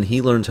 and then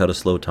he learns how to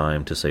slow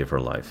time to save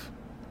her life.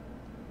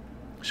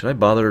 Should I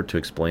bother to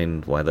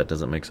explain why that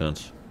doesn't make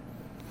sense?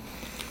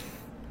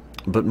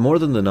 But more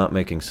than the not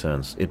making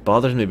sense, it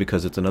bothers me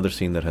because it's another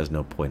scene that has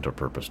no point or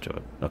purpose to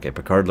it. Okay,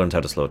 Picard learns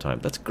how to slow time.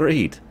 That's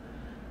great.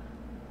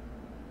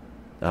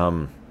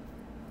 Does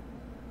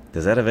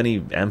that have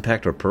any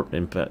impact or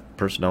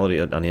personality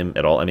on him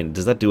at all? I mean,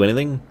 does that do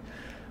anything?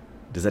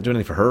 Does that do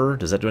anything for her?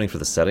 Does that do anything for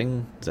the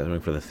setting? Does that do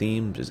anything for the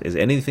theme? Is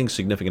anything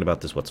significant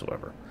about this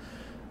whatsoever?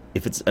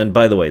 If it's, and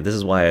by the way, this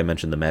is why I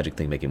mentioned the magic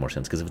thing making more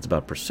sense, because if it's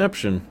about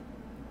perception,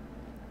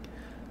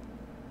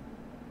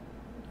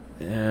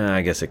 yeah,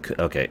 I guess it could.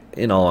 Okay,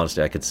 in all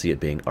honesty, I could see it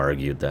being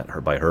argued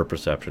that by her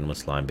perception with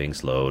slime being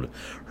slowed,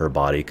 her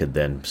body could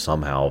then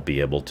somehow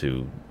be able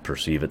to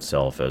perceive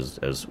itself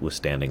as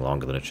withstanding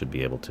longer than it should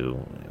be able to.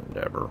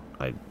 Whatever.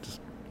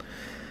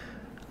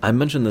 I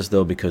mention this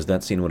though because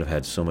that scene would have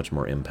had so much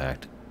more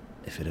impact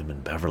if it had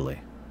been Beverly.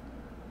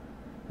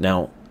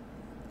 Now,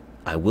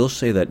 I will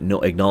say that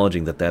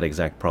acknowledging that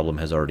exact problem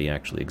has already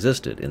actually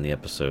existed in the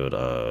episode,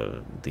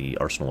 The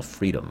Arsenal of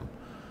Freedom,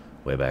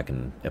 way back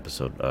in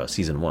episode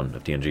season 1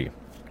 of TNG,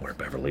 where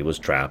Beverly was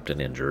trapped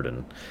and injured,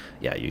 and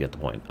yeah, you get the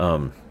point.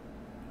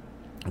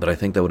 But I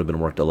think that would have been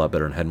worked a lot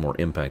better and had more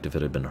impact if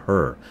it had been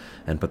her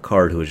and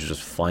Picard, who has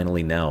just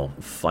finally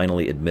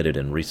admitted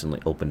and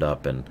recently opened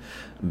up and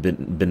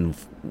been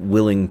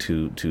willing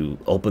to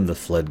open the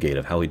floodgate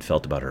of how he'd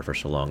felt about her for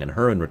so long, and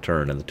her in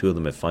return, and the two of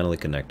them have finally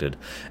connected,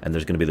 and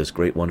there's going to be this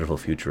great, wonderful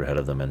future ahead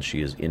of them, and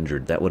she is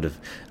injured. That would have,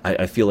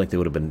 I feel like they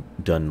would have been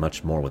done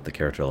much more with the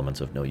character elements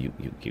of, no, you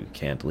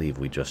can't leave,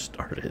 we just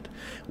started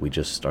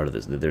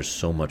this. There's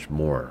so much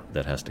more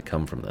that has to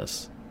come from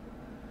this.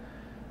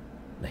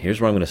 Now,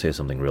 here's where I'm going to say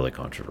something really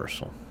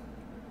controversial.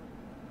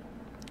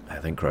 I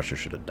think Crusher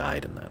should have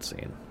died in that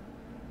scene.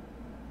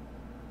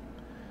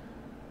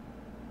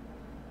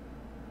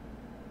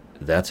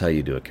 That's how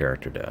you do a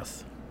character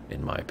death,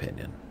 in my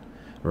opinion.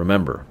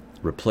 Remember,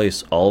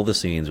 replace all the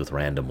scenes with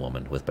Random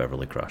Woman with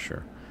Beverly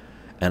Crusher.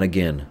 And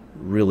again,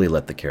 really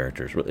let the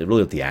characters, really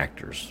let the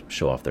actors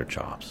show off their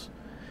chops.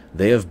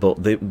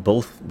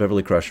 Both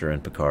Beverly Crusher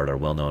and Picard are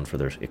well known for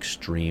their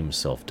extreme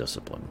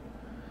self-discipline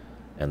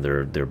and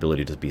their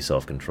ability to be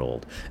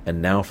self-controlled.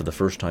 And now, for the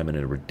first time in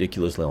a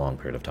ridiculously long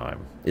period of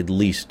time, at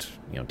least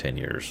 10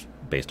 years,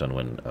 based on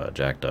when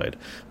Jack died,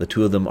 the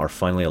two of them are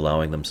finally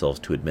allowing themselves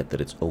to admit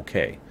that it's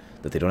okay,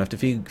 that they don't have to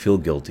feel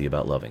guilty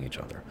about loving each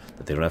other,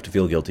 that they don't have to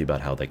feel guilty about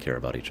how they care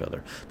about each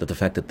other, that the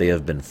fact that they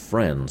have been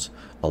friends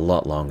a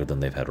lot longer than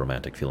they've had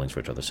romantic feelings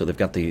for each other. So they've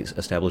got the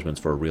establishments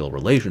for a real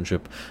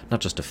relationship, not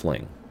just a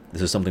fling.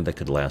 This is something that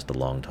could last a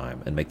long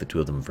time and make the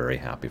two of them very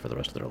happy for the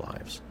rest of their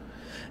lives.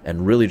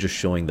 And really just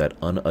showing that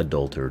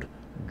unadulterated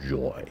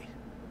joy.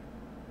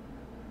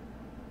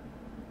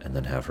 And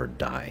then have her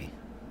die.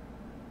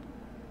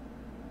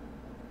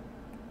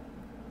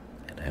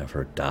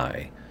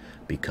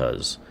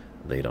 because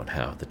they don't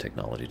have the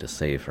technology to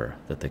save her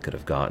that they could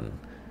have gotten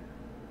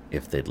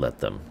if they'd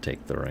let them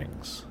take the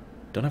rings.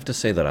 Don't have to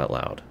say that out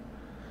loud.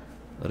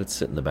 Let it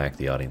sit in the back of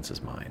the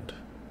audience's mind.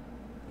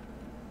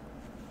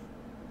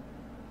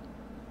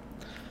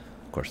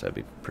 Of course, that'd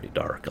be pretty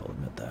dark, I'll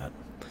admit that.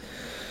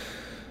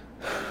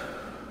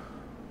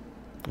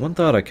 One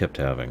thought I kept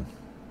having.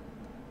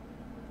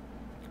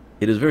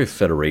 It is very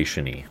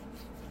Federation-y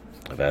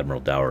of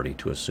Admiral Dougherty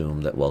to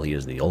assume that while he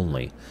is the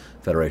only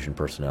Federation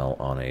personnel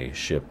on a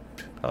ship,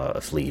 a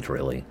fleet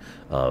really,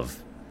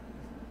 of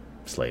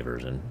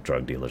slavers and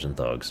drug dealers and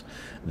thugs,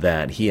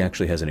 that he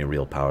actually has any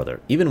real power there.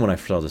 Even when I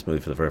saw this movie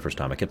for the very first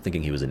time, I kept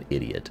thinking he was an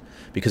idiot,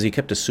 because he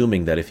kept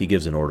assuming that if he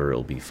gives an order,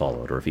 it'll be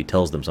followed, or if he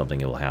tells them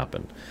something, it will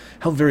happen.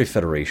 How very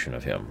Federation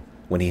of him,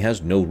 when he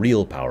has no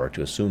real power,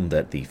 to assume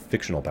that the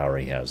fictional power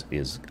he has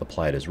is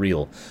applied as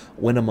real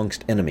when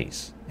amongst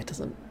enemies. It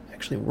doesn't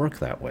actually work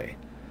that way.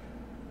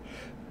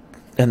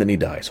 And then he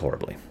dies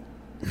horribly.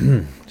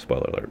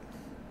 Spoiler alert.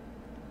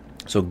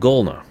 So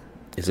Golna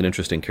is an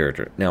interesting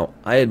character. Now,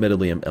 I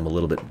admittedly am a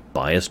little bit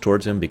biased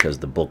towards him because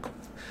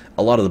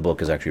a lot of the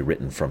book is actually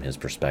written from his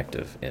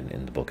perspective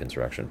in the book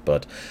Insurrection.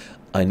 But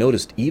I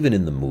noticed even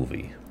in the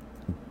movie,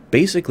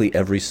 basically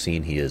every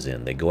scene he is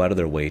in, they go out of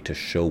their way to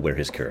show where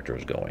his character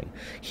is going.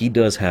 He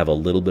does have a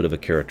little bit of a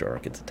character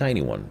arc. It's a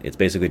tiny one. It's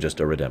basically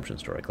just a redemption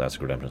story,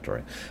 classic redemption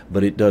story.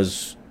 But it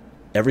does...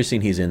 Every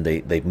scene he's in,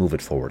 they move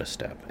it forward a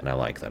step, and I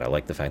like that. I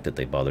like the fact that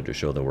they bothered to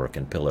show the work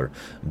in Pillar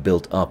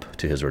built up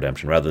to his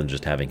redemption, rather than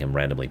just having him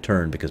randomly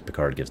turn because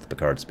Picard gives the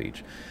Picard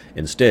speech.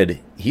 Instead,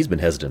 he's been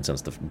hesitant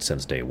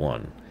since day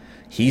one.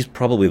 He's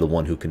probably the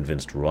one who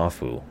convinced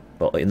Ruafu.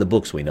 Well, in the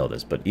books we know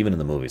this, but even in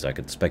the movies I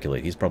could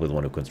speculate he's probably the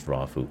one who convinced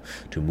Ruafu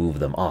to move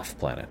them off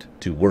planet,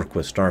 to work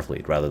with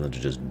Starfleet, rather than to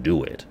just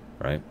do it,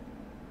 right?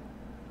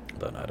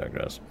 But I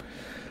digress.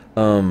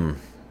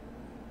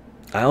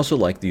 I also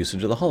like the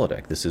usage of the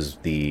holodeck. This is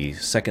the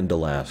second to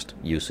last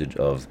usage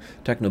of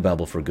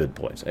technobabble for good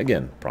points.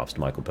 Again, props to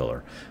Michael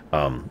Piller.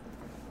 I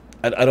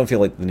don't feel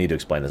like the need to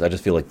explain this. I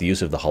just feel like the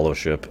use of the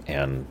holoship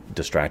and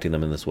distracting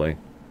them in this way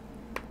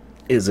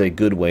is a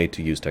good way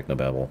to use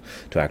technobabble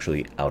to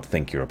actually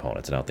outthink your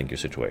opponents and outthink your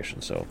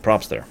situation. So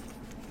props there.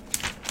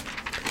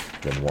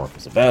 Then Worf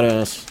is a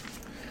badass.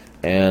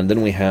 And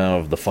then we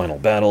have the final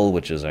battle,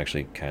 which is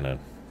actually kind of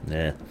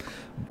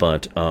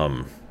But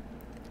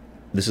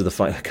this is the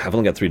final... I've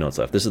only got 3 notes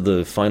left. This is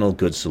the final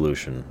good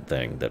solution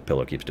thing that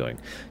Piller keeps doing.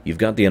 You've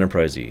got the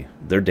Enterprise E.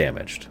 They're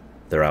damaged.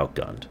 They're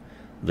outgunned.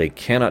 They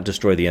cannot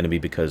destroy the enemy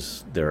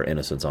because there are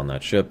innocents on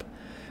that ship.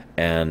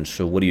 And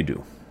so what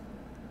do?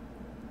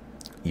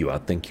 You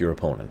outthink your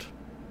opponent.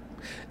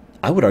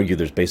 I would argue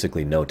there's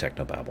basically no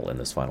technobabble in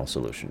this final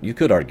solution. You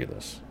could argue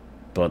this.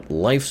 But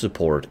life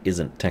support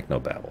isn't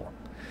technobabble.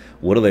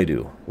 What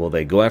do? Well,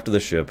 they go after the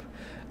ship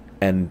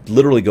and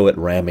literally go at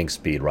ramming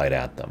speed right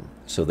at them,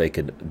 so they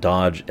could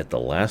dodge at the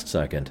last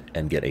second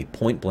and get a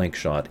point-blank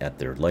shot at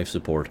their life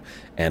support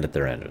and at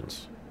their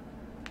engines.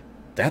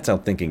 That's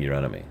outthinking your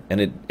enemy.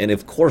 And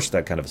of course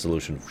that kind of a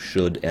solution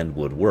should and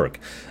would work,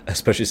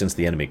 especially since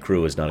the enemy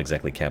crew is not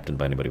exactly captained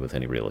by anybody with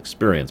any real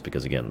experience,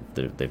 because again,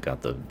 they've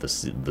got the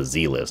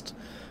Z-list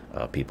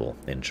people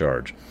in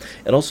charge.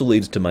 It also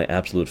leads to my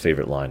absolute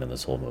favorite line in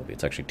this whole movie.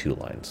 It's actually 2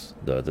 lines.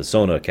 The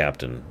Sona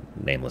captain,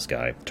 nameless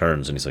guy,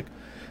 turns and he's like,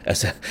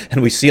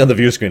 and we see on the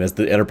view screen as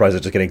the Enterprise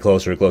is just getting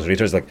closer and closer, he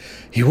turns like,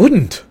 he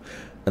wouldn't!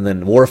 And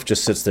then Worf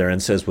just sits there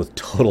and says with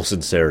total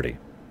sincerity,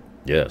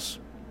 yes,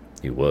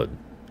 he would.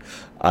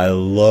 I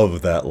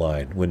love that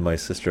line. When my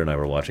sister and I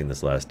were watching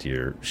this last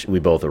year, we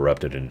both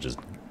erupted in just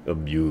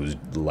amused,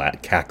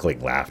 cackling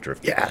laughter.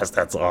 Yes,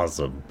 that's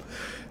awesome.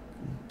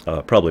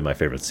 Probably my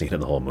favorite scene in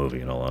the whole movie,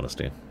 in all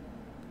honesty.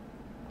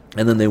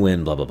 And then they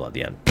win, blah, blah, blah,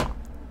 the end.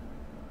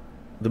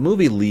 The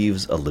movie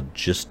leaves a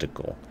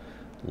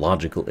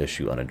logical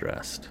issue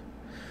unaddressed.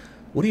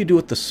 What do you do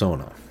with the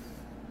Sona?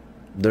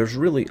 There's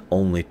really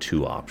only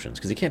 2 options,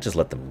 because you can't just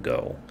let them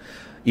go.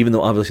 Even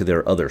though obviously there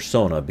are other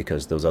Sona,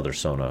 because those other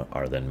Sona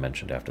are then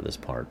mentioned after this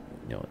part,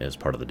 as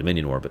part of the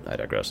Dominion War, but I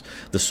digress.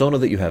 The Sona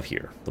that you have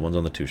here, the ones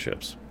on the 2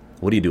 ships,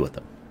 what do you do with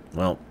them?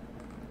 Well,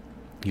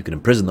 you can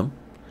imprison them,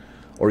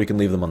 or you can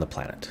leave them on the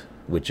planet,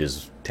 which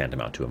is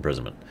tantamount to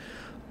imprisonment.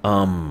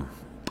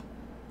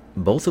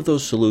 Both of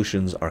those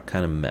solutions are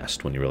kind of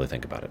messed when you really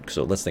think about it.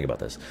 So let's think about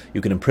this. You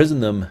can imprison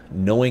them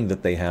knowing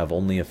that they have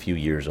only a few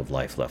years of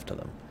life left to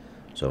them.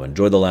 So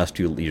enjoy the last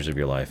few years of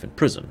your life in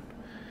prison.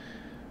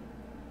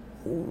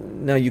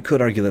 Now, you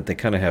could argue that they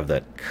kind of have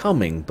that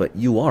coming, but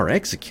you are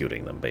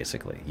executing them,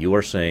 basically. You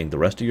are saying the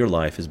rest of your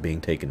life is being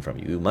taken from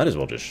you. You might as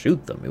well just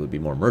shoot them. It would be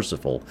more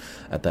merciful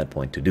at that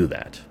point to do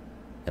that.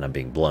 And I'm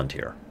being blunt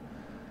here.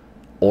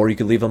 Or you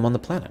could leave them on the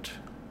planet.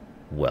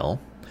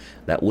 Well,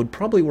 that would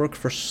probably work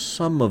for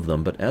some of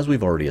them, but as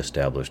we've already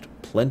established,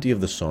 plenty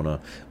of the Sona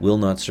will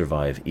not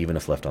survive even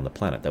if left on the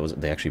planet.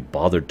 They actually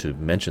bothered to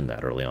mention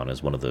that early on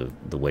as one of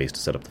the ways to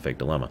set up the fake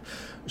dilemma.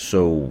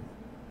 So,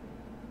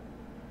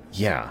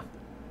 yeah,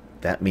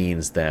 that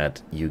means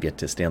that you get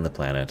to stay on the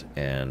planet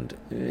and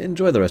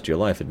enjoy the rest of your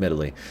life,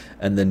 admittedly,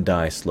 and then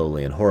die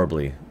slowly and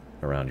horribly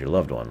around your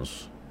loved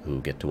ones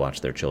who get to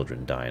watch their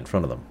children die in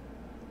front of them.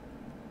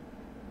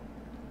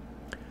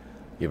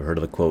 You ever heard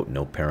of the quote,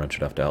 "No parent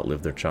should have to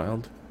outlive their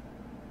child"?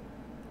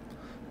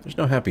 There's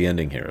no happy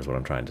ending here, is what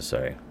I'm trying to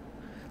say.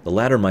 The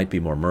latter might be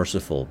more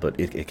merciful, but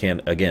it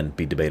can, again,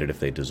 be debated if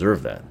they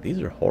deserve that. These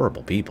are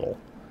horrible people.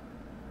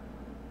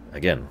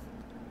 Again,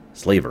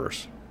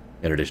 slavers,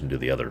 in addition to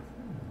the other,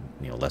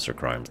 lesser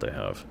crimes they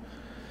have.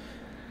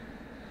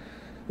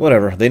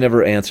 Whatever, they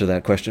never answer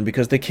that question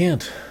because they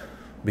can't.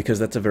 Because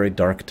that's a very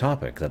dark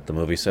topic that the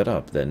movie set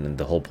up. Then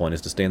the whole point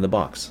is to stay in the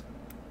box.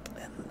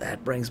 And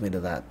that brings me to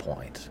that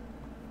point.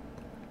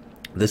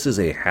 This is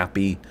a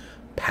happy,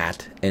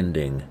 pat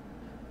ending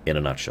in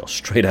a nutshell,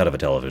 straight out of a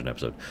television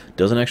episode.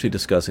 Doesn't actually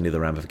discuss any of the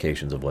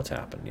ramifications of what's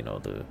happened.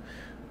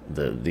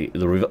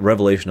 The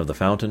revelation of the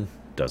fountain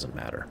doesn't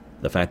matter.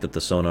 The fact that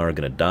the sonar are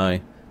going to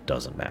die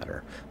doesn't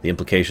matter. The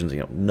implications,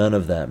 none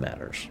of that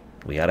matters.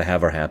 We got to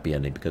have our happy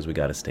ending because we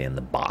got to stay in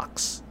the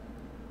box.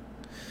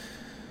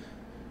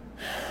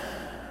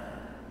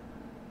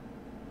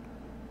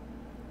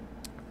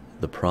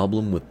 The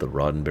problem with the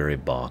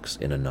Roddenberry box,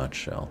 in a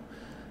nutshell,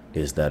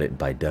 is that it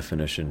by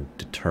definition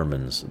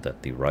determines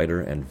that the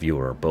writer and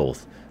viewer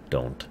both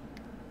don't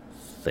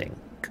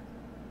think.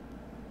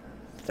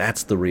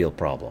 That's the real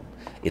problem.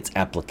 It's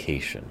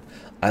application.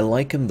 I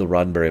liken the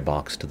Roddenberry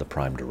box to the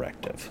Prime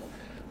Directive.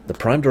 The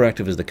Prime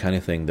Directive is the kind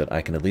of thing that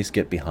I can at least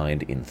get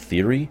behind in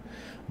theory,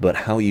 but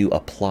how you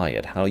apply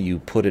it, how you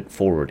put it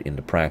forward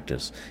into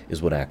practice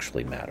is what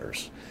actually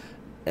matters.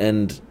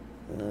 And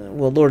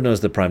well, Lord knows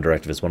the Prime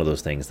Directive is one of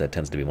those things that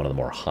tends to be one of the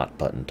more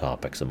hot-button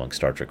topics among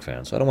Star Trek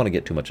fans, so I don't want to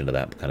get too much into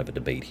that kind of a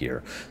debate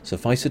here.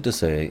 Suffice it to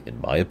say,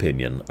 in my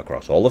opinion,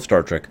 across all of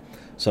Star Trek,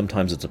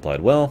 sometimes it's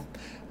applied well,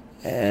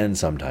 and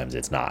sometimes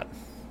it's not.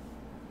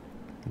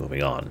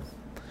 Moving on.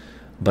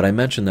 But I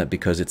mention that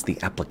because it's the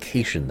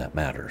application that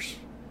matters.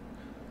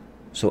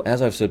 So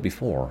as I've said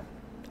before,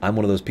 I'm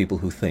one of those people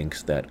who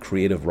thinks that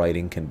creative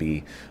writing can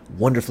be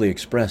wonderfully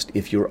expressed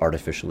if you're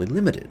artificially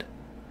limited.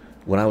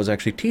 When I was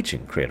actually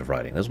teaching creative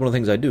writing, that's one of the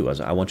things I do.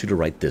 I want you to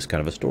write this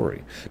kind of a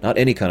story. Not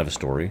any kind of a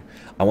story.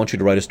 I want you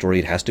to write a story.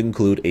 It has to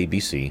include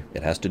ABC.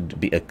 It has to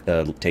be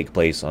take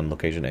place on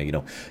location A.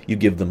 You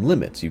give them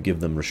limits. You give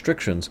them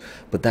restrictions.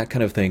 But that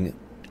kind of thing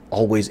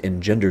always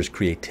engenders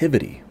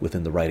creativity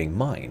within the writing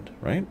mind,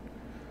 right?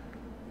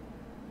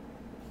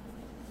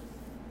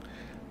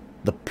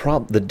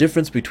 The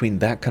difference between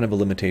that kind of a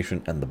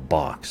limitation and the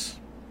box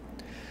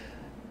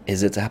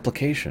is its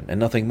application and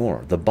nothing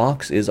more. The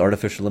box is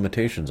artificial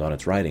limitations on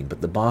its writing,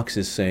 but the box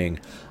is saying,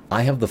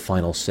 I have the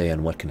final say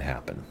on what can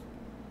happen.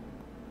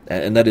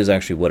 And that is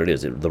actually what it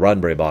is. The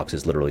Roddenberry box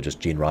is literally just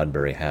Gene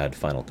Roddenberry had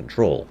final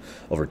control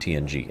over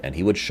TNG, and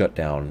he would shut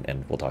down,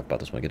 and we'll talk about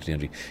this when we get to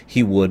TNG,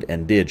 he would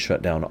and did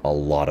shut down a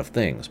lot of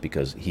things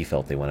because he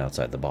felt they went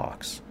outside the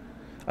box.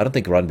 I don't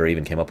think Roddenberry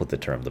even came up with the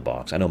term the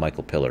box. I know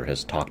Michael Piller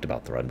has talked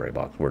about the Roddenberry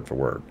box word for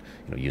word,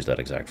 used that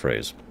exact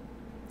phrase.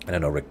 And I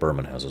know Rick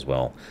Berman has as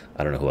well.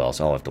 I don't know who else.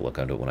 I'll have to look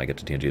into it when I get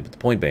to TNG. But the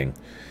point being,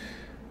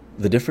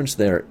 the difference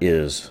there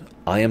is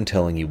I am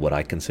telling you what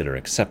I consider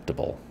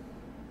acceptable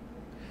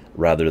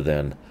rather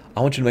than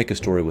I want you to make a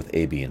story with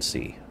A, B, and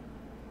C.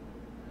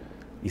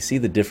 You see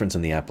the difference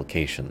in the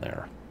application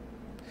there.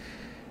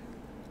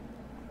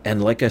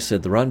 And like I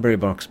said, the Roddenberry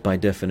box, by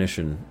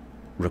definition,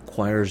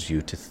 requires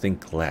you to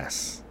think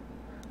less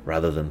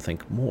rather than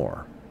think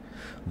more.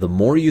 The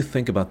more you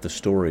think about the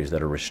stories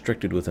that are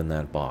restricted within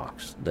that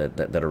box,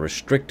 that are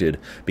restricted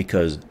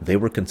because they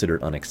were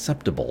considered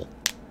unacceptable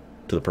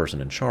to the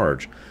person in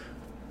charge,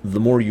 the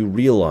more you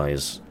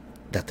realize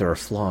that there are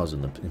flaws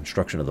in the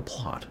construction of the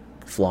plot,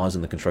 flaws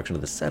in the construction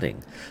of the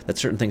setting, that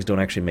certain things don't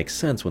actually make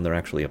sense when they're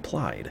actually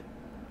applied.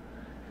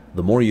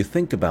 The more you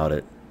think about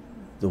it,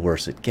 the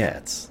worse it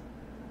gets.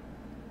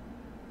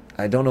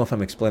 I don't know if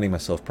I'm explaining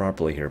myself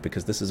properly here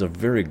because this is a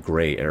very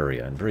gray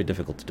area and very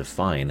difficult to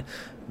define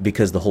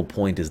because the whole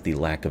point is the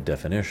lack of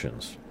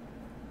definitions.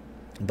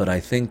 But I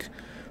think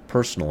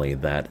personally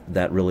that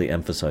really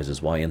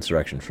emphasizes why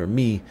Insurrection for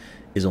me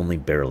is only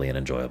barely an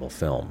enjoyable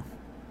film.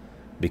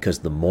 Because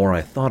the more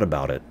I thought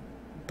about it,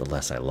 the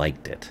less I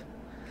liked it.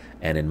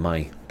 And in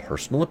my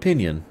personal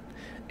opinion,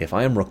 if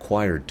I am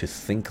required to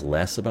think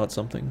less about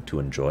something to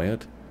enjoy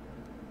it,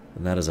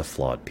 then that is a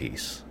flawed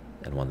piece.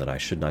 And one that I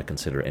should not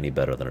consider any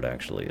better than it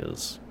actually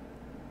is.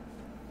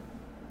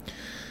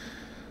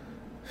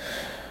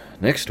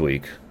 Next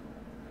week,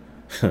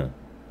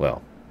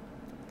 well,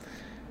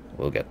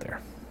 we'll get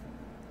there.